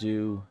that you could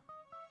do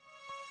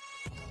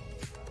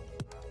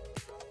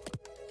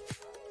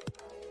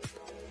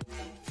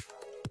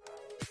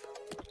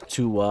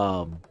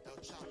to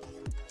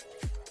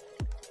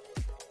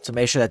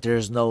make sure that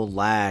there's no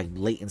lag,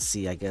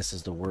 latency, I guess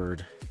is the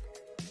word.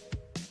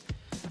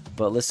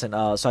 But listen,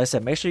 so I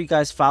said, make sure you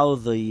guys follow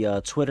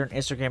the Twitter and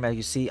Instagram, as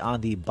you see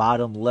on the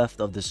bottom left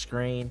of the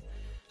screen.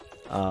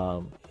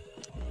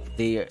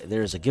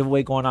 There's a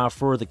giveaway going on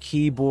for the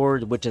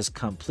keyboard, which is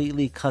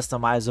completely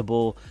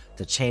customizable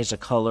to change the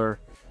color.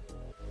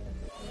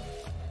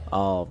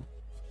 So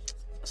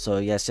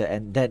yes,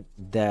 and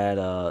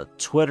that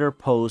Twitter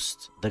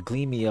post, the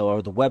Gleamio,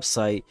 or the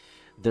website,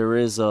 there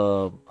is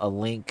a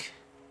link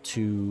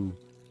to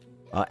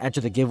enter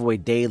the giveaway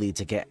daily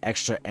to get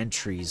extra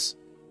entries.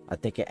 I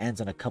think it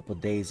ends in a couple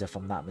days, if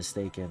I'm not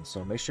mistaken.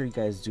 So make sure you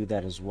guys do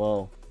that as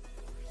well.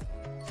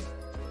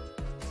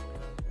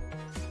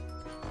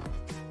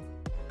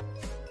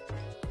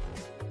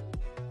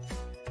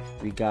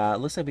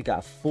 Looks like we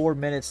got 4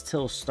 minutes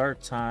till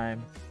start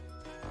time.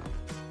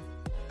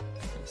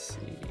 Let's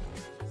see.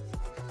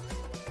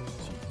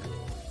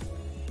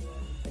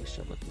 Make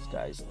sure to let these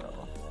guys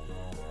know.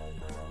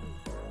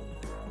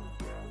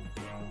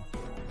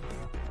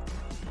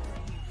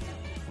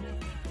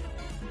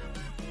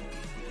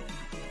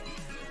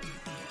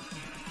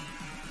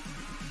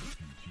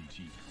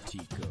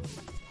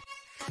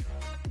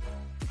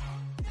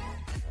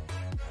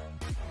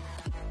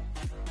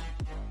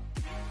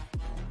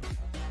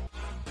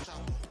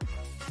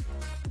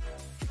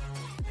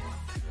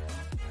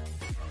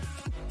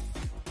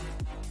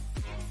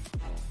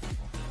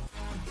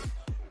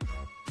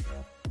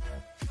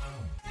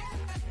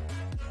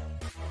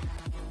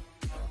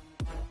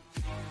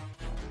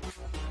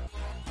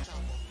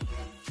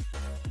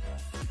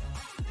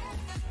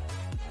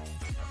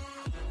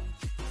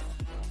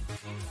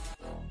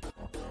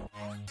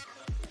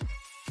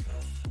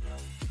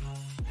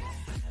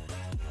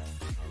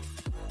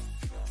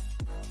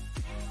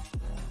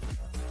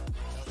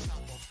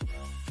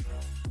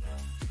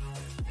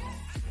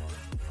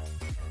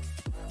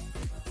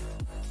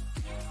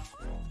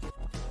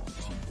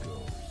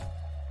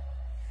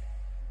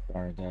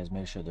 Alright guys,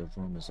 make sure the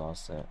room is all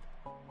set.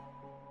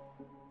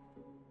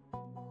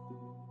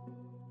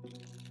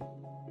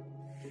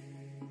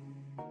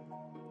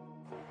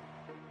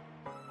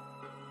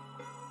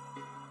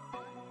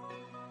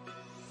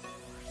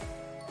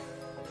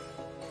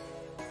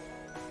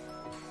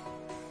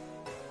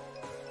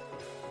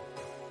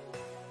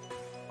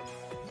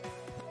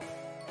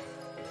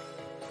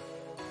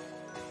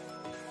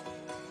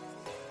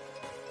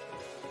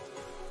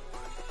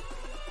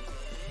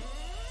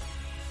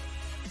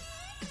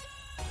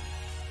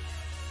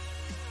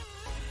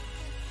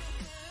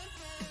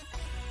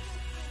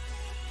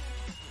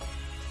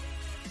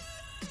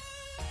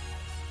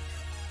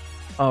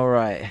 All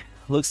right.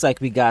 Looks like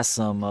we got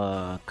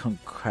some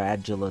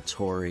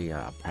congratulatory.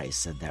 I probably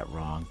said that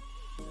wrong.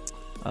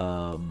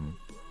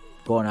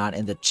 Going on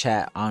in the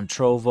chat on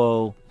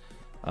Trovo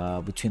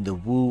between the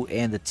Wu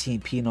and the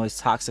Team Pinoy's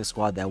Toxic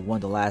Squad that won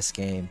the last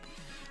game.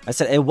 I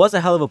said it was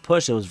a hell of a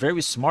push. It was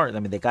very smart. I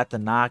mean, they got the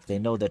knock. They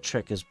know that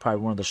Trick is probably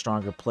one of the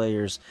stronger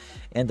players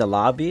in the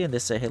lobby. And they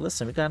say, hey,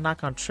 listen, we got a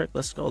knock on Trick.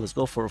 Let's go. Let's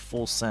go for a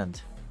full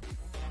send.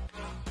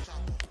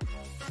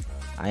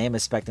 I am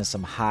expecting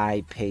some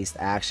high-paced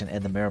action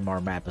in the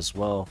Miramar map as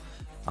well.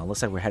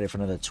 Looks like we're headed for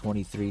another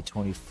 23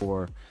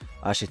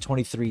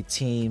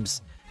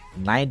 teams,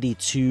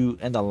 92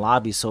 in the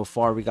lobby so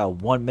far. We got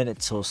 1 minute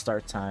till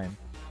start time.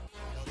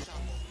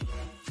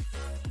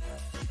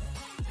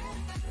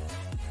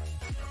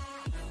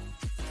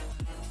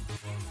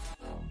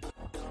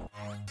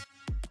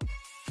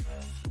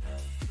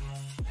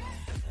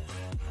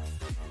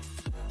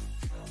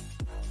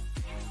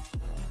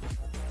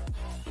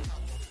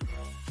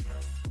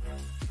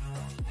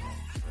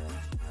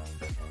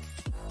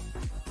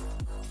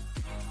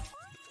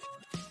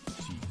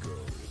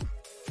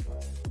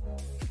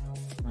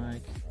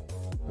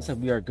 Looks like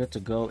we are good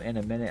to go in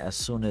a minute as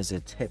soon as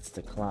it hits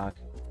the clock.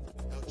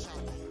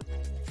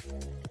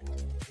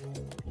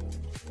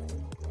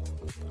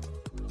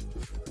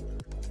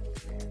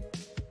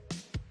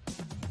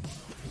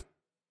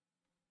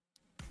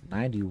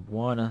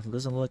 $91.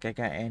 Doesn't look like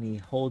I got any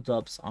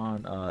holdups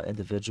on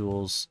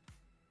individuals.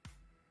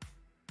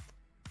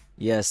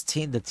 Yes,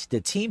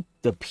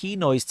 the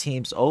Pinoy's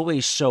teams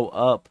always show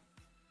up.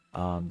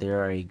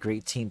 They're a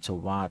great team to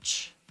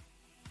watch.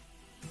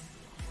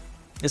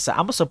 Listen,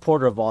 I'm a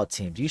supporter of all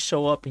teams. You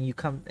show up and you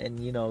come and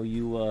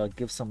you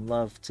give some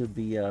love to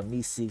the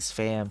Meseeks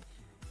fam.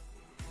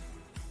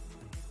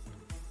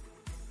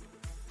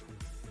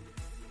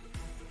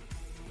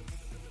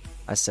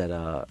 I said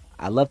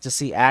I love to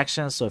see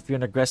action, so if you're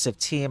an aggressive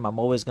team, I'm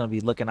always going to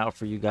be looking out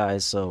for you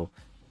guys. So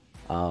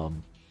I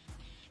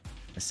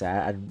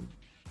said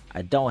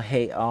I don't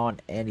hate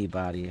on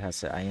anybody. I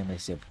said I am a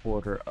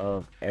supporter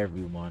of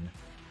everyone.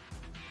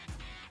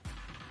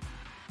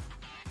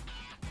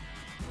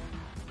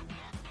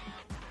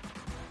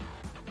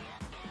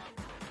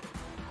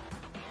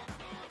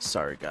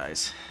 Sorry,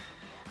 guys.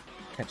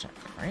 Catch a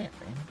cramp,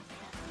 man.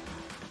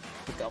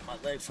 Pick out my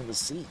leg from the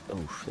seat. Oh,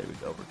 there we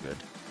go. We're good.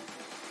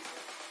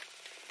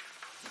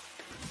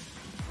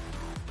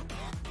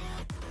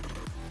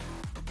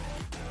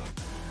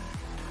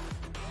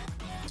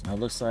 Now,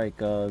 looks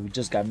like we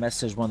just got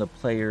messaged. One of the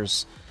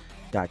players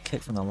got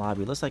kicked from the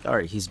lobby. Looks like, all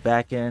right, he's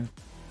back in.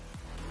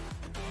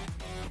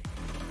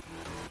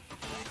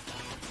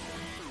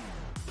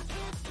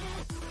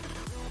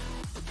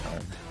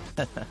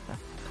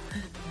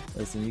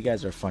 Listen, you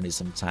guys are funny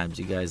sometimes.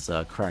 You guys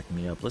crack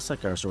me up. Looks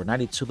like so we're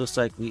 92. Looks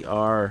like we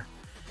are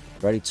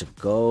ready to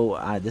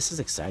go. This is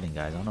exciting,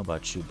 guys. I don't know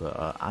about you,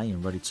 but I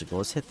am ready to go.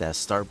 Let's hit that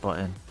start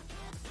button.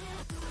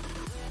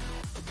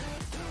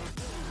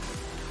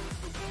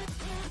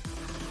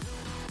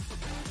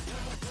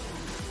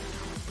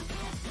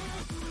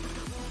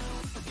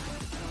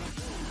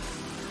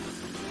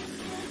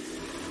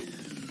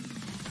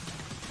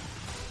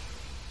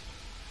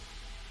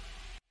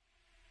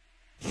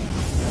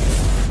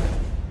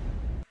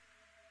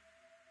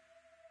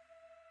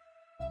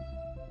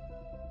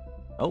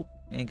 Oh,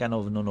 ain't got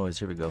no noise.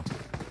 Here we go.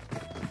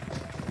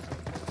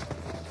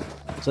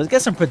 So let's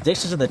get some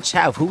predictions in the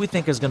chat of who we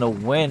think is going to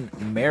win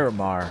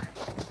Miramar.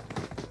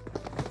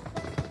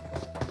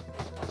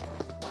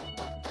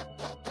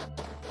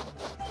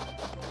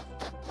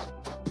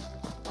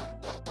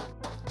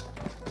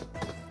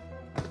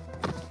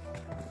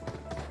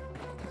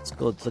 Let's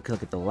go look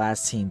at the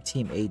last team,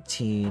 Team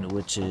 18,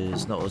 which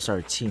is, no,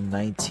 sorry, Team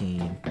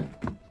 19.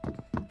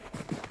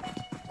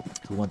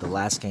 Who won the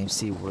last game,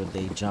 see where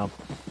they jump.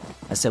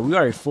 I said we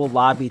are a full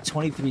lobby.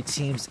 23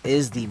 teams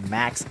is the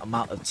max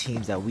amount of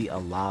teams that we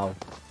allow.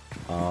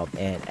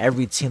 And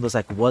every team looks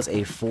like was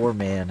a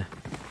 4-man.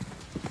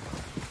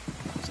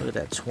 So look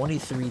at that,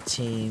 23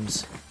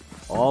 teams,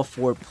 all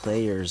 4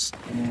 players,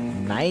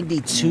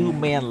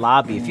 92-man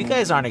lobby. If you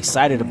guys aren't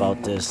excited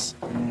about this,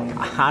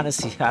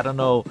 honestly, I don't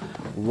know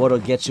what'll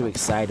get you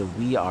excited.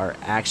 We are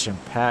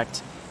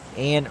action-packed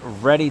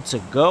and ready to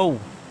go.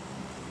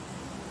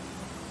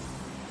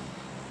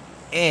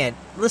 And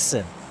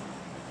listen,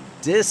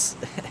 this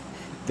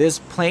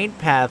plane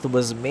path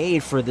was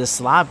made for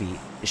this lobby.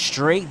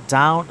 Straight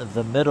down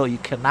the middle. You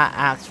cannot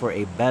ask for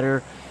a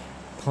better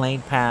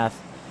plane path.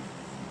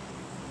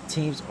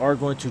 Teams are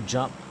going to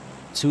jump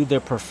to their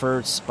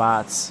preferred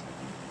spots.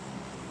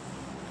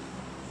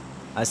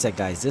 I said,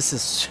 guys, this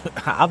is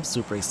I'm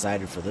super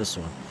excited for this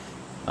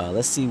one.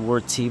 Let's see where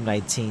Team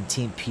 19,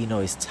 Team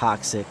Pinoy's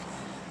Toxic,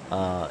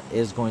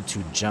 is going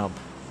to jump.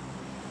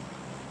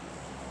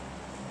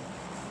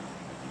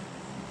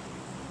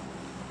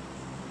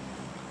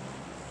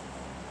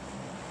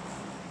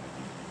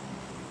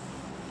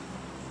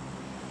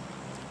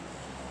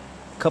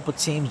 Couple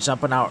teams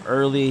jumping out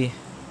early.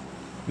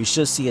 We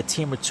should see a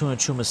team or two in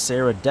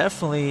Chumacera.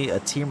 Definitely a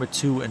team or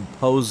two in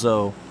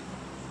Pozo.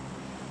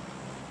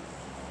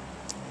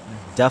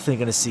 Definitely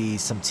going to see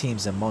some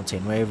teams in Monte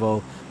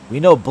Nuevo. We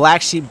know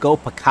Black Sheep go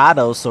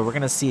Picado, so we're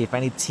going to see if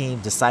any team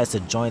decides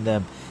to join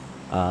them.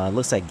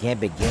 Looks like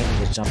Gambit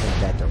Gaming is jumping in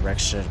that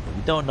direction, but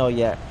we don't know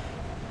yet.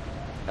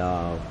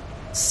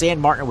 San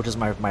Martin, which is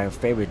my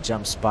favorite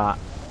jump spot.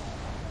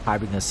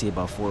 Probably going to see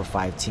about 4 or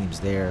 5 teams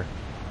there.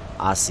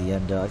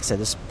 Hacienda. Like I said,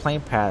 this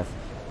plane path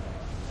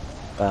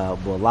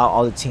will allow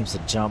all the teams to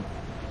jump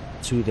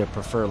to their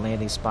preferred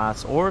landing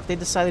spots, or if they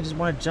decide they just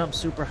want to jump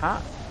super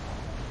hot,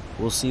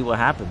 we'll see what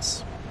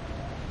happens.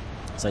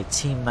 It's like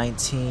Team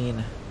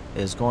 19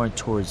 is going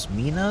towards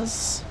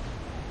Minas.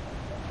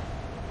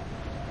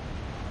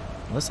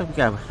 Looks like we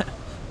got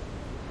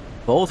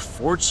both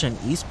Fortune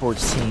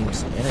esports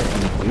teams in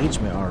an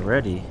engagement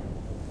already.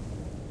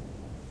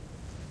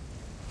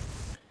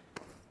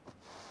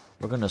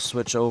 We're going to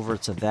switch over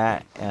to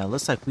that, and it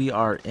looks like we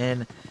are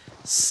in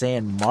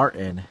San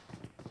Martin.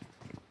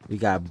 We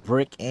got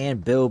Brick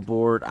and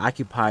Billboard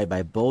occupied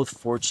by both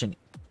Fortune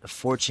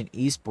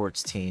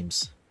esports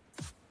teams.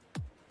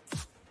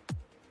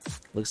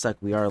 Looks like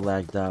we are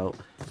lagged out,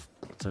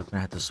 so we're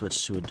gonna have to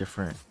switch to a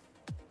different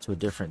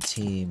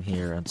team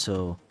here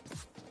until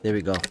there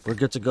we go. We're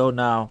good to go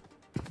now.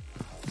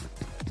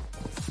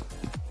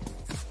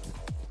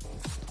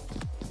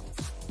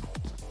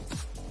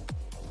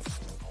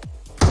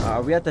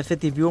 Are we at the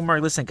 50 viewer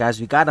mark? Listen,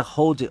 guys, we gotta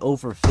hold it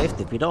over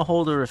 50. If we don't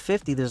hold it over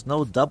 50, there's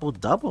no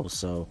double.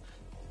 So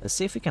let's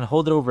see if we can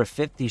hold it over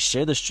 50.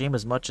 Share the stream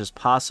as much as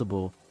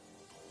possible.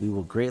 We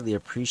will greatly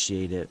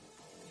appreciate it.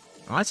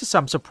 Honestly, so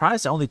I'm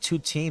surprised that only 2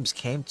 teams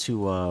came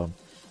to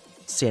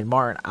San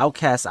Martin.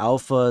 Outcast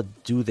Alpha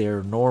do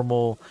their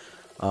normal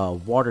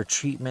water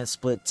treatment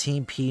split.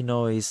 Team P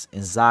Noise,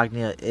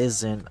 Insognia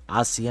isn't.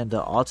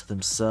 Hacienda all to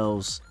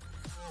themselves.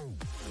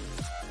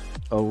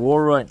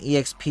 Aurora and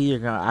EXP are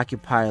going to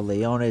occupy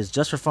Leones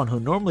just for fun, who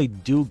normally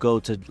do go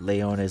to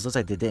Leones. Looks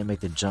like they didn't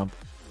make the jump.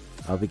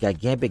 We got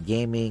Gambit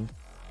Gaming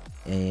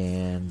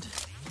and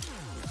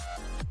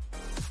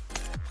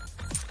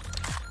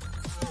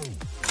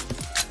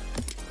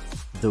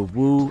the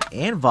Woo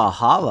and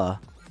Valhalla.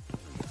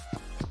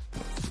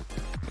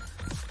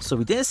 So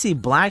we didn't see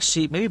Black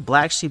Sheep. Maybe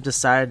Black Sheep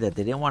decided that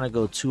they didn't want to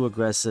go too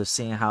aggressive,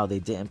 seeing how they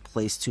didn't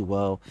place too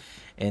well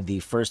in the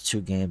first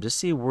 2 games. Let's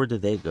see, where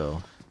did they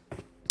go?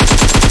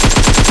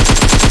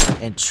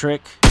 And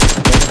Trick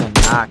getting a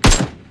knock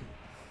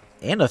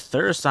and a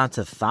thirst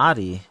onto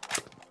Thotty.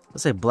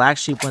 Let's say Black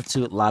Sheep went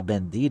to La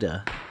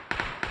Bandita.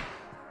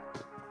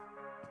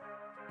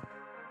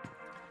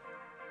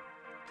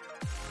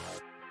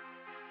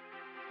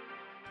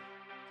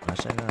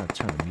 Actually, I gotta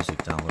turn the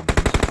music down a little bit.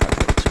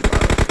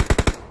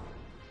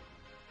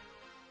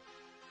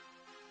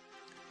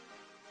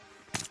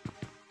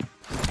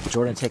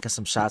 Jordan taking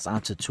some shots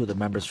onto 2 of the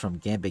members from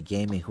Gambit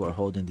Gaming who are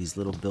holding these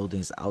little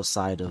buildings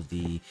outside of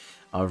the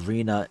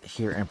arena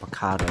here in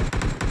Picado.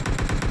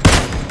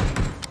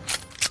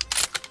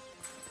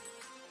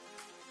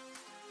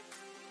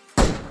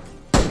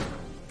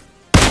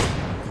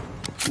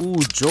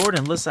 Ooh,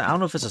 Jordan, listen, I don't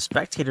know if it's a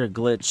spectator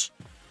glitch,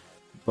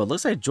 but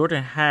looks like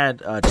Jordan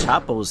had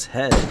Chapo's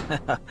head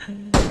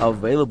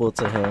available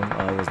to him.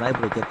 Was not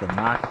able to get the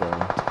knock though.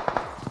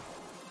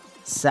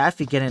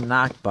 Safi getting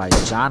knocked by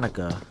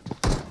Jonica.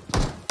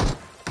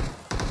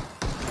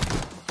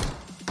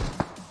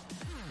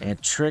 And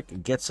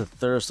Trick gets a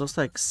thirst. Looks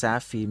like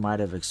Safi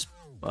might have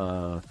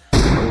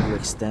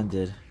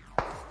overextended.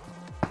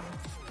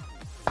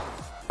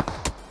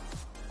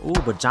 Ooh,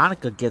 but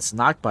Jonica gets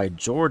knocked by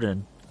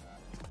Jordan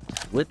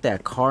with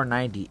that Car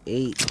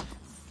 98.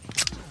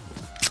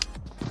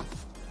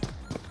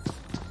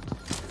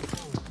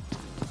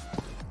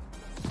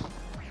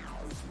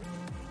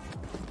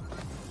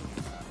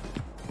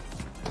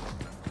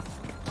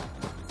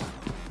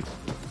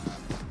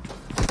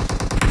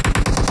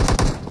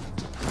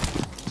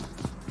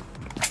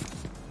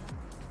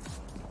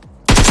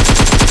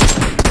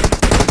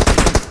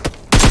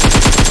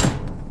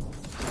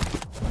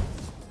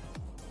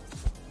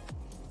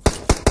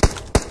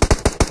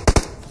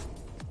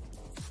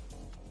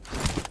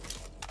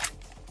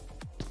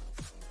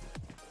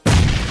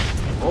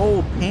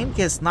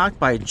 Gets knocked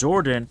by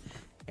Jordan,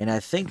 and I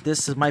think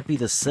this might be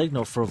the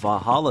signal for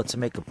Valhalla to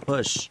make a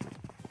push.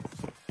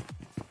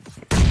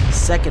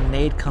 Second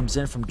nade comes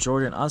in from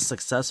Jordan,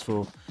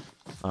 unsuccessful.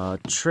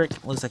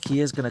 Trick looks like he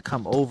is going to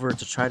come over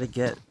to try to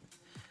get...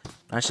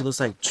 Actually looks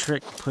like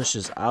Trick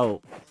pushes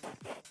out,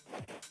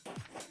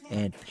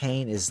 and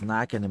Payne is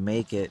not going to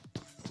make it.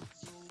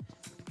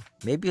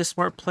 Maybe a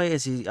smart play,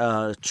 as he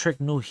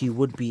Trick knew he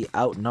would be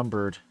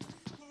outnumbered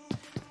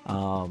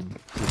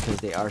because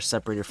they are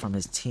separated from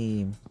his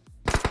team.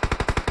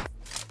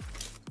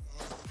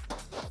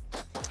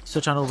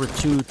 Switch on over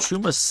to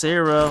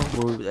Trumacera,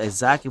 where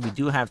exactly we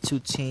do have 2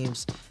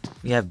 teams.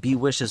 We have B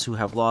Wishes, who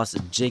have lost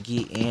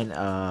Jiggy and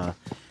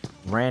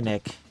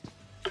Rannick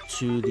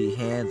to the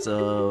hands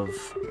of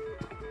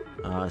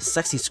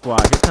Sexy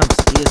Squad. Here comes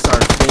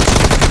ESR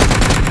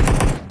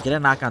Fish. Get a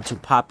knock onto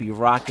Poppy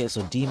Rocket,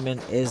 so Demon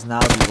is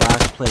now the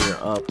last player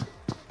up.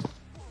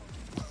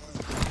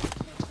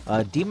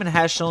 Demon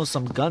has shown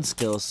some gun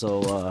skills,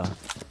 so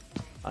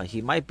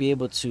he might be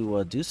able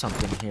to do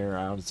something here.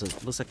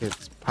 It looks like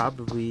it's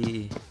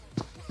probably...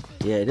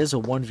 Yeah, it is a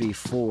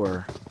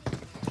 1v4.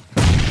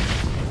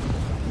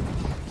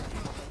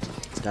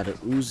 It's got an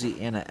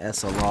Uzi and an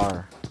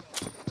SLR.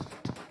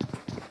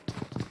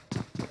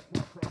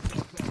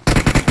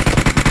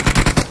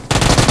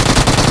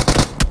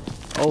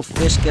 Oh,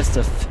 Fish gets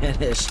the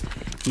finish.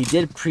 He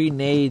did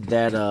pre-nade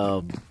that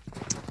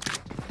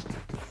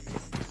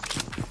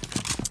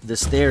the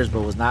stairs,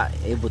 but was not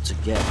able to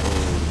get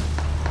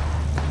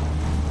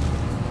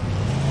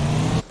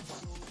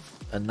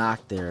a knock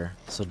there.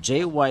 So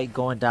Jay White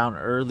going down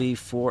early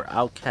for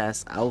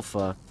Outcast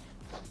Alpha.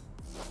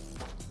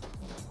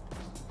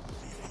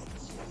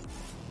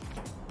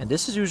 And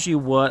this is usually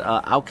what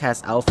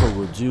Outcast Alpha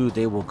will do.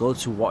 They will go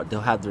to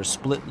they'll have their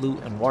split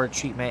loot and water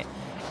treatment,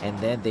 and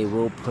then they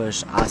will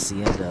push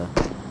Hacienda.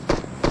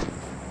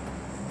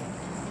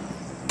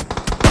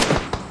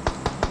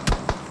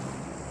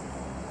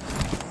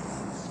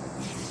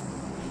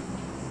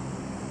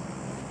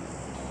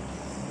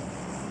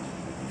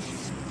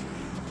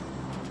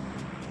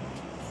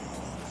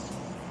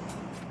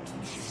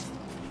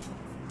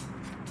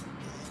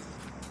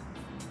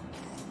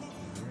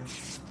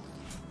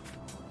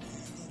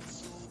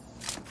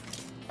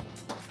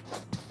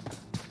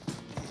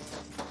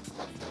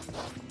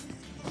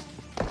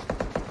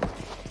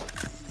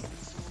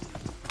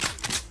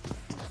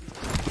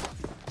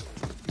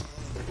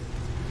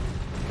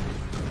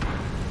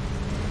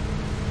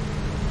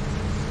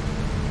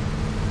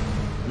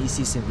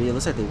 Meseeks and V.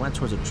 Looks like they went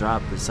towards a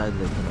drop, decided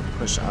they're gonna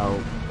push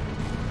out.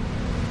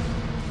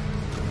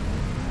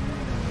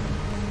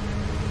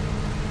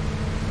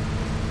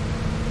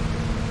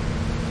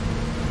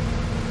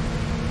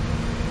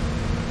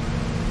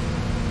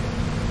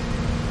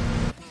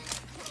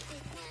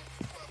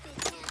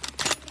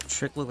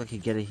 Trick looked like he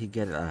got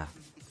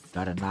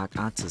a knock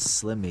onto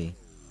Slimmy.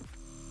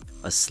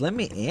 A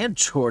Slimmy and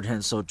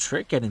Jordan, so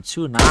Trick getting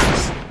 2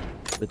 knocks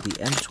with the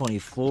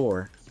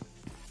M24.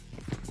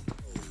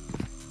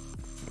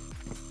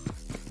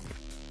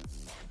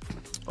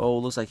 Oh,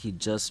 looks like he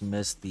just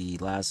missed the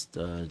last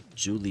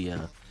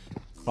Julia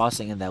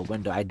crossing in that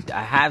window. I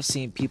have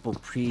seen people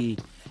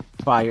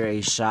pre-fire a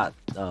shot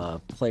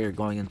player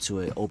going into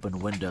an open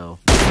window.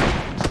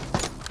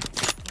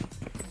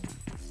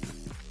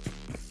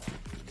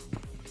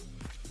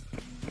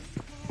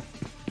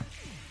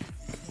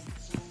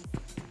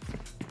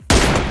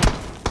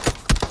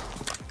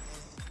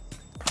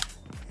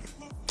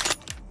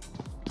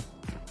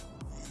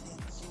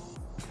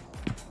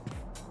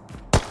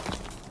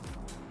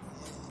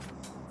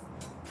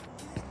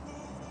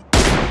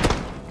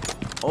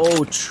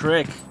 Oh,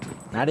 Trick.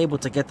 Not able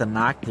to get the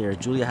knock there.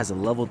 Julia has a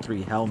level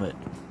 3 helmet.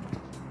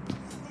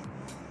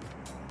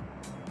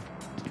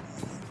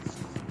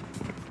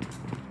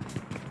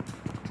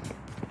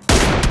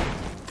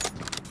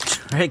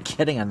 Trick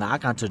getting a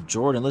knock onto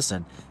Jordan.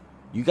 Listen,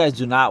 you guys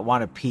do not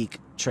want to peek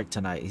Trick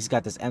tonight. He's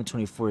got this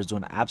M24. He's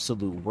doing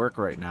absolute work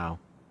right now.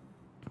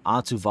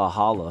 Onto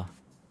Valhalla.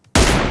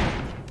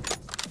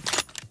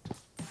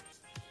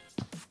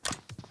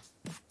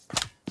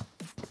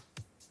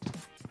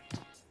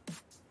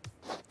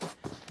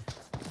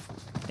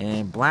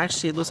 And Black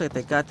Sheep looks like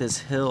they got this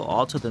hill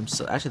all to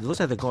themselves. Actually, it looks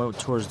like they're going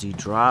towards the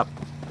drop.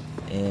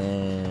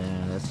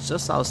 And it's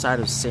just outside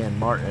of San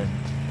Martin.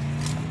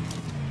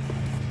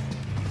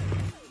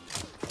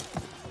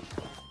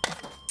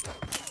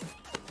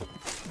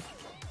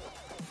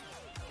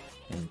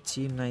 And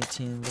Team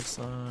 19 looks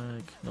like...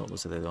 No, it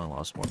looks like they only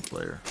lost 1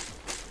 player.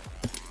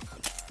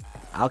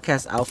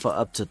 Outcast Alpha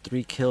up to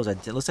 3 kills.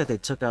 It looks like they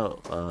took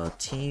out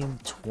Team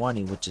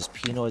 20, which is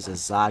Pinoy's and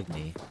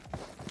Zagni.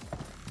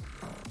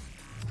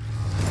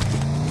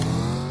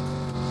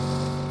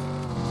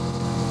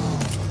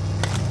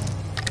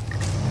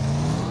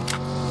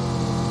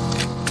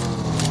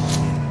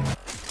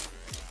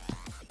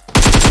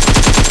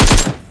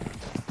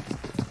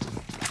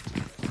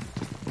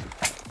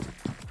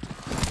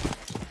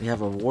 We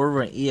have a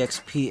Warrior and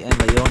EXP and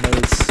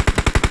Leones.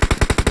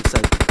 Looks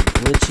like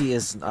Glitchy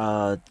is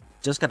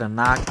just got a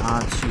knock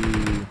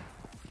onto...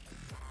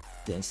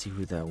 Didn't see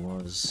who that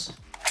was.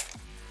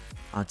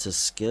 Onto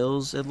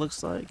Skills, it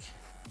looks like.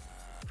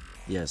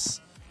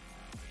 Yes.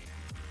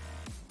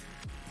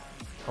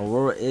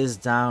 Aurora is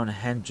down.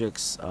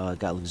 Hendrix got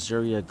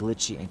Luxuria,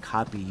 Glitchy, and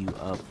Copy You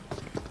up.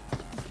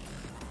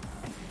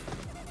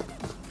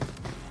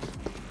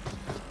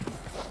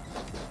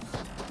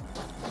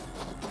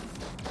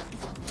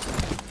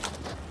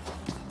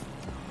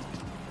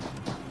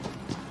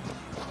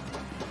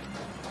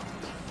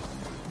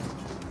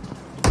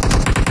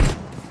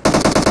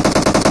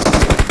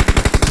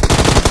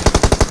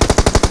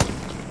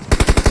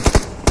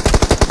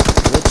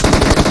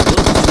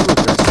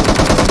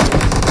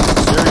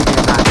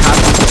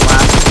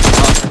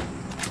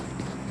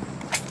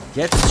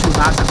 Gets 2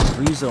 knocks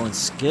on Rizzo and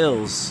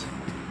Skills.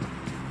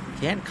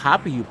 Can't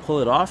Copy You pull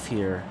it off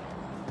here.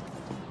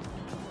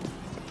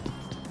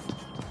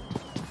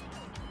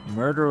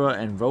 Murderer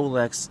and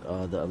Rolex,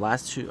 the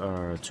last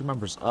two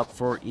members up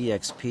for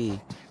EXP.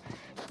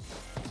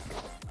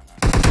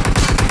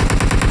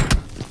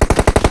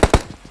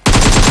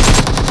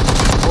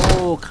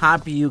 Oh,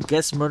 Compu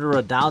gets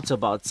Murderer down to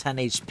about 10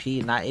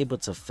 HP, not able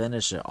to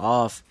finish it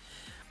off.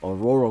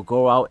 Aurora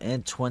go out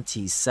in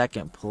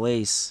 22nd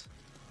place.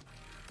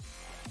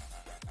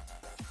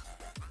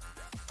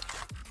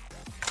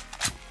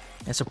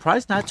 And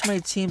surprised not too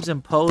many teams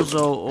in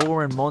Pozo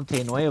or in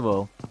Monte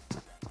Nuevo.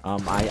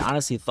 I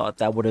honestly thought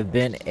that would have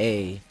been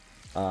a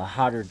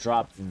hotter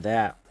drop than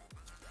that.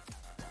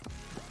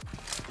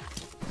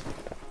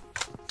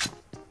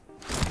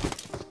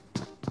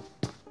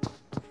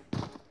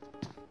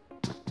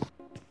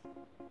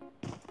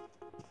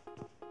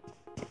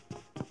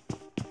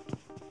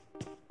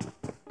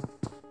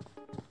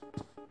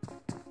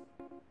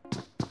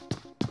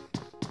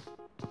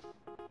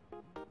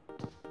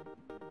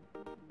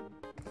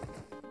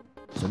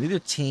 So neither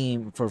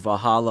team for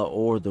Valhalla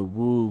or the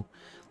Wu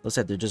looks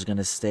like they're just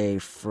gonna stay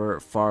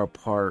far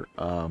apart.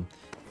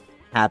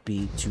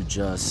 Happy to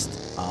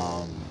just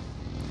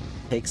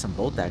take some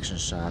bolt action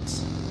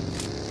shots.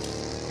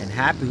 And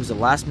Happy, who's the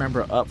last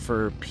member up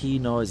for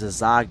Pinoy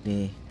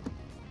Zazagni.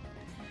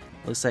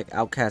 Looks like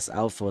Outcast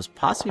Alpha is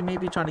possibly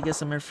maybe trying to get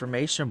some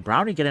information.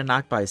 Brownie getting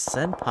knocked by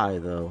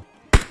Senpai though.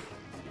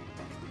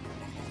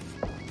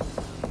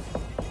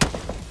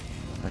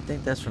 I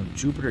think that's from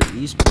Jupiter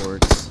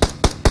Esports.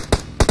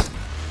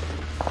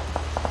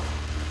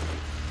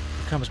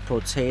 Comes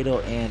Potato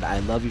and I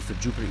Love You for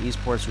Jupiter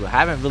Esports, who I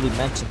haven't really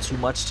mentioned too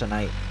much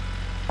tonight.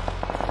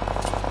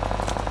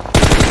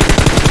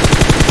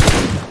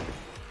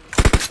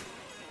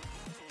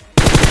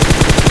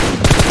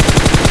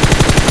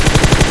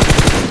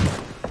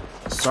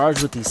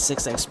 Sarge with the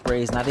 6x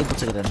sprays, not able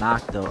to get a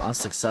knock though,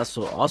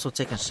 unsuccessful. Also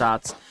taking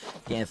shots,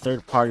 getting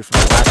third party from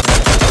the last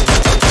match.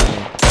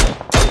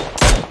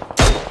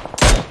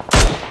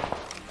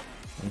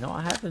 You know,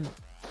 I haven't.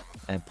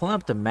 And pulling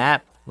up the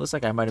map, looks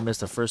like I might have missed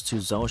the first two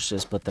zone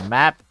shifts, but the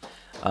map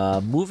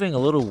moving a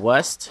little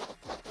west.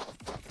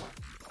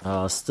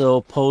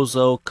 Still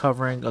Pozo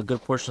covering a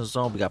good portion of the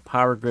zone. We got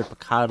Power Grid,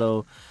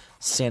 Picado,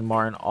 San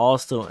Martin, all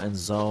still in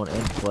zone,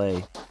 in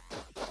play.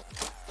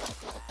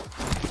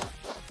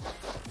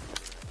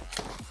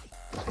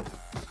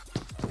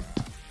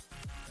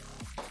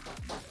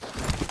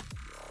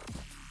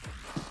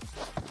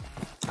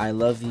 I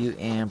Love You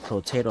and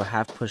Potato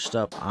have pushed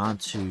up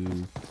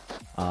onto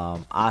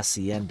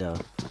Hacienda.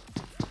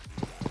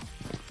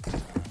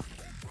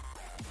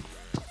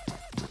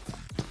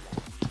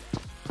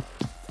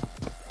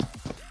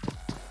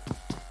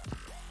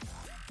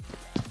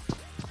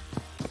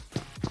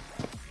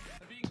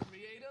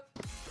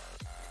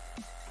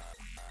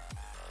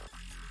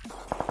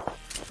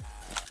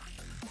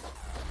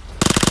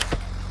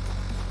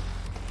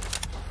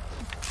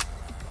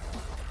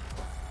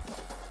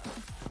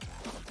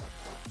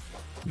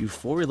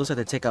 Euphoria looks like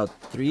they take out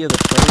 3 of the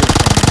players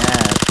from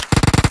Mad.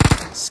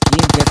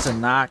 Scheme gets a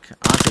knock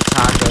onto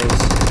Tacos.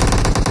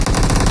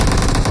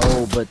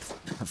 Oh, but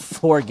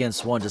 4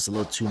 against 1, just a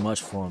little too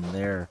much for him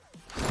there.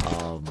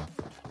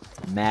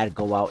 Mad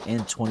go out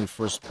in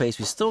 21st place.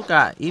 We still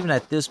got, even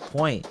at this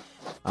point,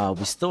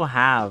 we still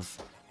have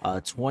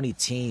 20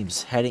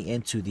 teams heading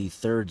into the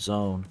 3rd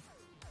zone.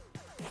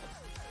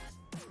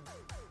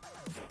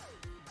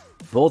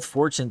 Both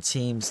Fortune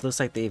teams looks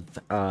like they've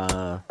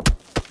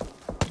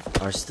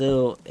are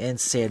still in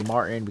San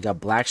Martin. We got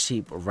Black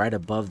Sheep right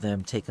above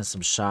them taking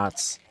some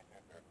shots.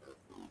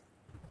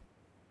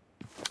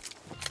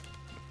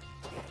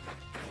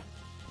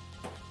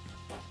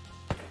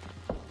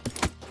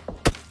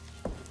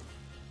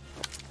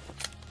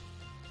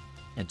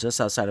 And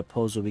just outside of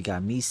Pozo, we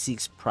got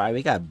Meseeks Pride.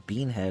 We got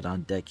Beanhead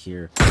on deck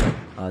here,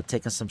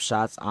 taking some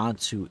shots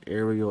onto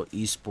Aerial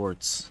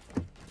Esports.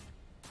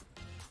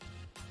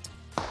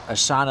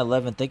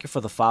 Ashan11, thank you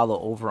for the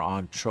follow over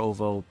on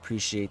Trovo.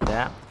 Appreciate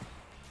that.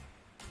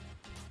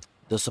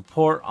 The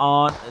support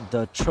on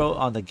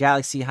the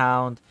Galaxy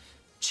Hound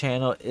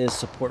channel is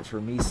support for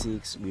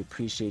Meseeks. We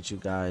appreciate you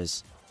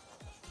guys.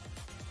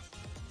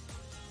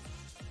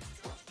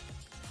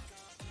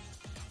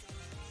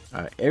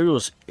 Aerial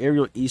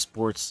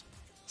Esports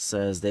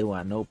says they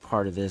want no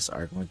part of this,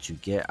 are going to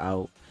get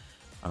out.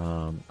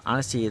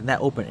 Honestly, in that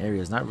open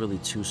area is not really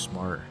too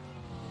smart.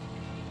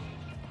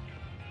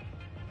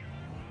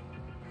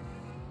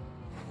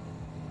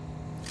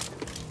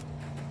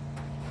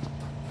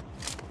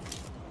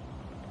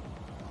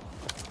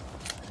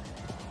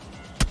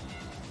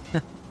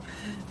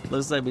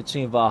 Looks like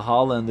between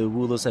Valhalla and the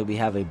Wu, looks like we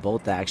have a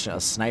bolt action,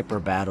 a sniper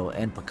battle,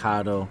 and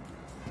Picado.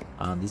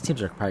 These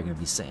teams are probably going to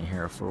be sitting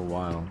here for a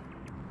while.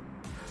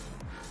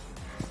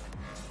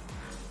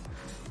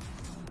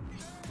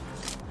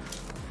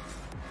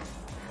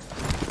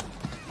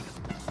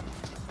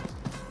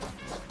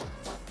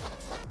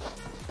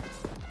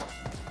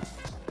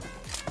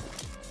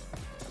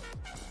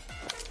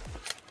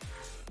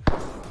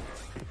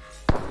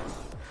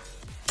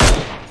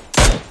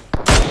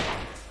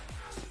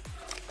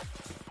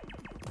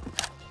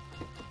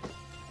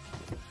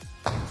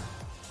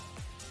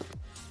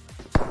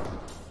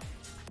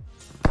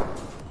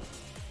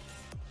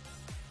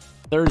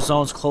 Third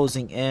zone's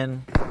closing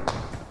in.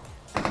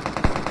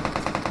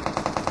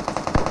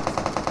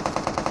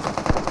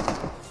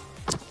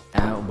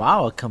 And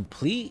wow, a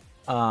complete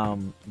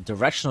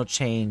directional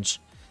change.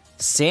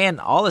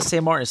 All the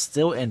San Martin is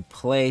still in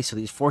play, so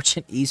these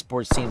Fortune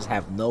Esports teams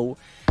have no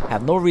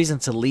reason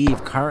to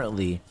leave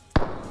currently.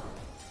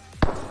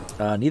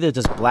 Neither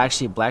does Black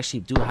Sheep. Black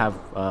Sheep do have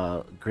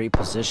great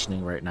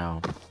positioning right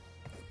now.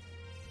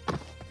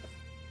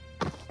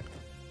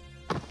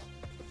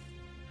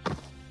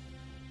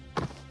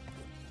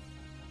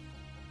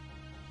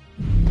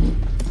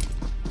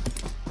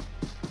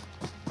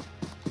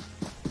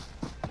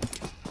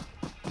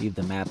 Leave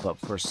the map up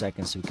for a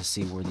second so we can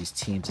see where these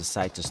teams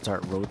decide to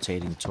start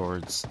rotating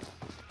towards.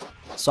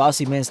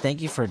 Saucy Mins,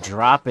 thank you for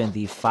dropping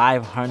the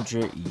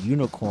 500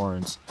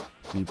 unicorns.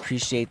 We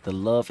appreciate the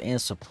love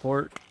and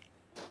support.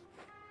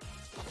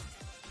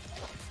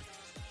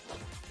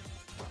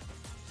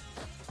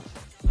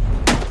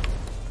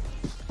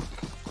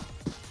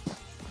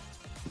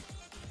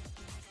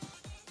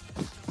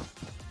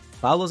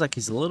 Follows like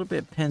he's a little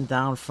bit pinned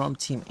down from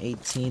Team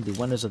 18. The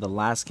winners of the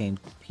last game,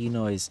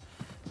 Pinoy's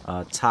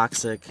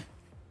Toxic.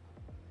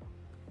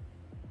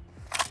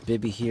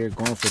 Bibby here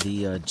going for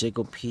the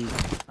Jiggle Peak.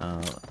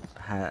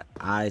 Had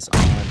eyes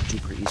on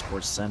Jupiter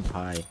Esports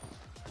Senpai.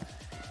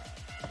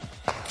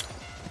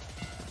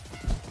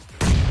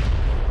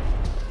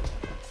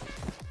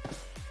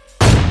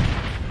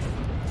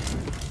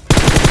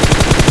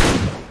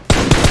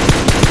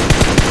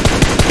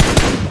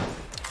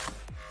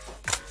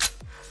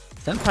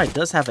 Senpai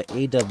does have an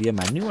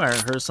AWM. I knew I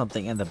heard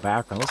something in the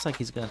background. Looks like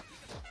he's gonna.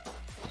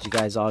 As you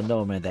guys all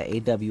know, man, that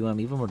AWM,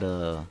 even with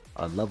a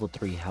level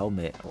 3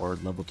 helmet or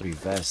level 3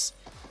 vest,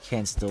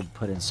 can still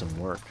put in some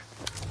work.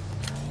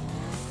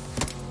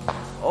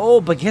 Oh,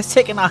 but gets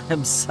taken out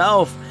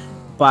himself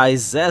by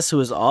Zest,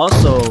 who is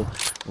also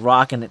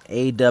rocking an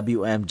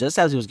AWM just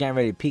as he was getting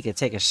ready to peek and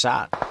take a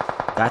shot.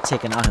 Got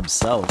taken out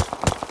himself.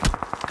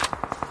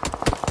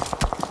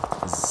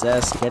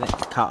 Zest getting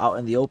caught out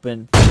in the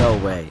open. No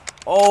way.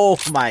 Oh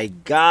my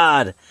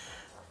god.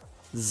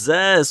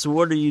 Zest,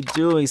 what are you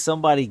doing?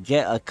 Somebody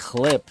get a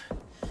clip.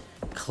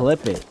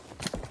 Clip it.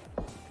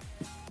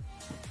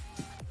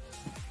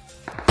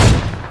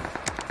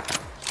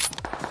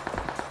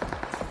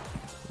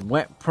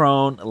 Went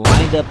prone,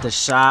 lined up the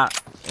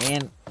shot,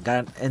 and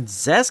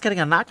Zest getting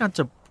a knock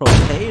onto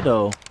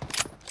Potato.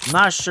 I'm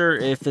not sure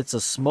if it's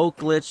a smoke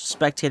glitch,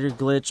 spectator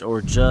glitch,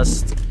 or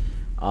just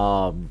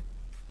a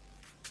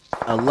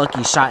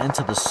lucky shot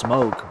into the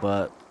smoke,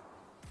 but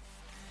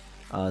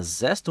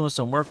Zest doing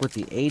some work with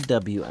the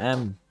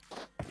AWM.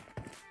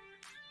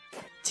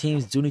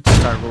 Teams do need to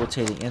start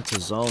rotating into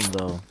zone,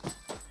 though.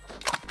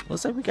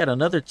 Looks like we got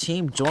another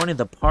team joining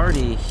the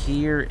party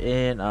here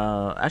in,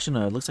 actually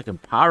no, it looks like in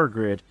Power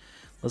Grid.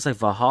 Looks like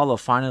Valhalla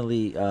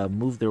finally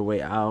moved their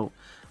way out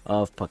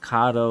of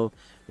Picado.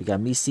 We got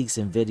Meseeks,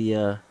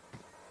 Nvidia.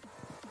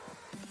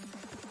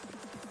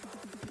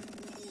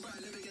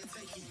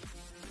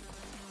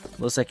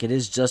 Looks like it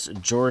is just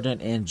Jordan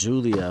and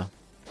Julia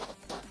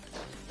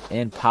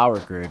in Power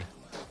Grid.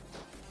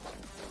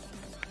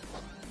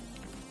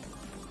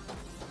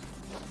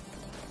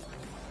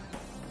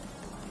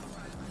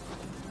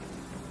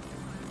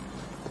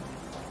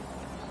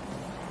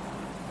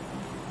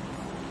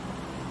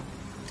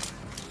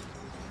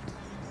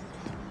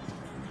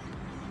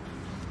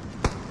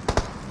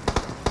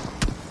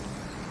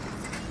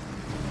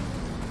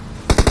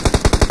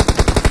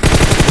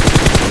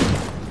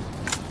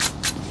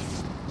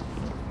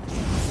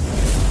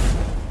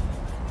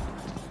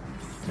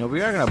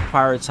 We are going to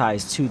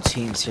prioritize two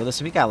teams here.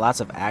 Listen, we got lots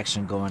of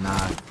action going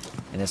on,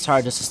 and it's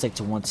hard just to stick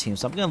to one team.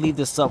 So I'm going to leave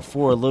this up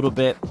for a little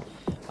bit.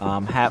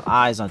 Have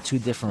eyes on two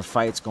different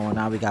fights going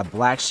on. We got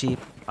Black Sheep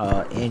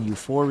and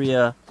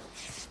Euphoria,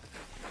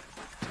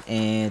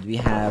 and we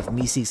have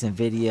Meseeks,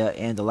 Nvidia,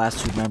 and the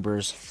last two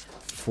members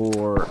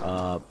for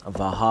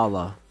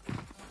Valhalla.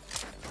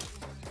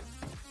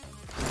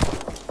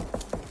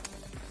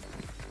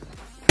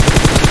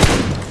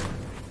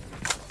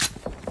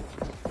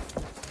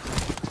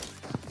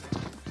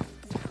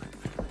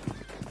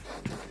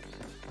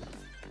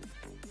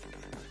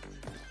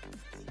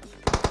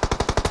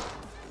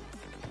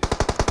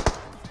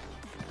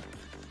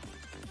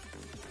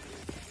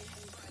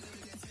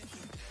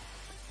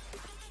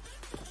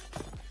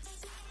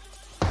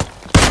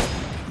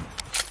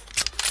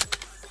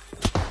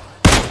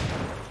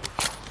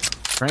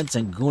 Prince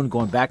and Goon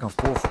going back and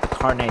forth with the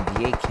Car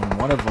 98. Can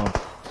one of them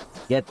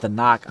get the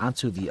knock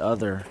onto the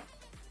other?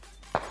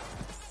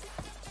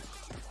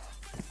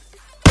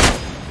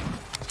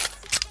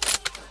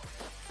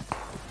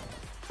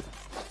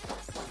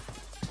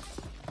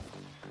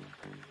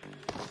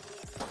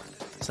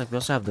 Looks like we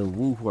also have the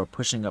Wu who are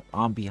pushing up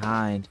on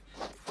behind.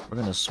 We're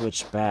going to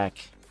switch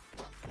back.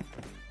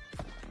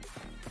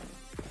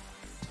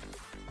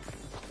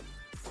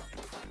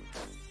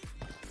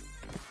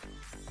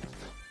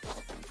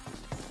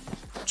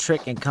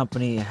 Trick and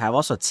company have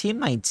also Team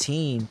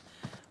 19.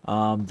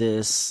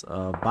 This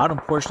bottom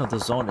portion of the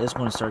zone is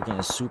going to start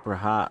getting super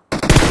hot.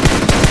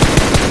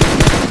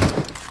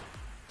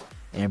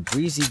 And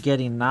Breezy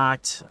getting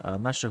knocked.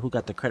 I'm not sure who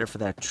got the credit for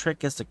that. Trick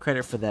gets the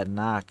credit for that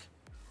knock.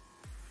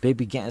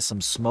 Baby getting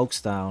some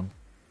smokes down.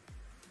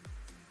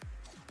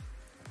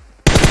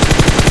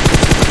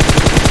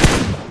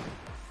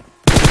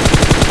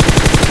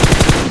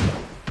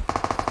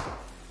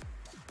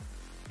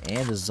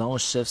 And the zone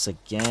shifts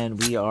again.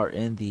 We are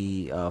in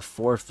the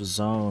fourth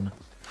zone.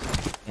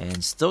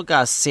 And still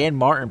got San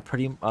Martin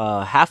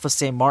half of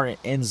San Martin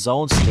in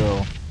zone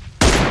still.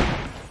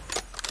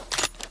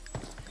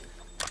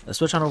 Let's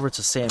switch on over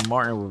to San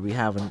Martin, where we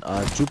have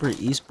Jupiter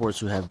Esports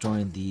who have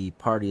joined the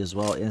party as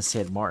well in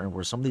San Martin,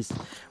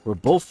 where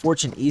both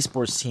Fortune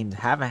Esports teams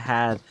haven't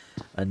had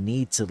a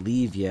need to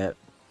leave yet.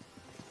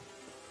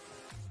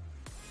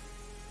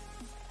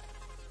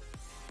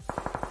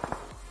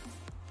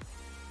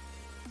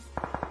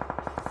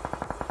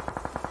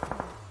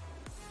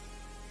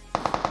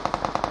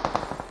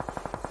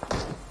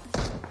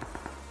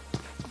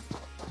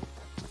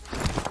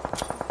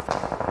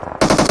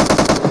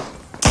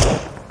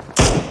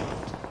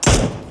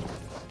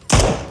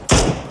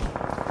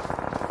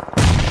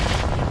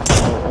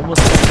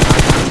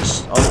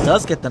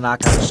 Does get the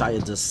knockout shot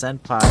into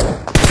Senpai.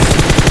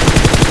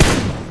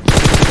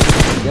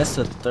 Gets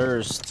the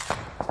thirst.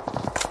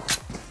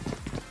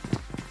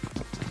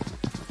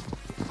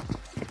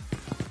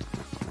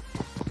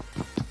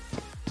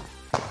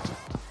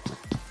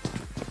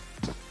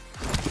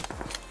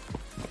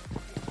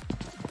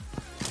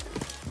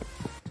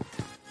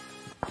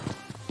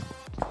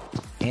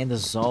 And the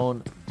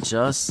zone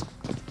just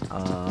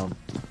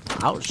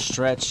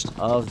outstretched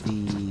of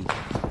the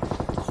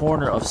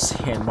corner of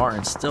San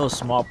Martin. Still a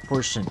small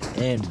portion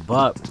in,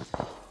 but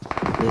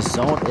this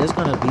zone is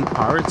going to be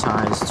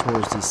prioritized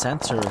towards the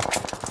center,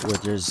 where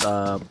there's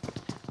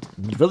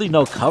really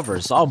no cover.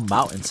 It's all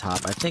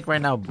mountaintop. I think right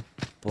now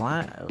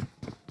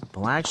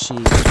Black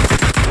Sheep,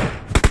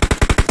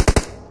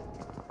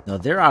 no,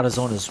 they're out of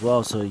zone as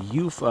well. So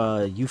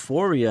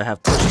Euphoria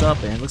have pushed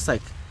up, and it looks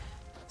like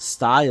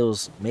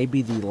Styles may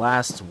be the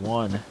last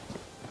one.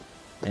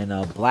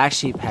 And Black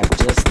Sheep have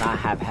just not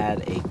have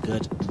had a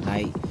good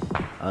night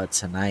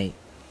tonight.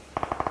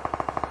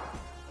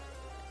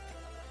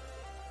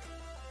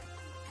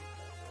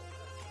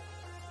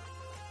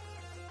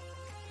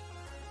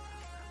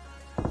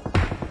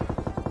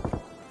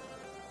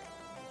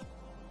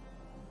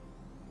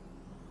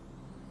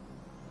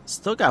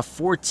 Still got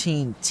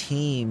 14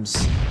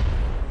 teams.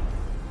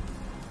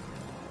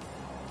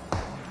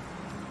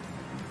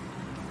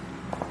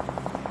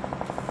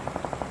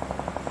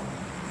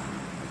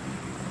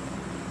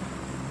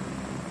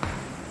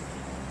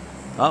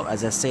 Oh,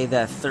 as I say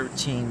that,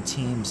 13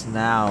 teams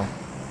now.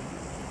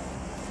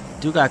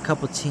 Do got a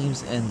couple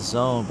teams in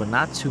zone, but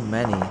not too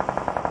many.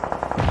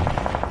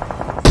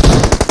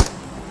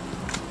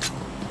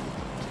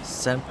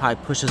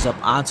 Senpai pushes up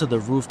onto the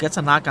roof, gets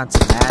a knock onto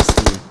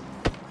Nasty.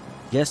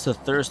 Gets the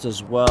thirst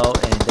as well,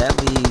 and that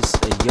leaves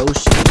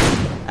Yoshi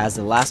as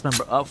the last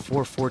member up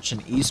for Fortune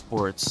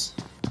Esports.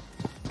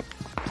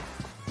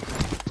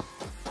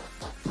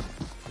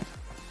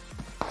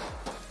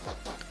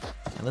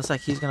 It looks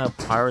like he's gonna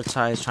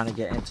prioritize trying to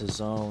get into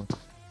zone.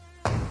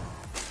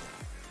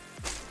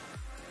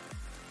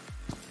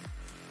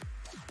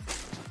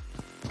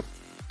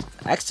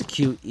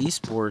 Execute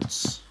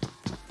Esports.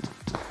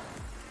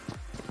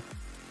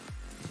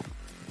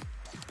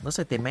 Looks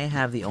like they may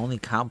have the only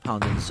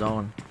compound in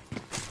zone.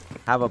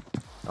 Have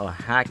a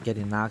hack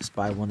getting knocked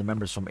by one of the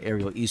members from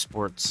Aerial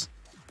Esports.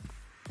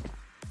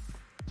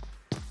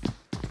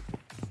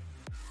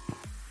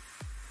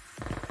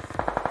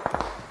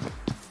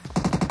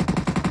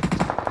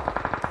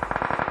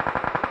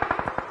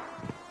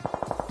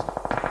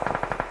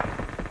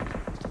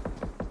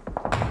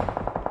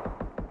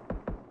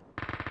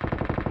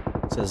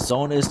 So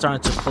zone is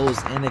starting to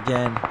close in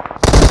again.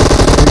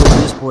 Aerial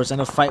Esports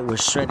in a fight with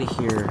Shreddy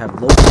here have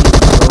located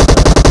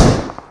Broda.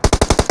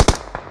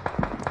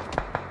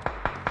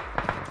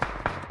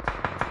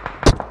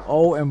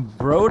 Oh, and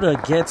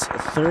Broda gets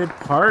third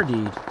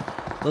party.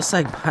 Looks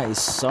like by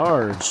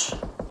Sarge.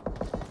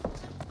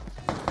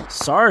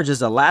 Sarge is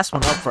the last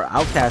one up for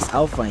Outcast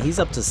Alpha, and he's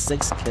up to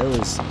 6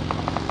 kills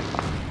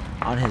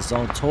on his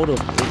own. Total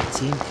of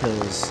 18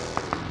 kills.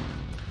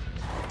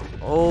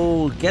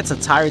 Oh, gets a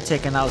tire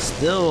taken out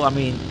still. I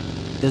mean,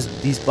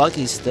 these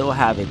buggies still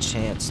have a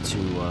chance to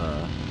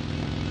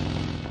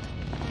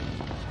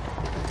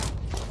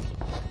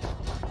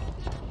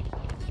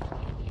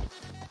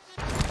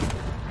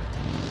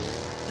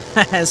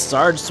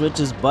Sarge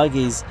switches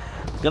buggies.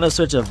 Gonna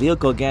switch a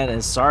vehicle again,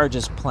 and Sarge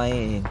is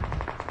playing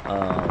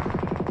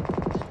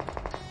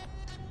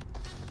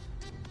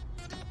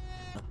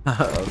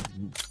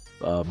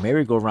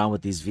merry-go-round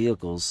with these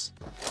vehicles.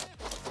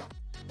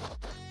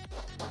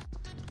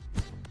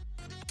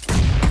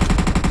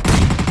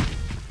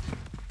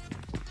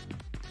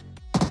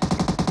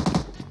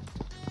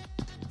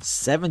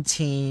 Seven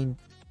teams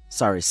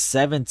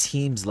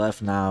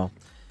left now.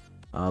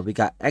 We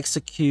got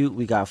Execute,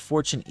 we got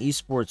Fortune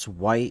Esports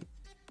White,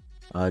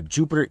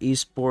 Jupiter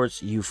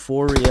Esports,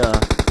 Euphoria,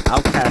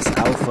 Outcast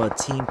Alpha,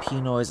 Team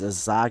Pinoys,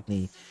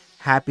 Azagni.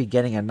 Happy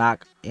getting a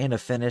knock and a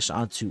finish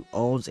onto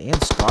Owns and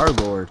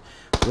Scarlord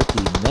with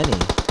the mini.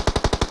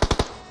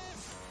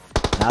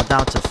 Now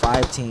down to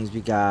 5 teams.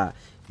 We got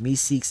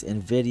Meseeks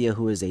Nvidia,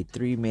 who is a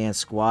 3-man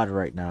squad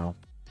right now.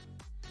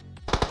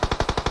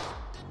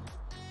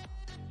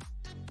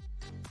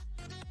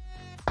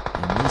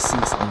 And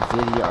Meseeks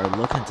Nvidia are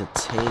looking to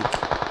take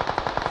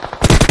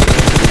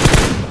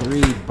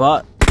 3,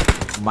 but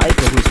Micah,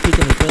 who's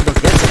peeking the window,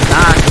 gets a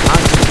knock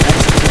onto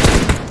Mexican.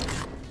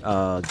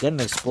 Get an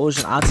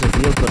explosion onto the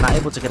vehicle. Not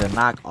able to get a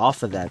knock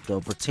off of that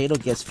though. Potato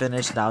gets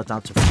finished. Now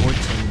down to 4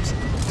 teams.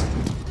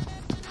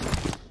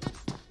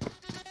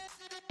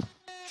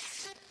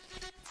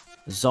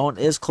 Zone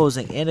is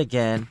closing in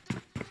again.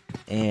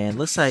 And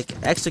looks like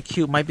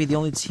Execute might be the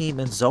only team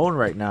in zone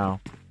right now.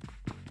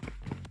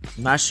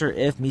 I'm not sure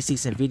if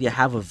Meseeks Nvidia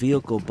have a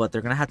vehicle, but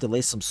they're going to have to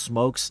lay some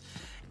smokes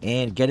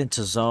and get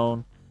into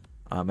zone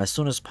as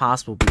soon as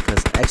possible,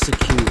 because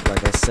Execute,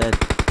 like I said,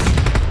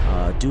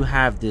 do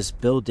have this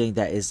building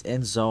that is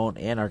in zone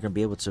and are going to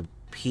be able to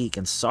peek.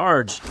 And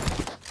Sarge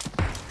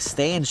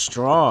staying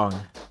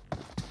strong.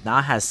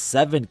 Now has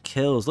 7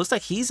 kills. Looks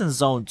like he's in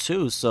zone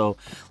too. So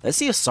let's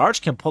see if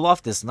Sarge can pull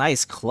off this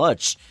nice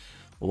clutch.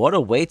 What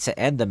a way to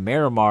end the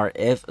Miramar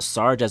if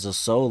Sarge as a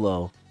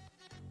solo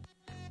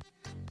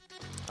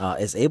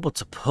is able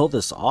to pull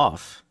this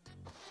off.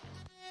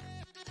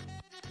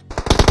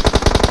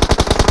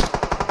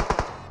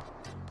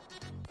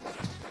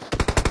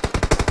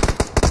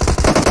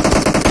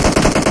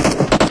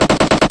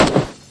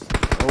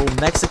 Oh,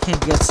 Mexican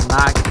gets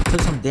knocked.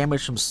 Took some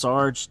damage from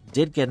Sarge.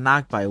 Did get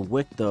knocked by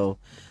Wick though.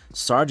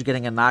 Sarge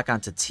getting a knock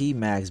onto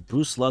T-Max.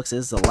 Bruce Lux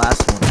is the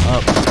last one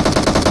up.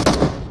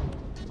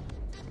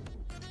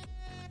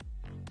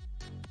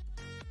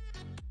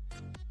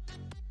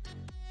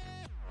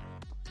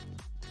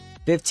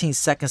 15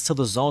 seconds till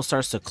the zone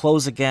starts to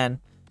close again.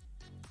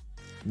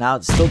 Now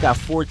it's still got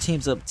 4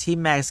 teams up.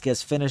 T-Max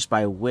gets finished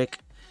by Wick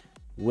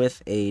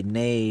with a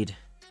nade.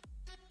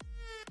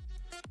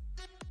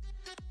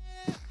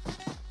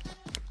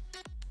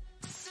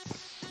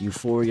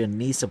 Euphoria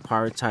needs to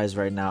prioritize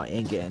right now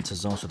and get into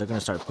zone, so they're going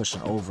to start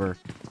pushing over.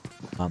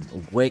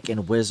 Wick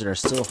and Wizard are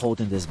still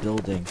holding this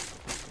building.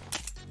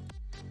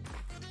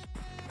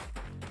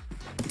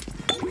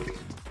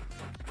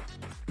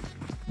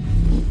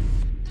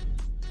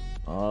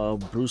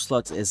 Bruce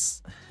Lux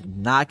is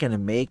not going to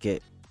make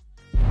it.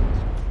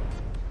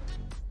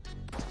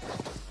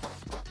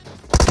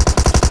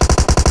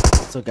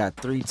 Still got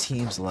 3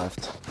 teams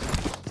left.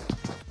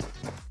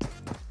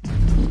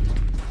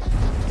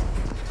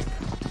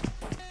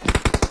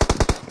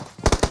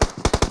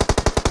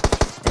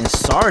 And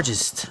Sarge is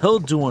still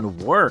doing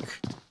work.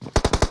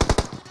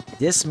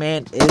 This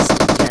man is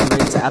getting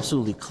ready to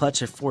absolutely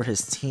clutch it for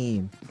his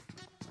team.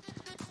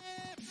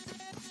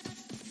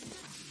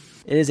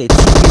 It is a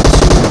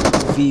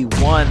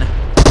 2v1.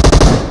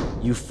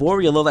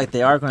 Euphoria look like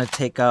they are going to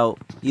take out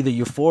either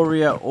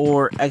Euphoria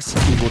or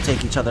Execute will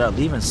take each other out,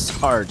 leaving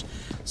Sarge.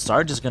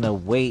 Sarge is going to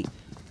wait.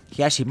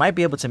 He actually might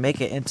be able to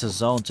make it into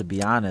zone, to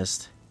be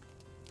honest.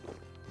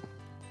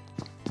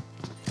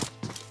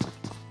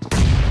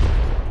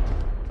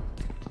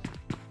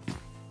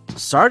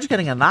 Sarge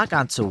getting a knock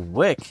onto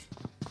Wick.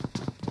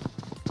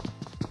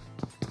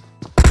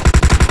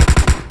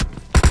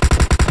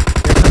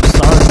 Here comes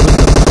Sarge with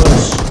the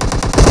push.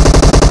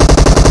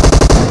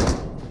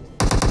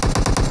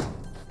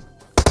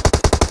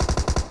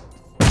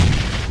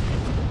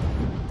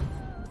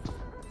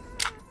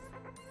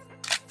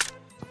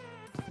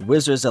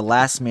 Wizard is the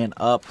last man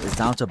up. Is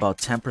down to about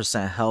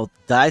 10% health.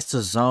 Dies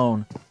to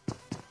zone.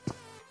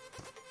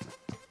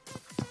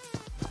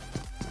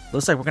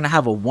 Looks like we're going to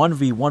have a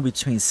 1v1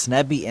 between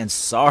Snebby and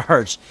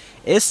Sarge.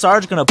 Is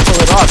Sarge going to pull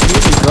it off?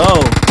 Here we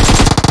go.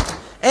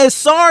 And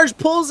Sarge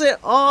pulls it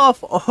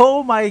off.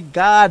 Oh my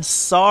god,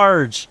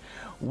 Sarge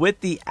with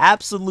the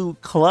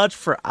absolute clutch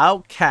for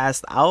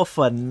Outcast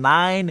Alpha.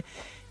 9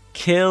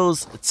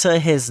 kills to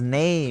his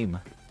name.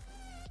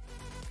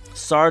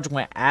 Sarge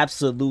went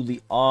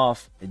absolutely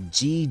off.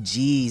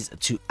 GG's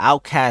to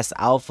Outcast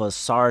Alpha.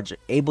 Sarge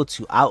able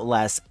to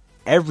outlast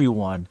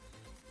everyone.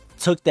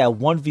 Took that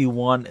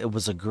 1v1. It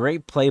was a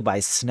great play by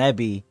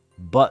Snebby,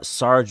 but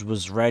Sarge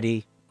was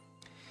ready.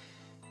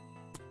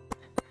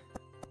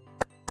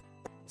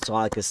 That's all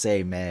I could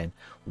say, man.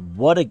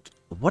 What a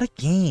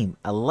game.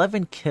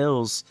 11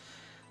 kills.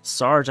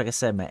 Sarge, like I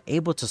said, man,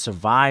 able to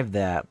survive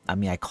that. I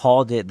mean, I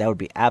called it. That would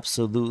be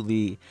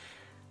absolutely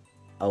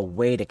a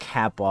way to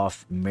cap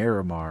off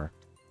Miramar.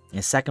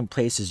 In second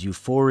place is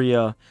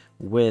Euphoria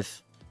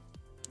with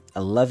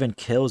 11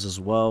 kills as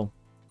well.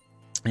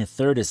 And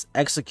third is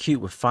Execute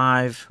with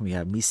 5. We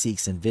have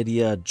Meseeks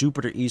Nvidia,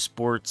 Jupiter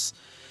Esports,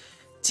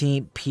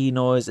 Team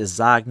Pinoys,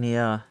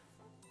 Izagnia,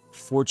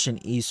 Fortune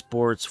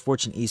Esports,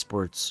 Fortune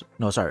Esports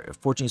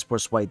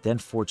White, then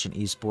Fortune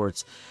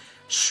Esports,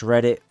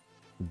 Shreddit,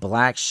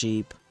 Black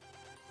Sheep,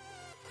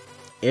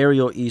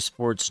 Aerial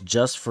Esports,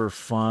 Just for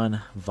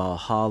Fun,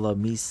 Valhalla,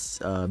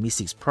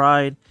 Meseeks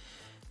Pride,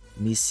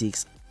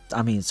 Meseeks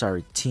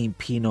Team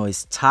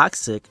Pinoy's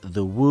Toxic,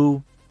 The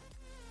Woo,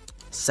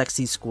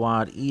 Sexy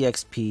Squad,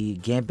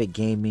 EXP, Gambit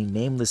Gaming,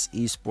 Nameless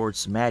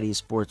Esports, Mad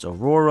Esports,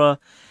 Aurora,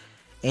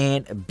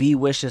 and B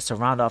Wishes to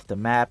round off the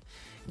map.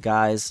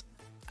 Guys,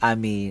 I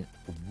mean,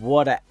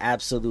 what an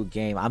absolute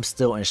game. I'm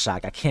still in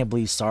shock. I can't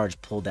believe Sarge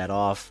pulled that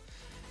off.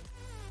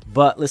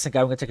 But listen,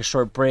 guys, we're going to take a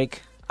short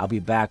break. I'll be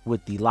back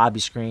with the lobby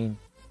screen.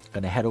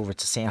 Going to head over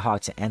to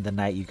Sandhawk to end the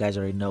night. You guys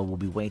already know we'll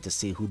be waiting to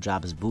see who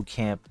drops boot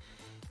camp.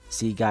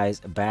 See you guys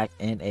back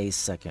in a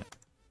second.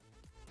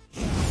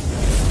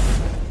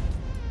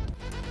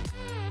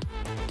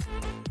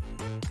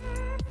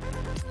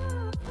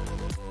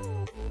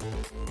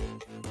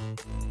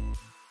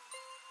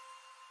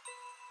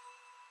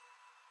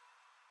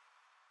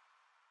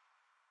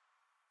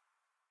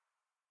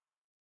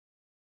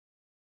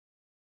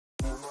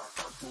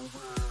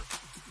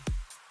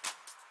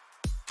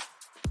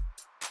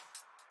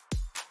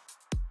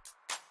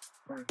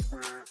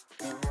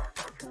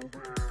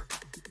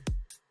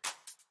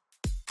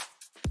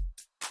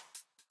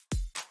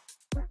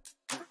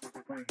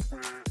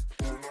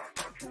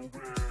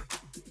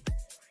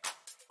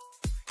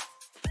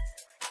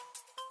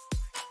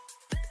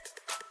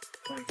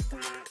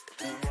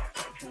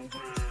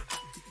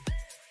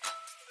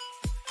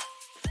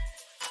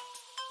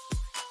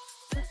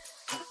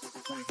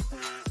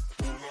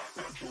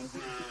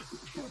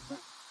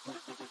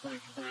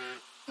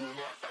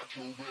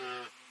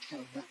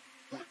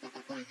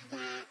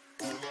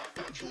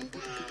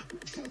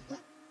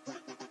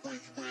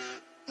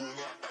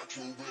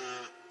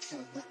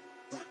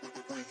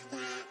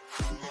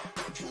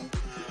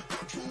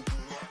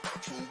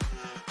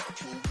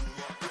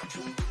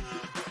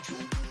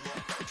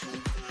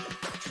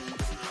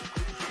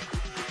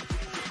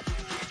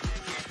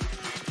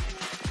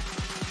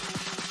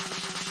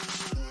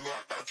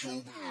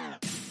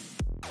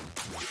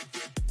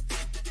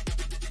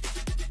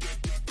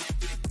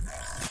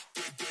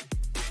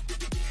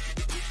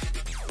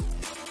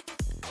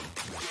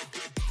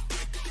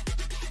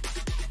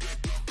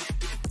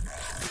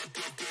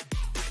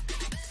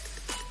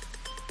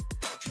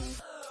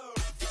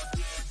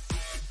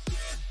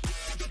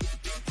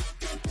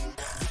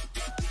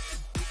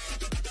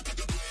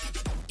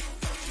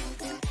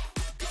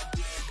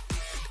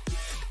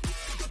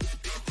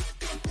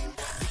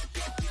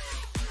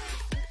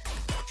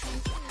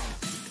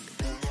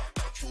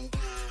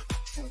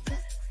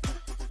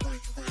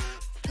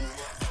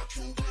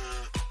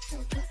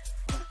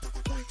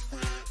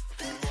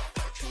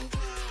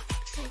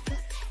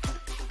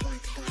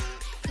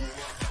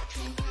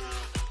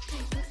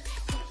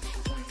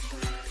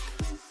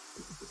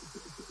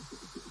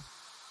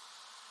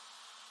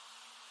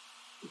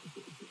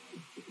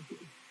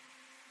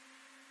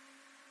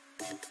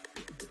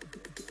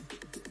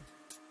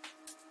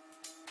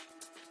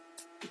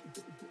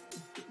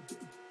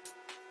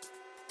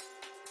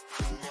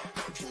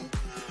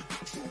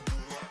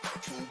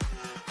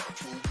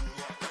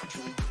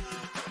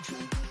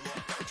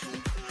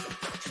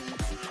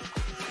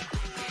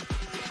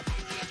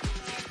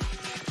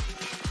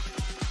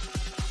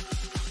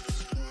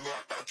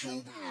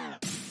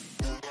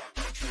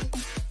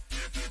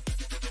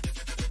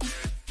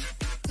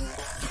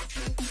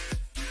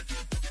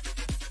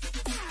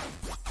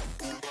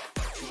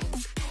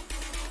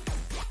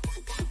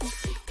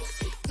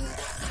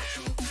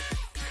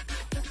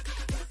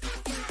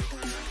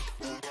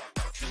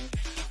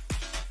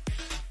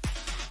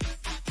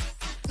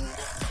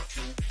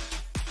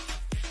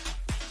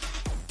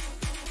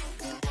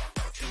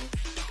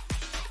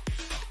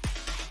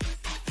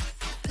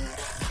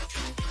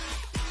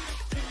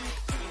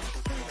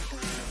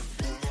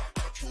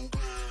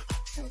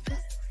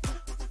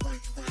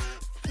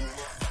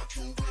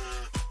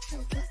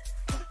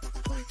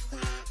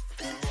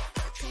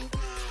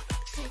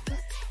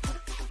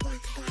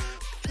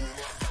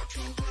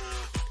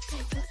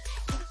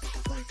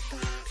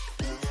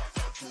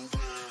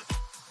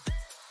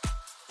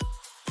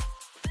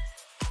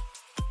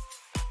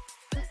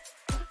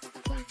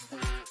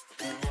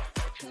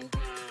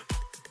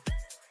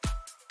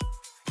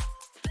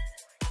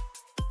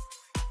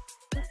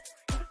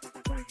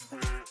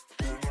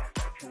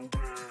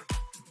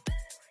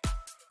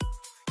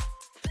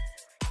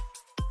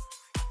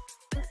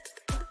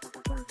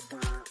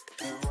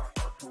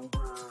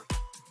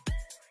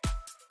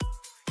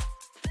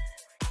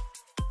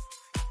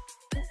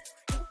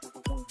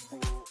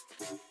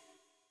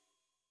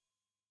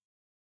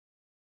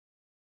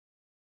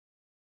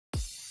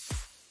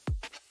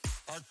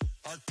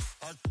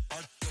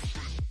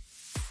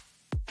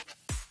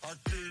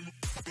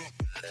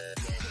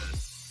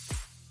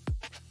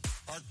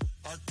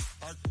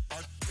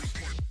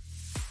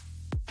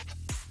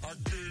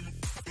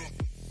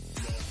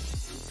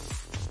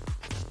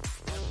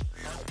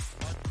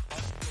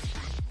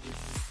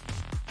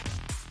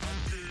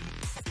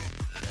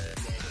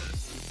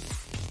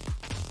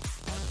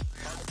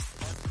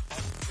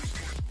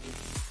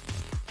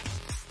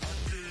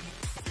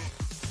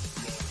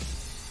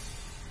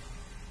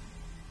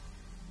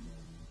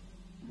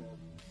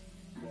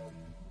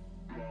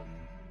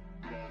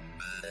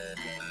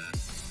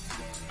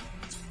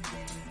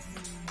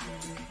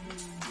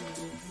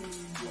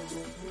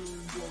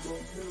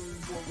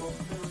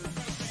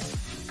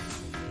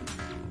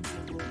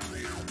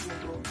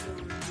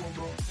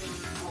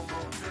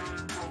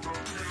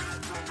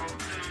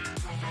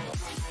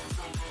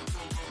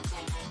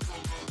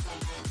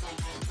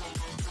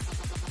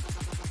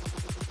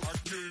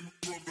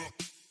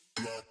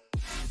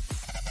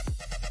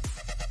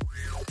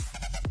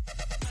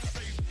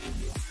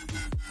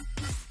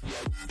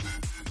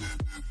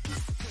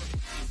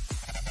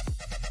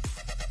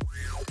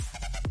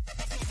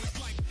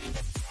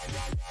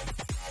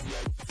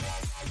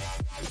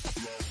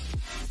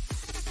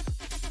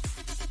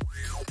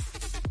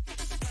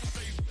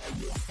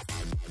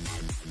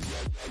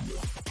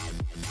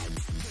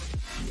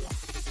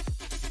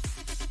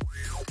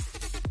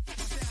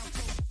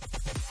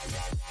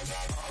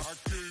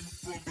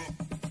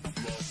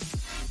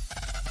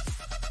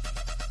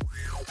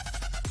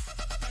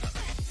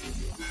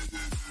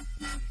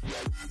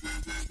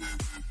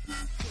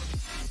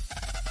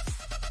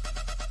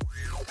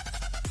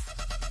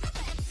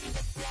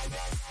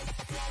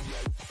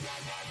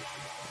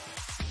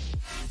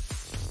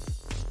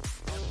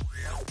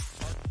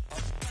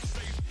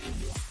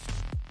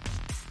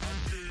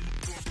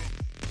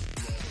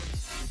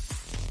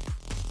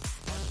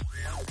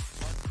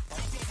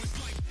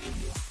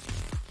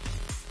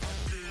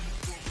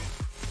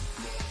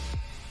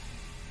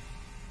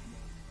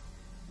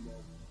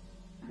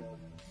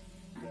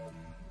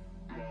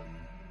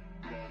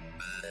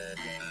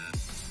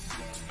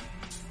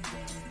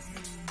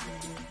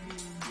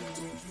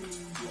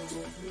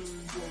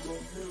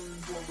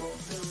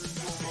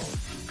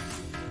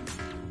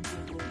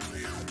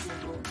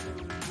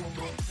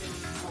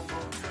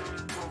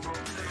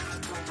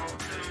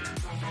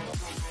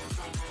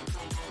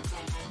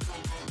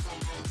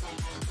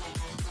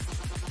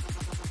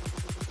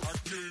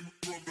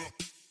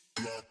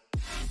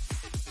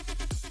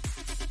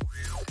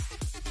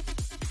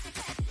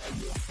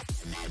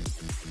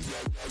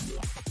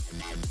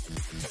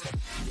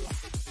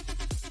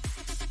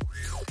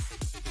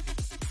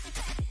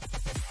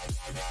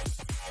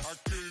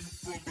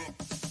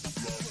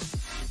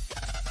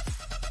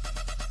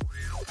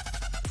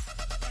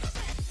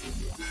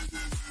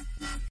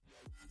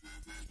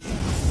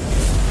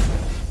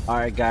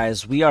 Alright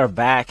guys, we are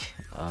back,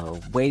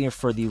 waiting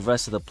for the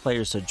rest of the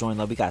players to join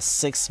up. We got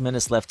 6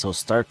 minutes left till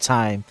start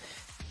time.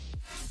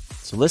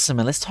 So listen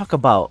man, let's talk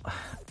about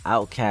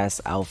Outcast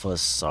Alpha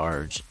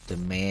Sarge. The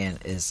man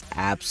is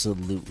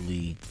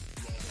absolutely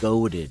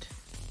goated.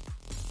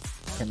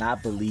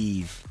 Cannot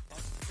believe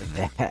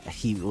that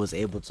he was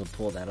able to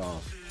pull that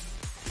off.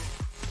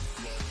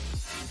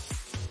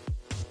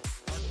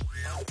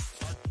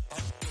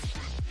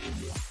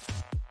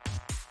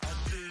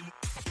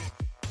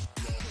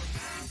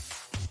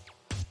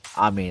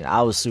 I mean,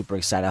 I was super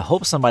excited. I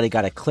hope somebody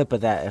got a clip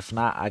of that. If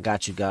not, I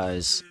got you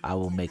guys. I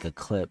will make a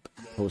clip,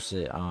 post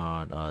it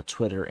on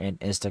Twitter and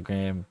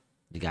Instagram.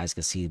 You guys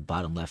can see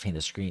bottom left hand of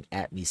the screen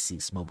at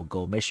Meseeks Mobile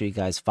Gold. Make sure you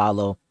guys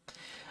follow.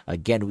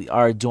 Again, we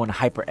are doing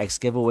HyperX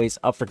giveaways.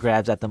 Up for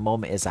grabs at the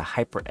moment is a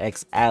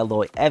HyperX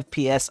Alloy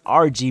FPS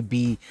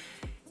RGB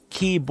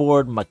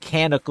keyboard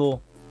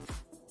mechanical.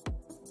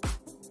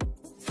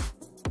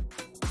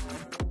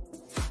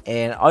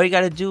 And all you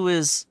got to do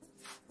is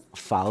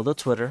follow the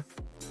Twitter,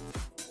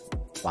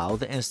 follow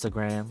the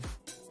Instagram,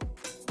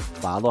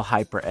 follow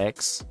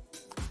HyperX,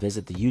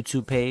 visit the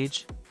YouTube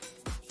page,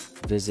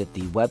 visit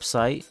the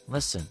website.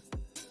 Listen,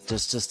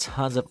 just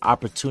tons of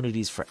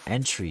opportunities for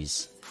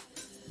entries.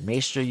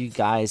 Make sure you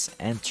guys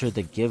enter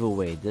the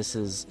giveaway. This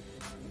is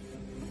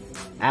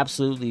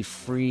absolutely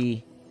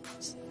free.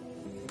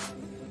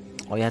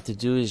 All you have to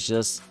do is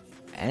just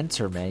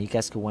enter, man. You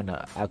guys can win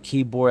a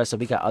keyboard. So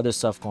we got other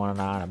stuff going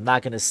on. I'm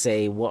not going to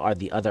say what are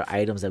the other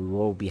items that we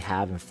will be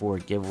having for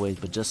giveaways,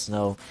 but just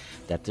know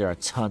that there are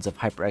tons of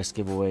HyperX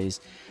giveaways.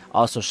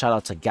 Also, shout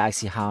out to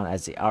Galaxy Hound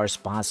as they are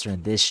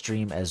sponsoring this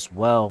stream as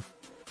well.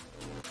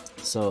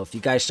 So if you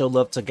guys show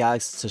love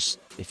to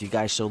if you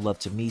guys show love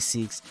to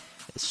Meseeks,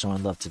 it's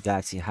showing love to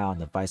Galaxy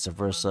Hound and vice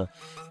versa.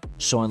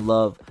 Showing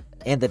love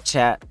in the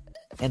chat,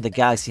 in the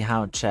Galaxy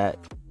Hound chat,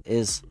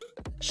 is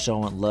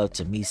showing love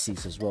to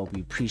Meseeks as well.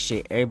 We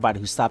appreciate everybody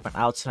who's stopping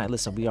out tonight.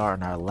 Listen, we are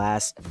on our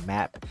last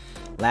match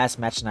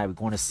tonight. We're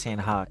going to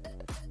Sandhawk.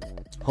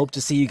 Hope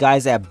to see you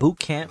guys at boot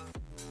camp.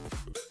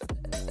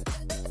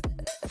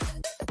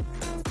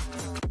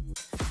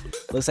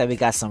 Looks like we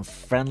got some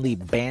friendly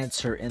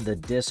banter in the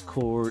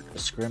Discord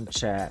scrim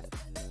chat.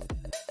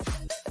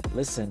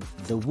 Listen,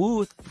 the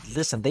Woo,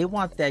 listen, they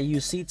want that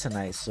UC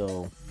tonight,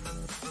 so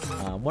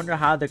I wonder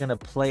how they're gonna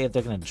play, if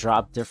they're gonna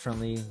drop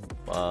differently.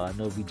 I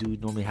know we do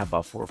normally have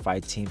about 4 or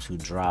 5 teams who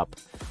drop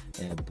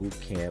in boot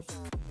camp.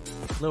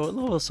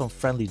 Little some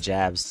friendly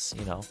jabs,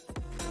 you know,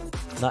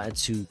 nothing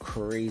too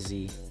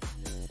crazy.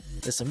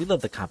 Listen, we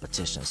love the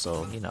competition,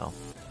 so you know,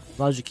 as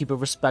long as you keep it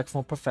respectful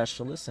and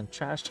professional, listen,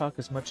 trash talk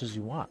as much as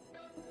you want.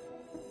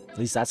 At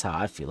least that's how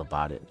I feel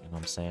about it. You know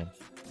what I'm saying?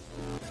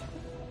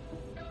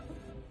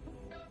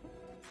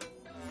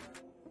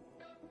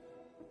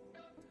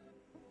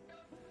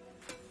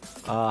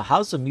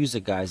 How's the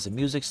music, guys? The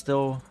music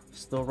still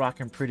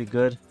rocking pretty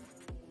good.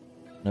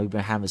 I know we've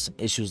been having some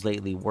issues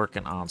lately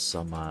working on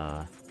some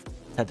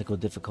technical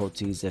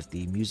difficulties. If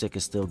the music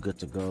is still good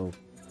to go,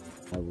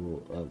 I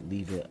will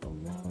leave it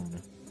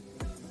alone.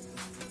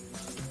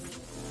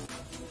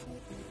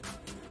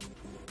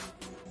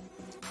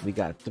 We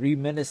got 3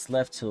 minutes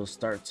left till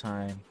start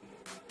time.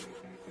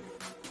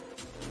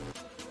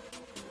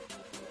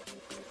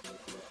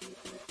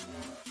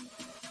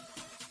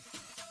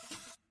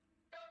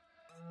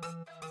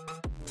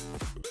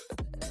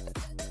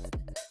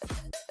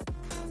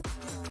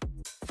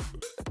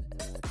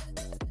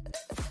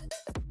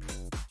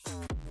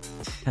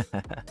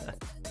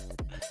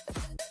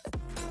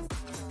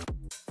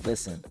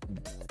 Listen,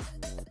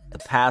 the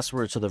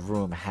password to the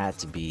room had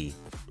to be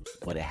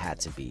what it had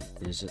to be.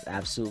 There's just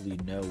absolutely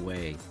no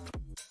way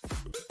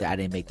that I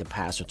didn't make the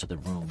password to the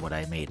room what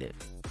I made it.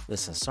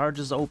 Listen, Sarge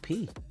is OP.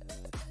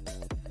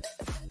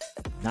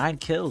 9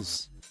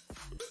 kills.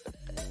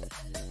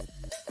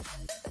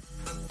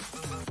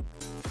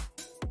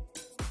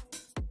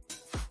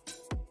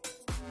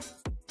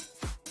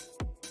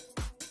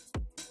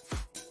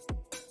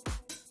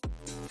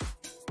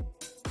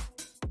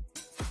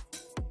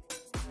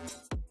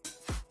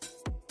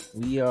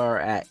 We are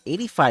at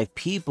 85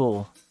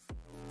 people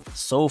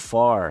so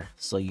far,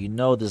 so you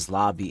know this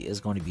lobby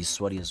is going to be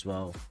sweaty as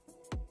well.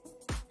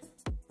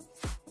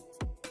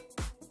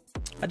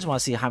 I just want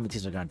to see how many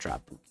teams are going to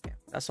drop boot camp.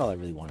 That's all I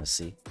really want to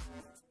see.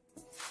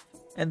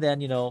 And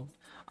then, you know,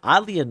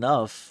 oddly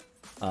enough,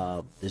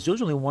 there's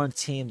usually one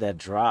team that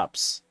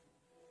drops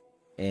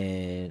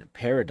in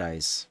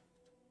Paradise.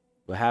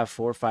 We'll have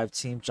 4 or 5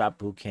 teams drop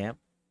boot camp.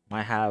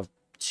 Might have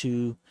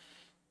 2,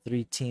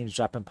 3 teams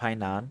drop in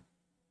Painan.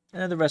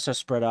 And then the rest are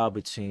spread out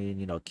between,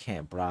 you know,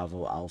 Camp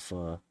Bravo,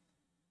 Alpha.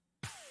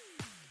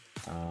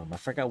 I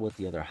forgot what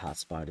the other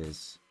hotspot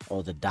is.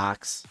 Oh, the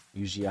docks,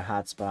 usually a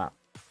hotspot.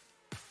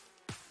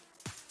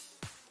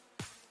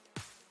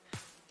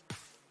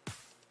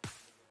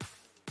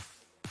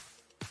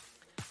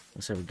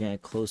 Looks like we're getting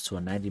close to a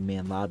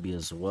 90-man lobby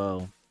as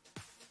well.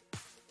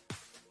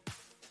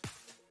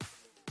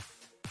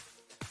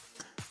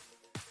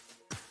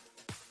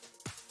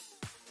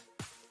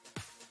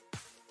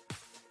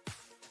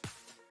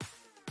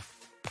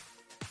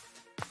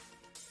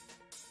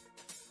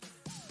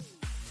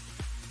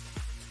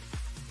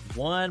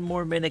 One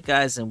more minute,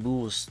 guys, and we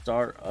will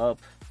start up.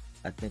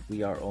 I think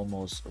we are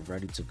almost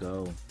ready to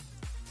go.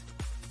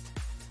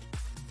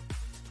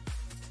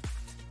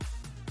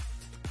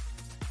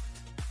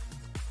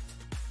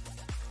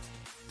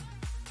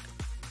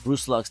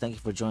 Bruce Lux, thank you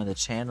for joining the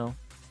channel.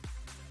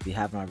 If you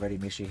haven't already,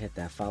 make sure you hit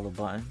that follow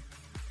button.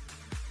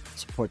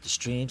 Support the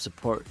stream,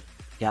 support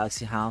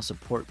Galaxy Hound,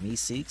 support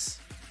Meseeks.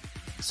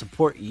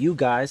 Support you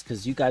guys,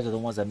 because you guys are the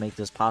ones that make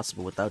this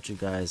possible. Without you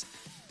guys,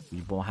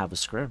 we won't have a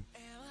scrim.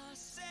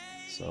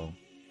 So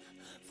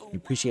we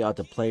appreciate all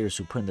the players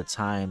who put in the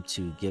time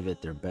to give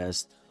it their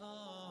best.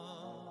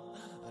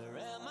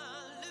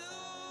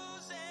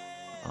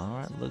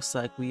 Alright, looks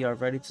like we are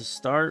ready to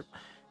start.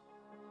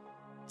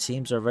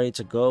 Teams are ready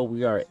to go.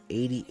 We are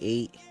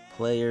 88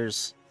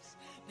 players.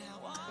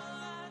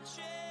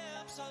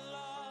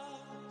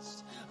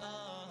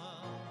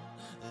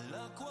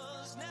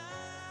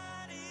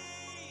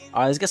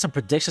 Alright, let's get some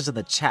predictions in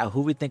the chat.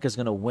 Who we think is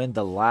going to win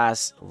the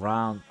last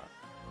round?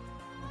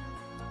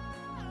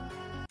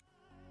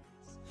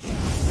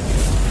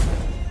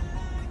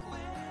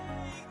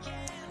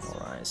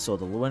 So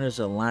the winners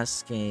of the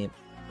last game,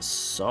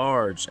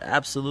 Sarge,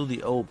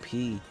 absolutely OP.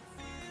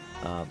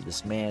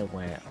 This man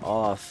went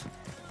off.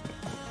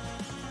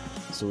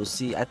 So we'll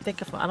see. I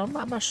think if I'm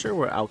not sure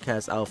where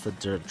Outcast Alpha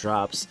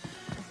drops,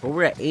 but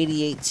we're at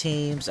 88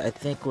 teams. I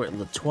think we're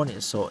at 20.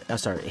 So I'm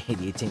sorry,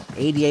 88 teams,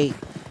 88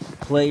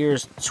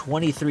 players,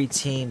 23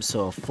 teams.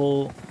 So a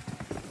full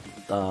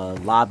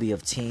lobby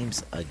of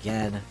teams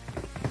again.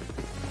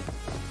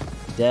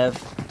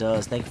 Dev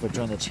does, thank you for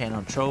joining the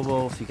channel.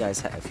 Trovo,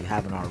 if you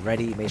haven't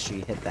already, make sure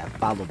you hit that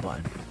follow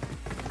button.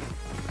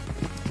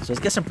 So let's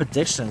get some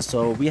predictions.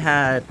 So we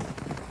had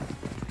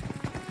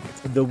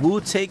the Wu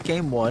take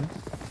game 1,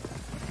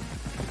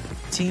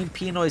 Team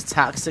Pinoy's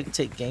Toxic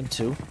take game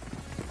 2,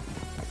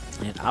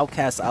 and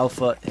Outcast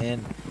Alpha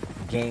in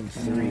game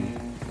 3.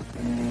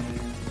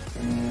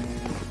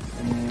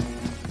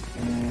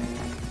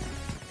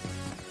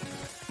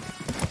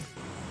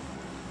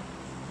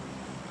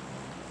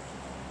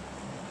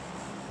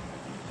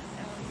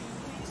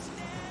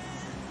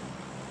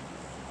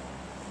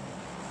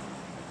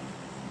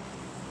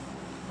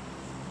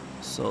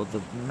 So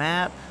the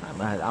map,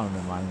 I don't know,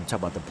 I'm going to talk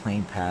about the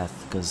plane path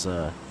because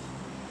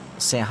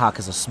Sandhawk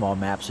is a small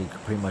map, so you can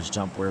pretty much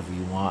jump wherever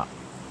you want.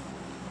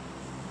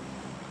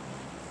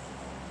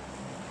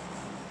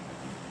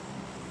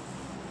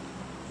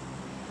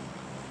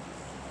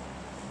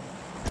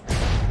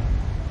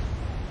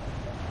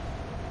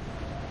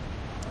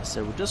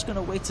 So we're just going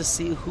to wait to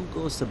see who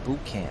goes to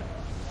boot camp.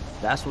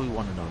 That's what we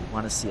want to know. We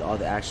want to see all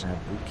the action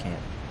at boot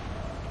camp.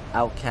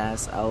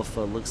 Outcast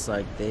Alpha looks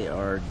like they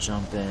are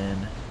jumping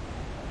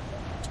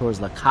towards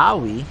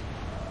Lakawi.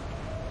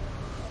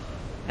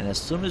 And as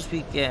soon as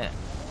we get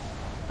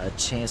a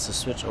chance to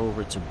switch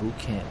over to boot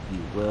camp, we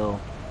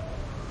will.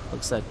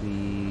 Looks like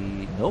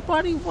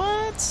nobody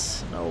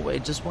what? No way,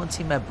 just one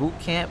team at boot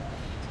camp.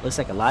 Looks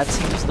like a lot of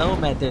teams know,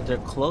 man, that they're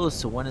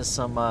close to winning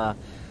some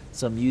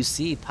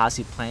UC,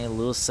 possibly playing a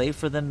little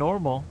safer than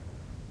normal.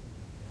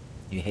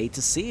 You hate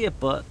to see it,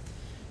 but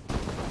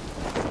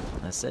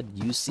I said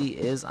UC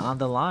is on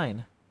the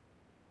line.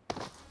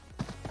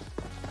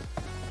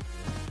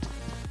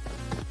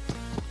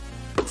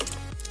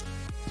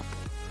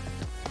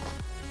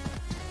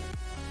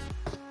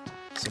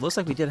 So it looks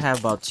like we did have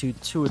about two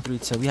or three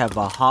teams. We have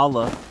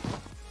Valhalla.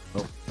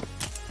 Oh,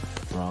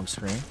 wrong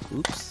screen.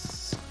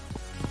 Oops.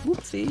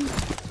 Whoopsie.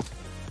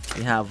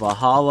 We have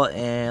Valhalla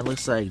and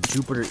looks like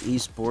Jupiter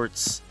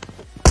Esports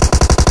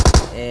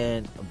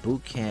and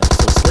boot camp.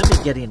 So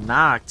Slimmy getting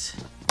knocked.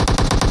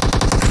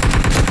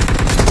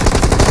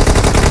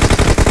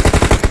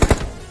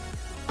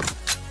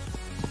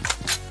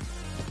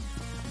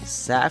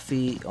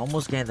 Safi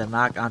almost getting the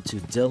knock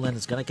onto Dylan.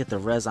 Is gonna get the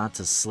res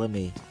onto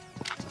Slimmy.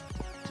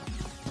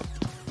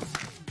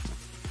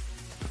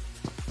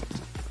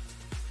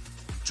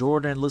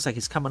 Jordan looks like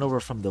he's coming over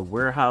from the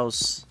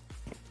warehouse.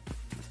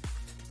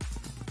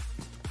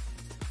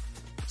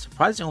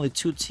 Surprisingly, only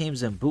 2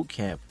 teams in boot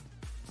camp,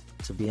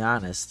 to be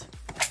honest.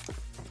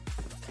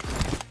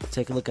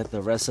 Take a look at the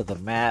rest of the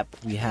map.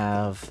 We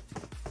have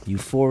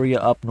Euphoria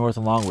up north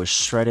along with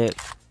Shredded.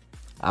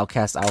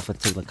 Outcast Alpha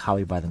take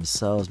Lakawi by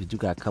themselves. We do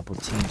got a couple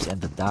teams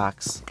in the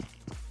docks.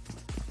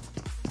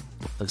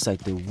 Looks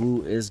like the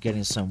Woo is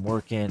getting some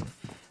work in.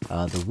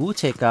 The Woo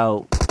take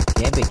out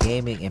Gambit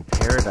Gaming in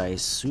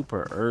Paradise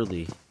super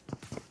early.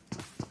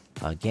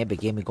 Gambit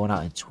Gaming going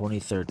out in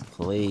 23rd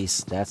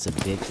place. That's a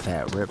big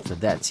fat rip for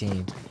that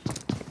team.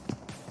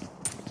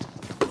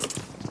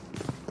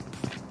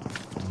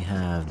 We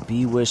have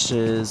B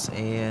Wishes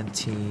and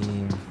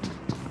team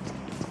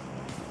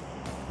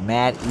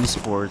Mad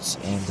Esports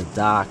and the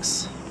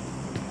Docks.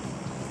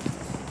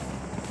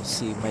 We'll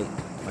see,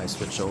 might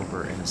switch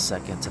over in a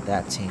second to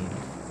that team.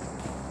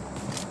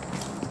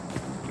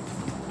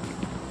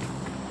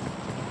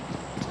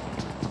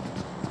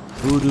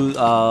 Voodoo,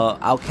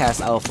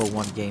 Outcast Alpha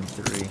won game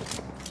 3.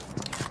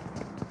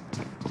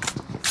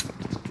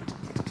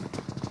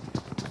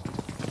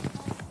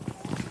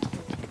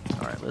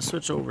 Alright, let's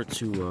switch over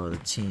to the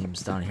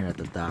teams down here at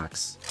the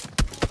docks.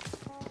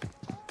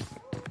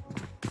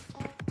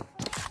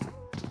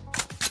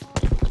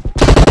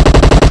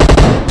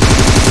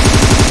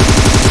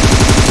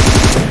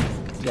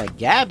 We got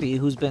Gabby,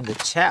 who's been in the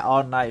chat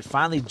all night,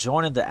 finally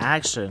joining the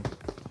action.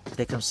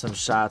 Taking some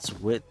shots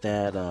with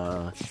that,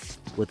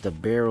 with the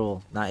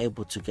barrel, not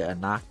able to get a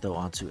knock though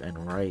onto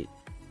N-Right.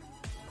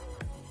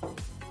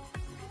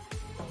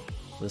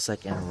 Looks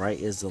like N-Right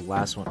is the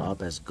last one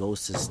up as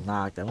Ghost is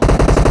knocked. I don't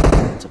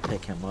think to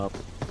pick him up.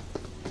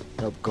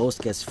 Nope,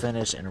 Ghost gets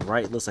finished and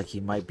Right looks like he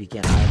might be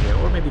getting out of there,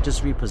 or maybe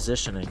just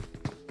repositioning.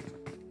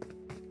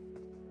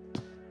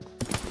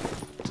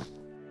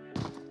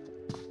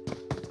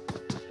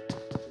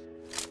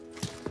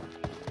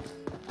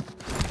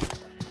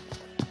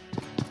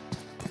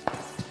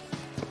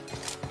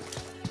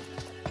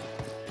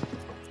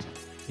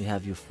 We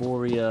have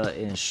Euphoria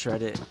and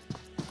Shredded.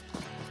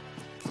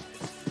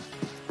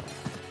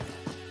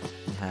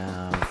 We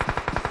have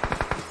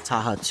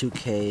Taha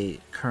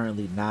 2K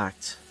currently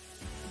knocked.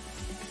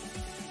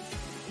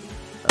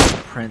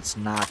 Prince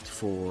knocked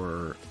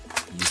for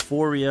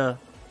Euphoria.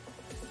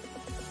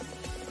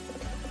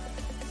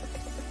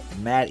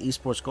 Mad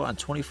Esports go on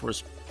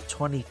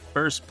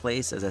 21st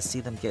place as I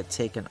see them get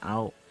taken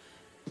out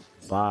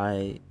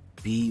by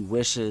B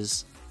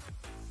Wishes.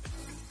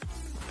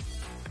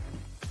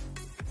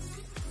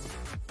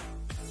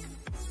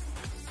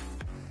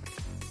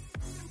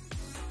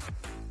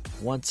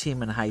 One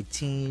team in high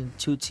teen,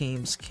 2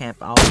 teams camp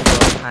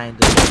alpha, kind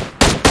of.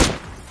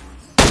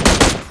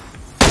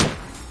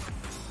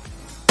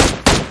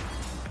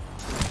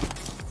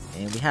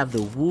 And we have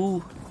the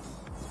Woo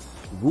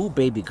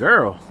baby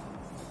girl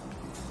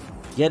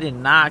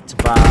getting knocked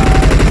by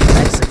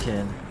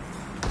Mexican.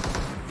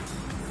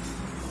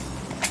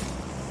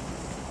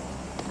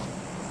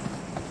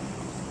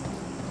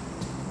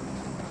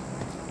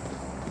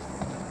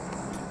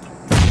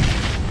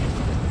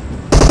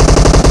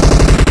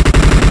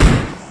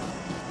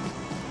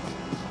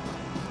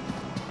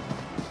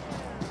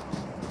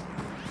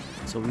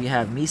 So we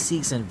have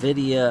Meseeks and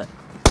Nvidia.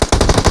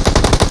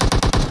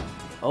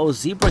 Oh,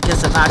 Zebra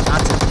gets a knock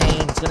onto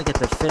Payne. He's going to get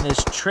the finish.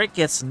 Trick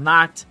gets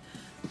knocked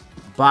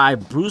by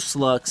Bruce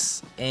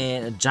Lux.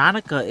 And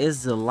Jonica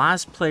is the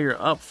last player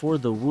up for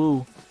the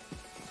Woo.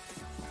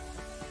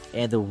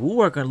 And the Woo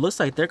are going to, looks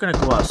like they're going to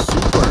go out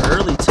super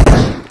early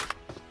tonight.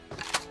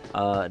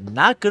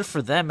 Not good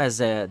for them as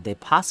they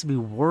possibly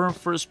were in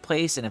first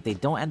place. And if they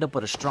don't end up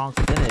with a strong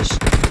finish,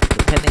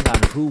 depending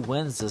on who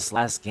wins this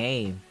last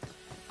game.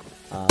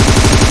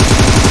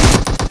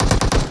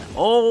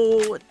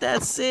 Oh,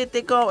 that's it.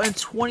 They go in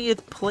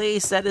 20th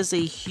place. That is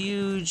a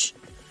huge,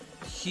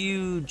 I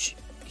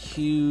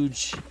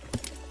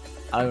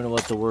don't even know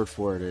what the word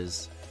for it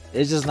is.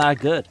 it's just not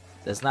good.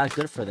 That's not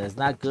good for them. It's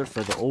not good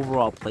for the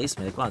overall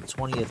placement. They got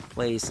 20th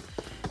place.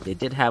 They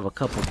did have a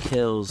couple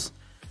kills,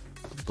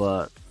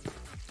 but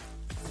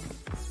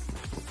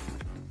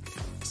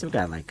still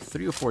got like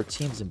 3 or 4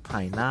 teams in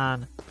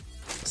Painan.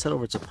 Let's head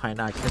over to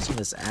Painan, catch some of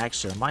this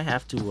action. I might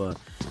have to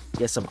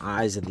get some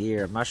eyes in the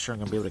air. I'm not sure I'm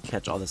gonna be able to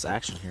catch all this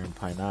action here in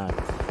Painan.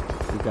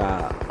 We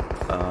got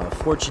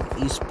Fortune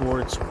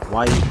Esports,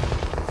 White,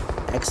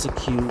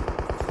 Execute,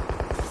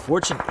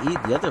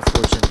 the other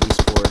Fortune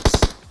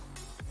Esports,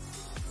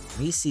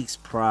 Meseeks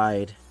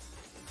Pride.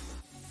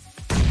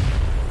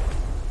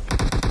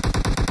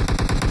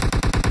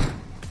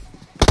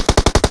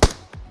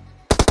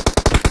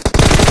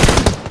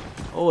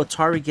 Oh,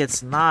 Atari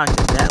gets knocked,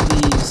 and that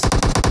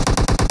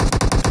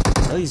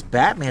leaves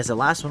Batman as the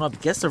last one up.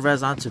 Gets the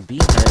res onto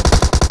Beanhead.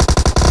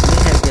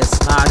 Beanhead gets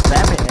knocked.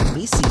 Batman and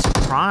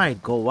Meseeks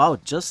Pride go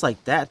out just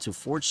like that to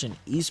Fortune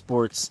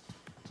Esports.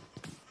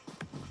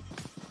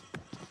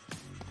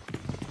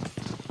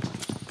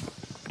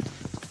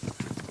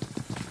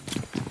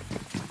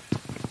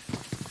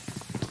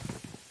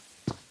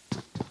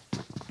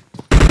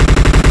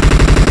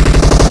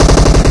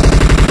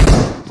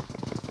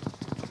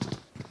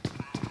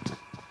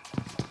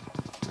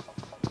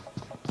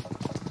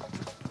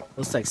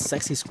 Looks like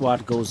Sexy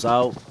Squad goes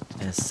out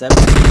and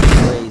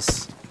 17th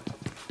place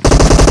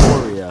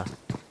Victoria.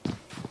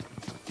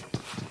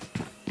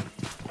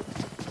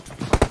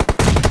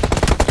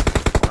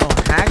 Oh,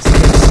 Hacks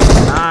gets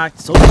knocked.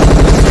 So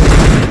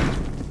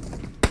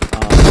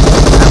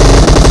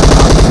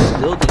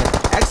building and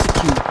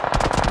Execute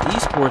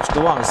Esports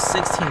go out in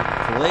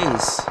 16th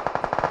place.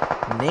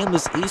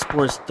 Nameless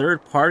Esports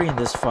third party in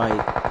this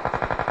fight.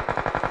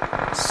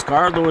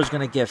 Scarlord is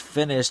going to get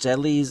finished. That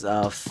leaves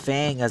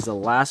Fang as the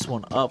last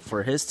one up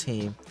for his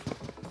team.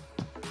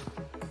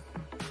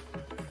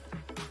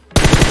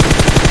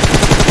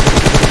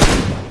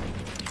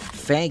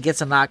 Fang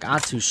gets a knock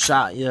onto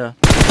Shotya.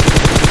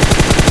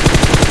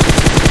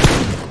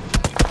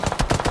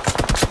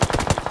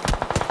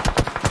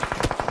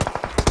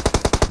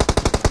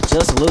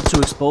 Just a little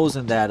too exposed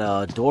in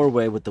that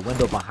doorway with the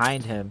window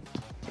behind him.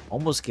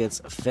 Almost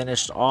gets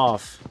finished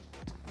off.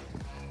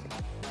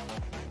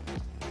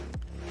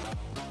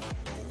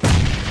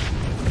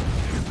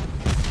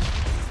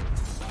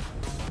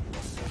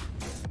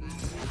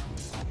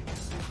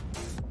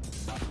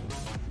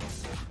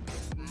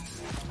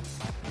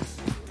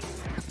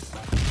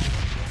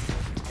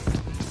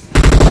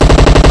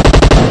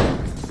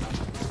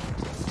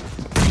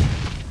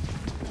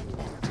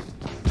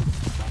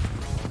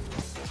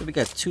 We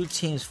got 2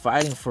 teams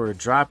fighting for a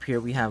drop here.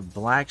 We have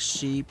Black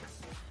Sheep.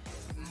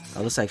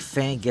 Looks like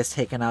Fang gets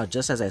taken out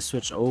just as I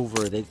switch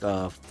over. They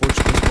Fortune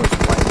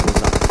Esports White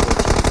goes out to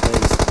 14th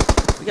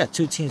place. We got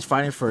 2 teams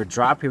fighting for a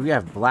drop here. We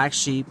have Black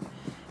Sheep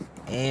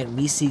and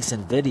Meseeks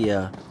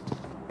Nvidia.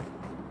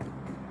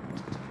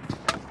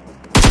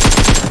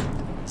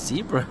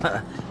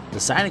 Zebra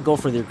deciding to go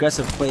for the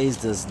aggressive plays,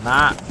 does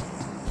not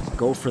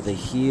go for the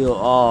heal.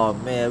 Oh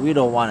man, we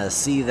don't want to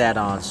see that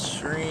on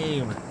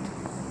stream.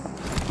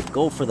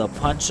 Go for the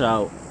punch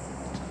out.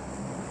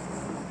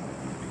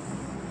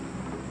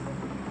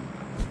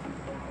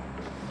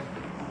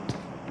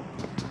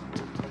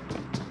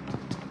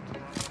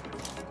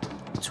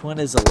 Twin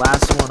is the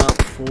last one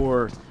up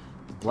for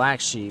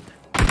Black Sheep.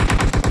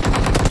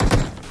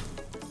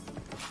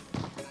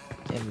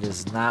 And it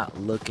is not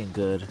looking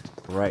good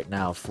right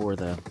now for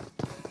them.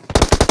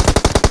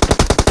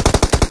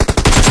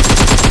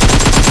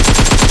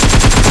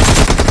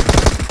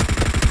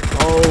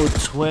 Oh,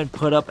 Twin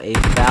put up a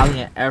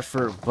valiant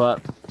effort,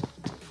 but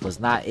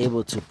was not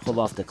able to pull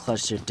off the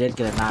clutch here. Did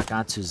get a knock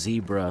onto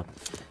Zebra.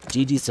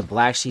 GG's to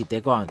Black Sheep. They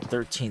go on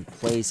 13th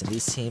place, and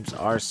these teams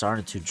are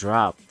starting to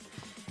drop.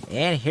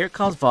 And here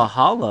comes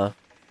Valhalla,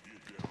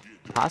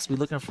 possibly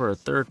looking for a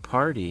third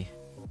party.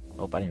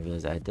 Oh, I didn't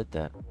realize I did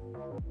that.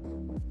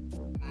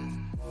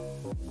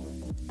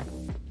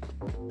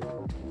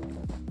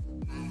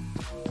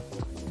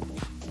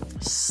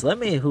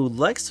 Slimmy, who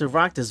likes to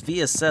rock this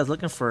VSS,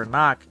 looking for a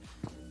knock.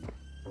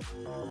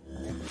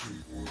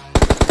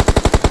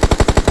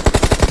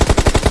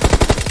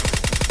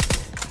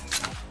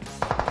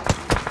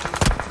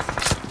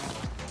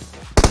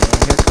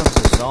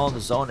 The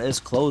zone is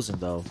closing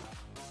though.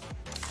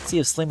 Let's see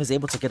if Slim is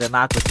able to get a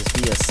knock with this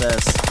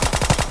VSS.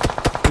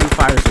 He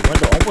fires the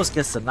window, almost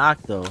gets the knock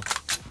though.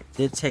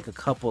 Did take a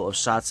couple of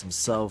shots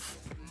himself.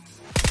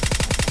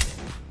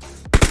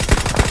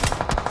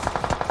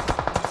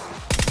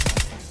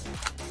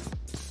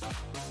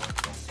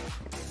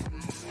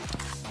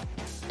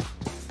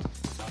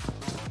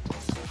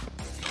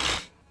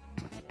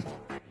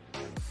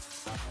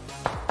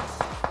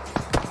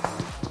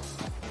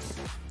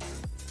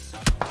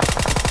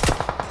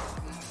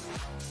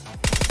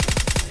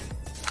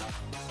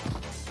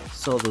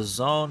 So the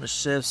zone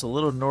shifts a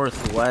little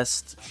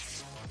northwest.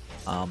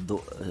 I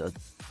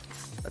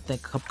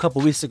think a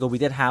couple weeks ago we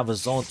did have a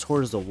zone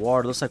towards the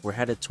water. Looks like we're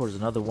headed towards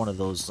another one of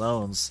those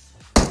zones.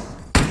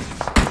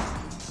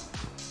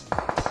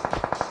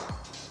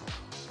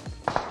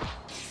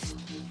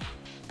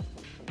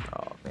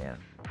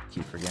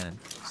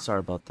 Sorry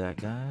about that,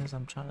 guys.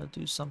 I'm trying to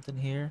do something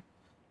here.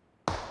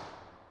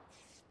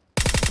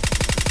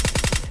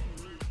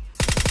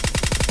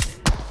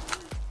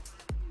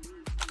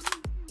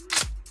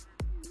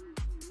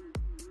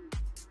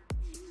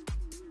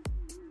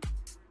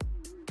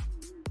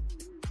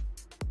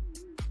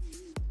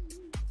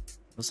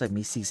 Looks like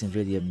Meseeks and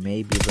Nvidia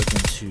may be looking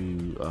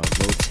to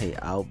rotate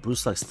out.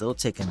 Bruce Luck still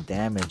taking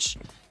damage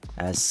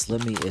as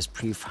Slimmy is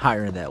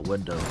pre-firing that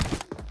window.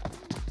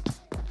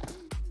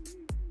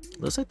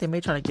 Looks like they may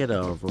try to get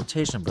a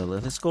rotation, but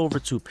let's go over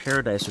to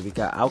Paradise where we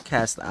got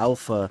Outcast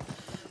Alpha.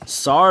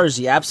 SARS,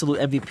 the absolute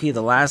MVP of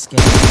the last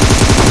game.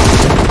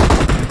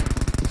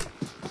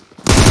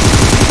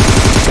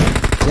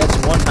 Gets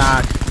one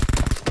knock.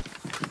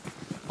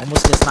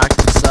 Almost gets knocked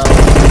himself.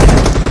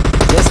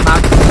 Gets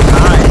knocked from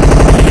behind.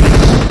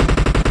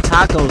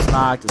 Taco's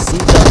knocked.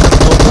 C-Dub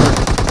over.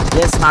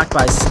 Gets knocked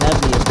by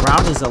Snevy. And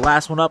Brownie's the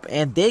last one up.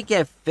 And they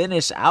get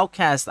finished.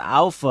 Outcast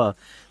Alpha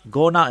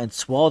going out in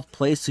 12th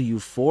place to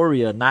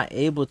Euphoria. Not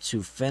able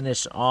to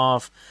finish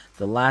off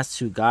the last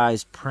two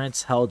guys.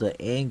 Prince held an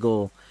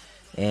angle.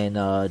 And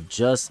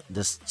just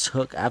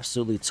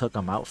absolutely took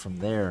him out from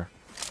there.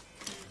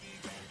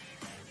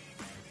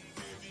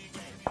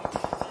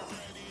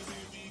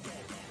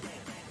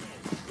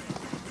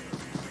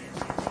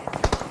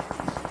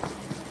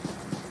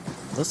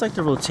 Looks like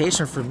the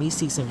rotation for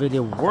Meseeks and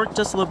Nvidia worked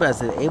just a little bit as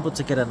they're able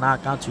to get a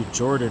knock onto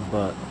Jordan,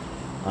 but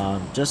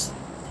just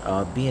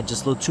being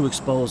just a little too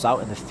exposed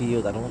out in the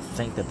field. I don't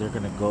think that they're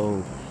gonna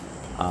go.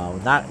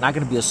 Not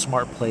gonna be a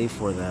smart play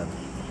for them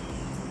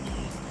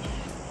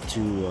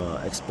to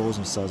expose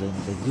themselves. And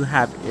they do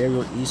have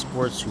Aerial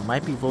Esports who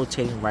might be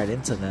rotating right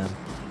into them.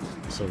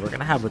 So we're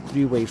gonna have a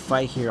three-way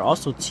fight here.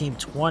 Also, Team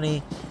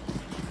 20,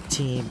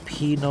 Team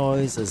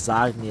P-Noise,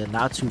 Azagnia,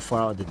 not too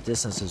far out in the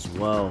distance as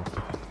well.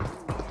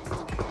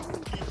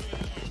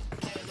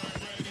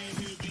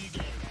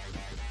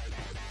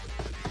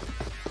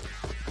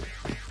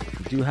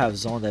 We do have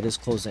zone that is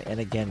closing, and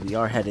again, we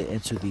are headed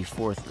into the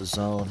 4th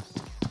zone.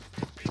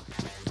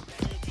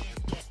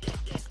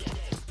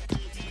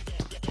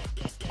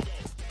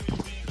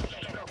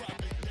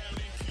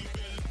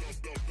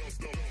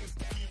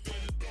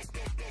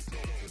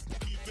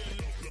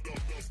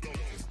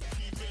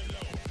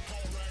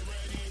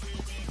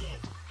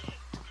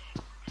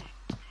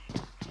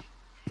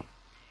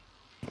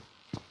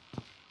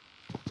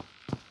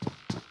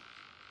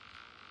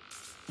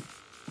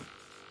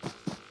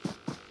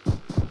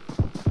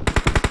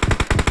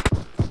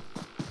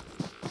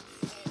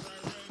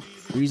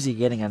 Breezy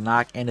getting a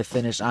knock and a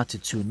finish onto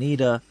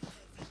Tunita.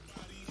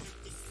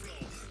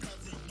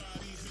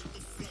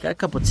 Got a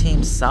couple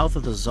teams south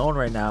of the zone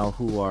right now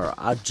who are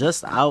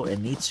just out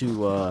and need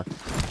to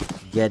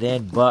get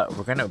in, but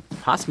we're gonna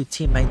possibly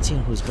Team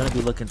 19 who's gonna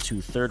be looking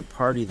to third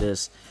party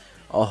this.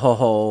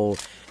 Oh,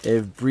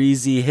 if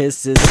Breezy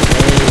hits his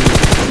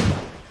A,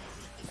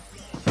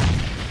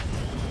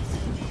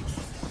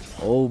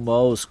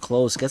 almost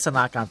close. Gets a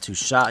knock onto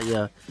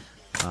Shatya.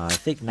 I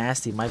think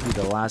Nasty might be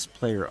the last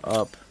player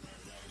up.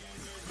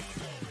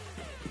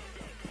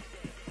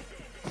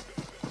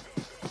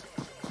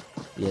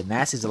 Yeah,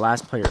 Nasty's the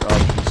last player up.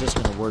 He's just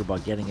going to worry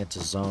about getting into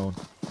zone.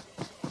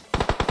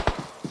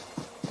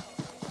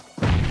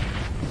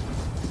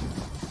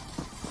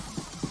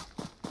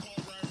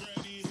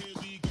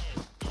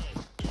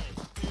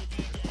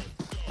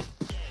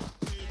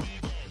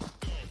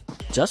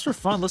 Just for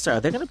fun, looks like, are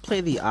they going to play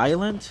the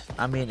island?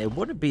 I mean, it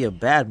wouldn't be a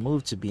bad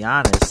move, to be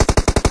honest.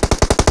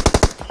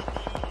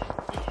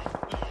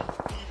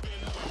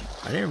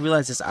 I didn't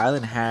realize this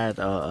island had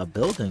a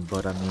building,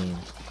 but I mean,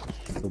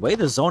 the way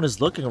the zone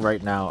is looking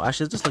right now,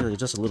 actually, it just looks like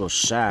just a little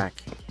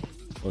shack.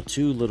 Or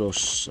two little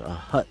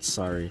huts,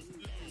 sorry.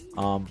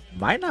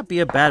 Might not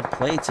be a bad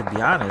play, to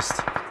be honest.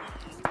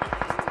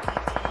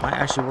 Might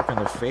actually work in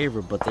their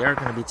favor, but they are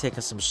going to be taking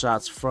some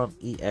shots from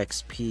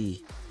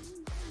EXP.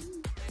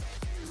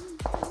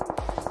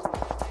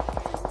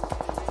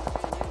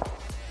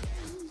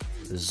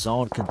 The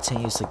zone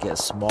continues to get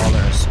smaller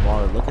and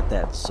smaller. Look at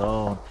that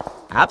zone.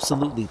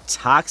 Absolutely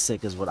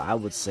toxic is what I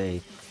would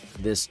say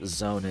this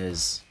zone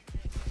is.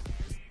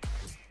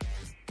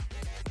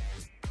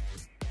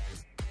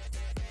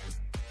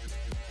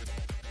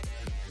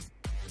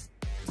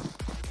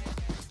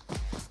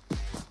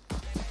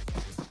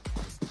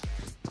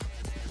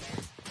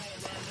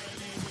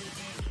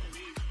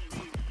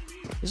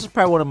 This is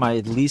probably one of my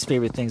least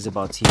favorite things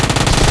about TV.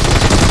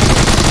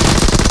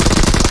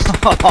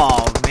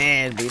 Oh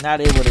man, they're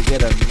not able to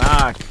get a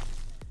knock.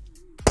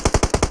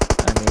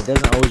 I mean, it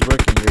doesn't always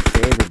work in your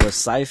favor, but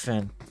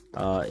Siphon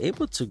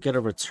able to get a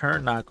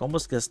return knock,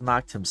 almost gets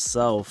knocked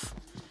himself,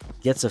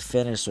 gets a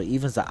finish, so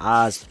evens the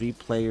odds. 3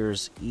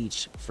 players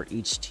each for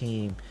each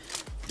team.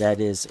 That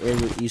is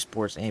Aerial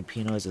Esports and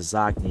P-Noise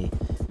Azagni.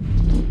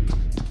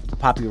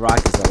 Poppy Rock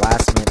is the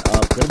last man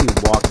up. Gonna be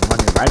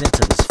running right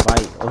into this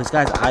fight. Oh, his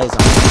guy's eye is on.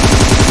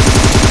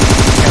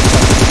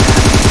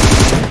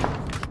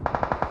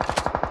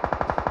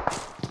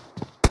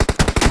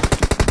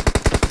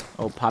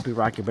 Oh, Poppy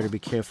Rock, you better be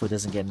careful he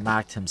doesn't get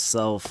knocked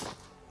himself.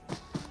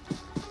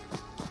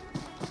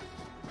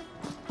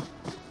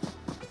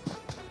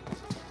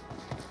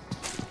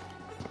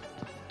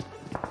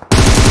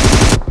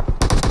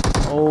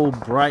 Oh,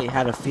 Bright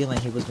had a feeling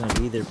he was going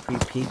to be there,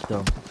 pre-peeked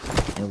them,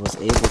 and was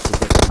able to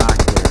get the knock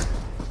there.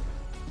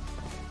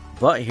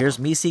 But here's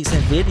Meseeks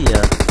and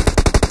Nvidia,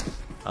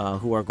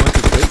 who are going to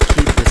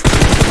gatekeep this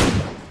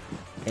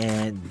team.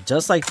 And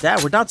just like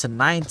that, we're down to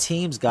 9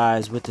 teams,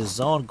 guys, with the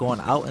zone going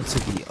out into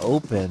the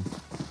open.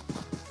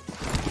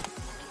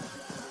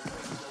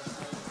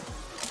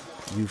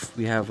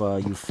 We have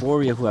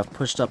Euphoria, who have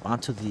pushed up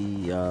onto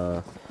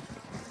the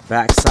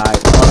backside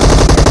of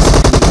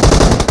EXP.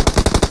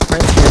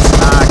 Prince gets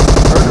knocked,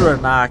 Murderer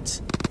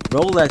knocked,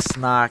 Rolex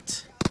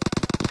knocked.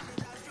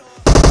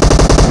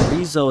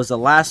 Brizo is the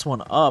last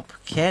one up.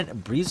 Can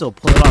Brizo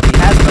pull it off? He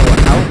has no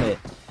helmet.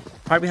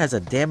 Probably has a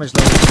damage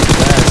level to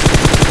vest.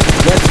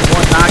 Gets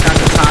one knock on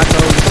the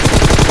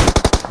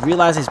tacos.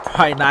 Realizes he's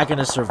probably not going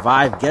to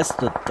survive. Gets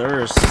the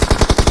thirst.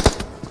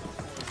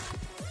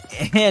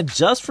 And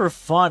just for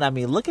fun, I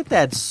mean, look at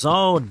that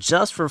zone.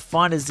 Just for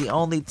fun is the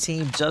only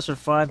team. Just for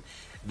fun.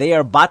 They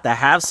are about to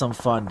have some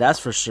fun, that's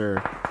for sure.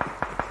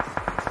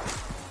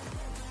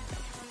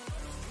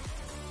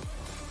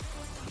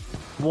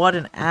 What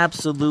an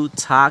absolute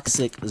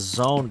toxic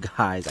zone,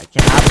 guys. I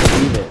cannot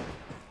believe it.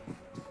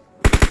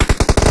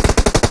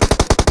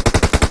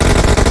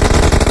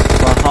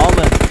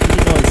 Valhalla and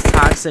Pinoy's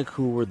Toxic,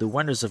 who were the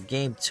winners of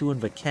Game 2 in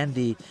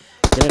Vikendi,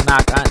 get a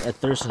knock on at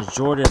Thurston's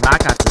Jordan.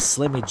 Knock out to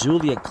Slimmy.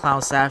 Julia and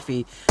Clown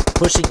Safi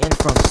pushing in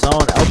from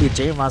zone.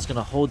 LBJ Ron's going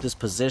to hold this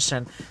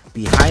position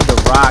behind the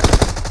rock.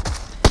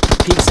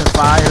 Peaks and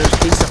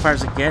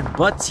fires again.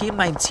 But Team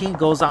 19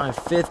 goes out in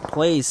 5th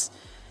place.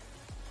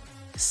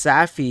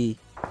 Safi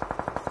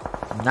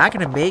not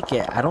going to make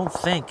it. I don't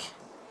think.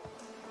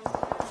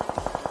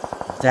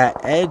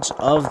 That edge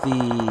of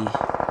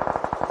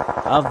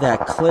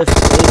that cliff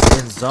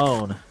is in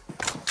zone.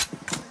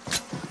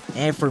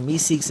 And for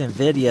Meseeks and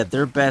Nvidia,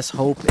 their best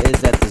hope is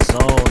that the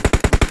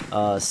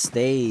zone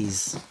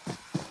stays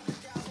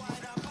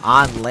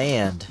on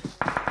land.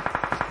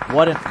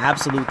 What an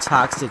absolute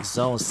toxic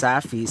zone.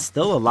 Safi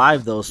still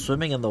alive though,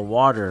 swimming in the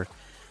water.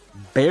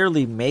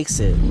 Barely makes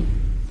it.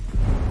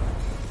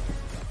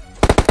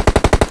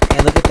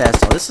 And look at that.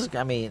 So this is,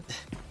 I mean,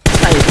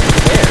 it's not even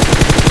fair.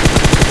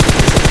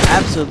 This is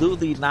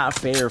absolutely not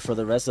fair for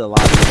the rest of the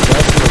lobby.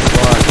 Just for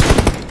fun.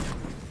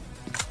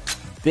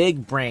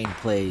 Big brain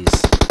plays.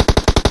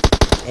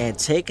 And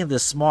taking the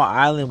small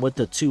island with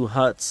the 2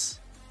 huts.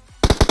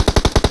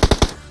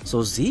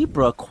 So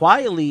Zebra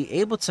quietly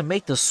able to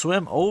make the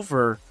swim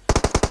over.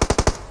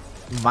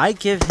 Might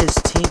give his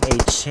team a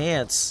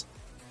chance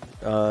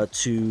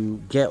to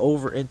get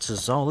over into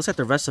zone. Looks like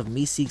the rest of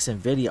Meseeks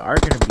and Nvidia are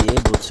going to be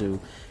able to.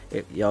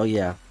 Oh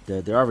yeah,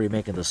 they're already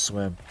making the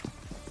swim.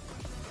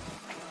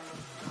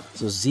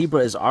 So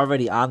Zebra is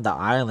already on the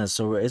island.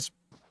 So it's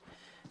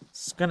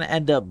going to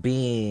end up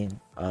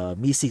being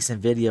Meseeks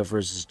and Nvidia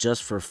versus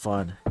Just for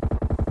Fun.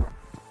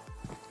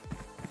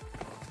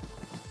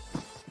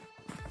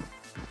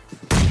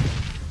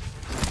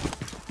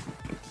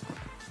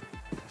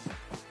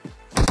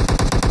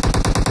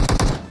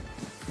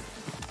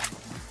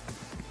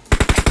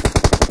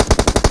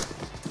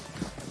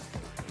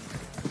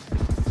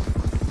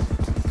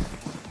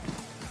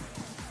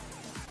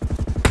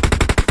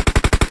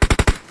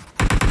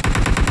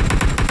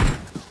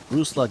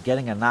 Rusla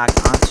getting a knock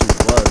onto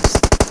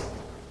Wugs.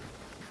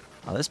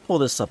 Let's pull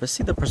this up. Let's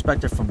see the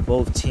perspective from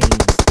both teams.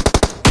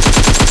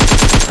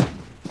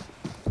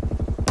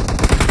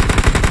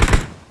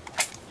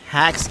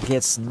 Hax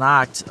gets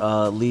knocked,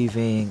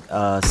 leaving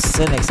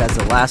Cynics as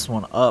the last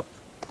one up.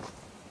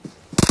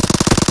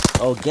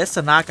 Oh, gets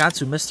a knock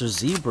onto Mr.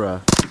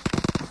 Zebra.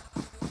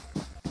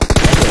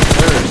 And the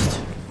thirst.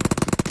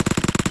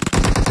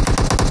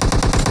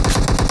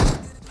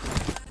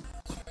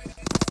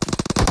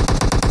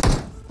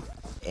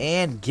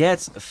 And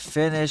gets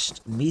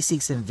finished.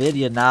 Meseeks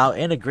Nvidia now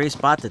in a great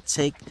spot to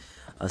take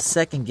a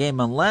second game,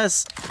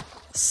 unless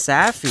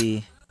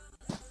Safi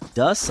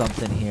does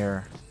something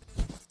here.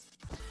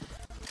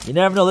 You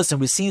never know. Listen,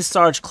 we've seen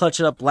Sarge clutch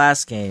it up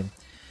last game.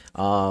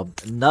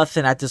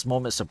 Nothing at this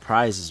moment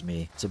surprises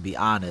me, to be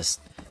honest.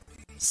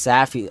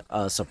 Safi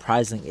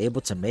surprisingly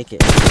able to make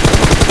it.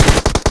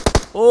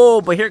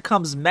 Oh, but here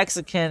comes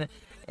Mexican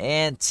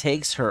and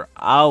takes her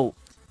out.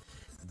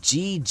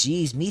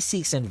 GG's.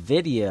 Meseeks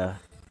Nvidia.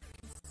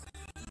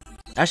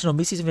 Actually, no,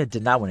 Meseeks Nvidia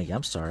did not win a game.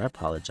 I'm sorry, I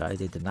apologize.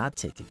 They did not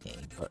take a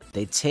game. But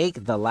they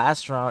take the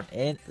last round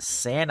in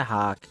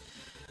Sandhawk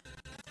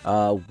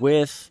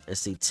with, let's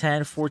see,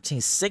 10,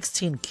 14,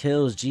 16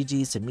 kills.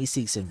 GG's to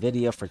Meseeks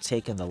Nvidia for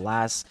taking the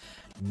last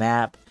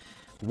map.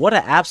 What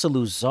an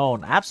absolute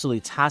zone. Absolutely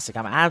toxic.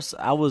 I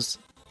was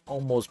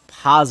almost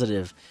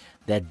positive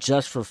that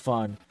Just for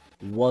Fun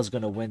was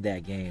going to win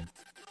that game.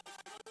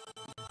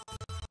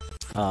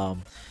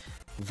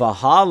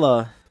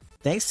 Valhalla,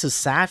 thanks to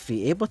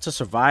Safi, able to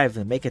survive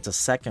and make it to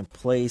second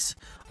place.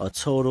 A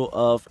total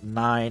of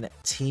 9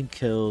 team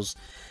kills.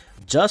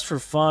 Just for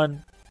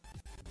Fun,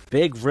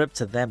 big rip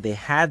to them. They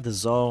had the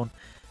zone.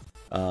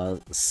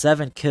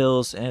 7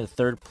 kills and a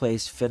third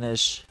place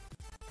finish.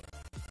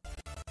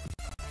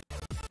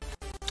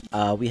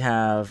 We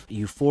have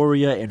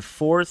Euphoria in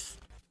 4th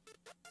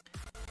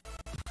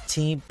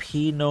Team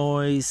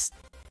Pinoy's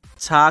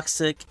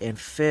Toxic in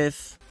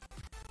 5th.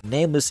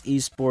 Nameless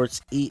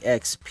Esports,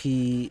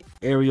 EXP,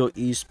 Aerial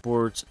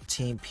Esports,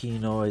 Team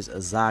Pinoy's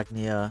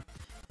Azagnia,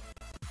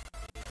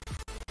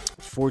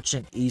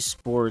 Fortune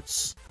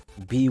Esports,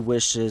 B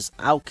Wishes,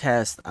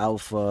 Outcast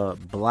Alpha,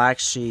 Black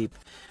Sheep,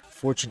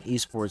 Fortune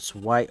Esports,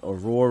 White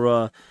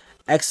Aurora,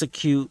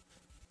 Execute,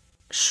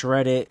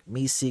 Shredded,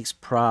 Meseeks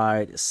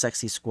Pride,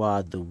 Sexy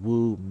Squad, The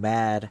Woo,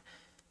 Mad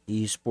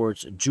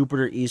Esports,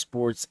 Jupiter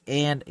Esports,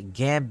 and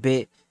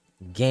Gambit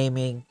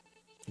Gaming.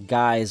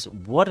 Guys,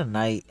 what a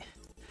night.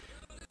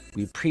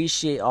 We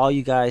appreciate all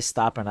you guys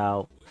stopping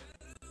by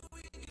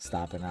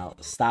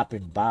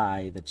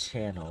the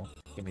channel.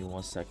 Give me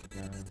 1 second,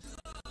 guys.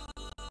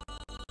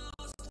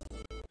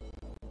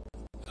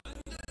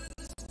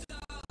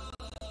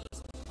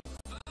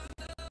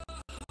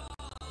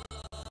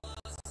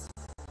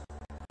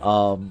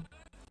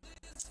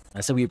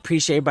 I said we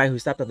appreciate everybody who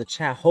stopped on the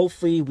chat.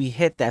 Hopefully we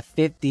hit that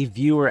 50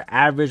 viewer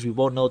average. We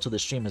won't know till the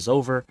stream is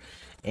over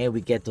and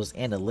we get those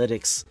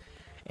analytics.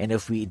 And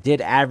if we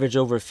did average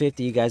over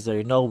 50, you guys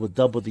already know, we'll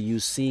double the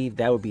UC.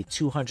 That would be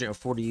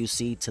 240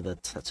 UC to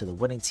the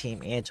winning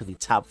team and to the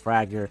top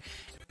fragger.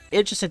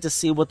 Interesting to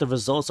see what the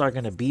results are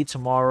going to be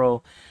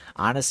tomorrow.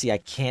 Honestly, I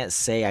can't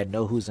say I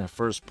know who's in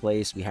first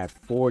place. We had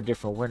 4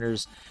 different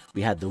winners.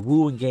 We had the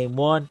Woo in game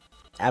 1.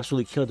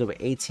 Absolutely killed it with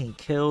 18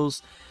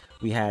 kills.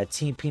 We had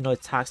Team Pinoy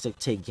Toxic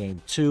take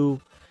game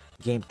 2.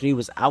 Game 3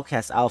 was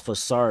Outcast Alpha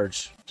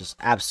Sarge. Just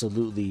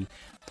absolutely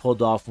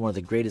pulled off one of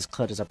the greatest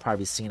clutches I've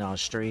probably seen on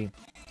stream.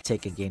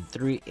 Taking game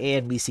 3.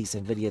 And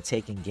Meseeks Nvidia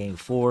taking game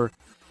 4.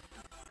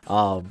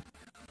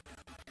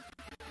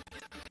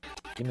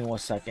 Give me 1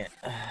 second.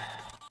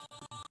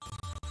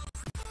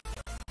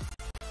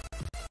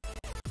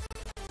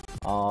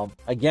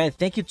 Again,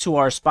 thank you to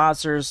our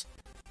sponsors,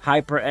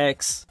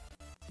 HyperX.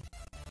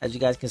 As you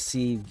guys can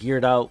see,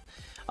 geared out.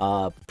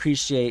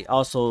 Appreciate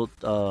also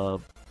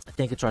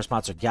thank you to our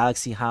sponsor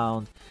Galaxy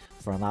Hound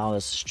for allowing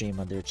us to stream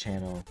on their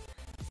channel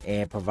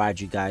and provide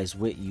you guys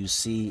with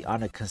UC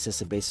on a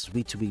consistent basis,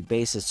 week to week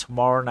basis.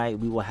 Tomorrow night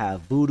we will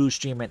have Voodoo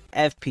streaming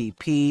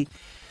FPP.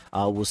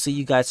 We'll see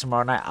you guys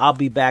tomorrow night. I'll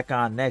be back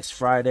on next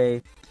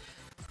Friday.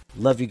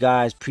 Love you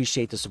guys.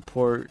 Appreciate the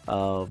support.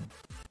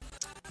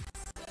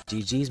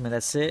 GG's, man.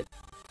 That's it.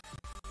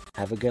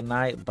 Have a good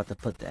night. About to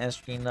put the end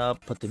screen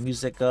up, put the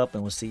music up,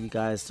 and we'll see you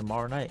guys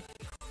tomorrow night.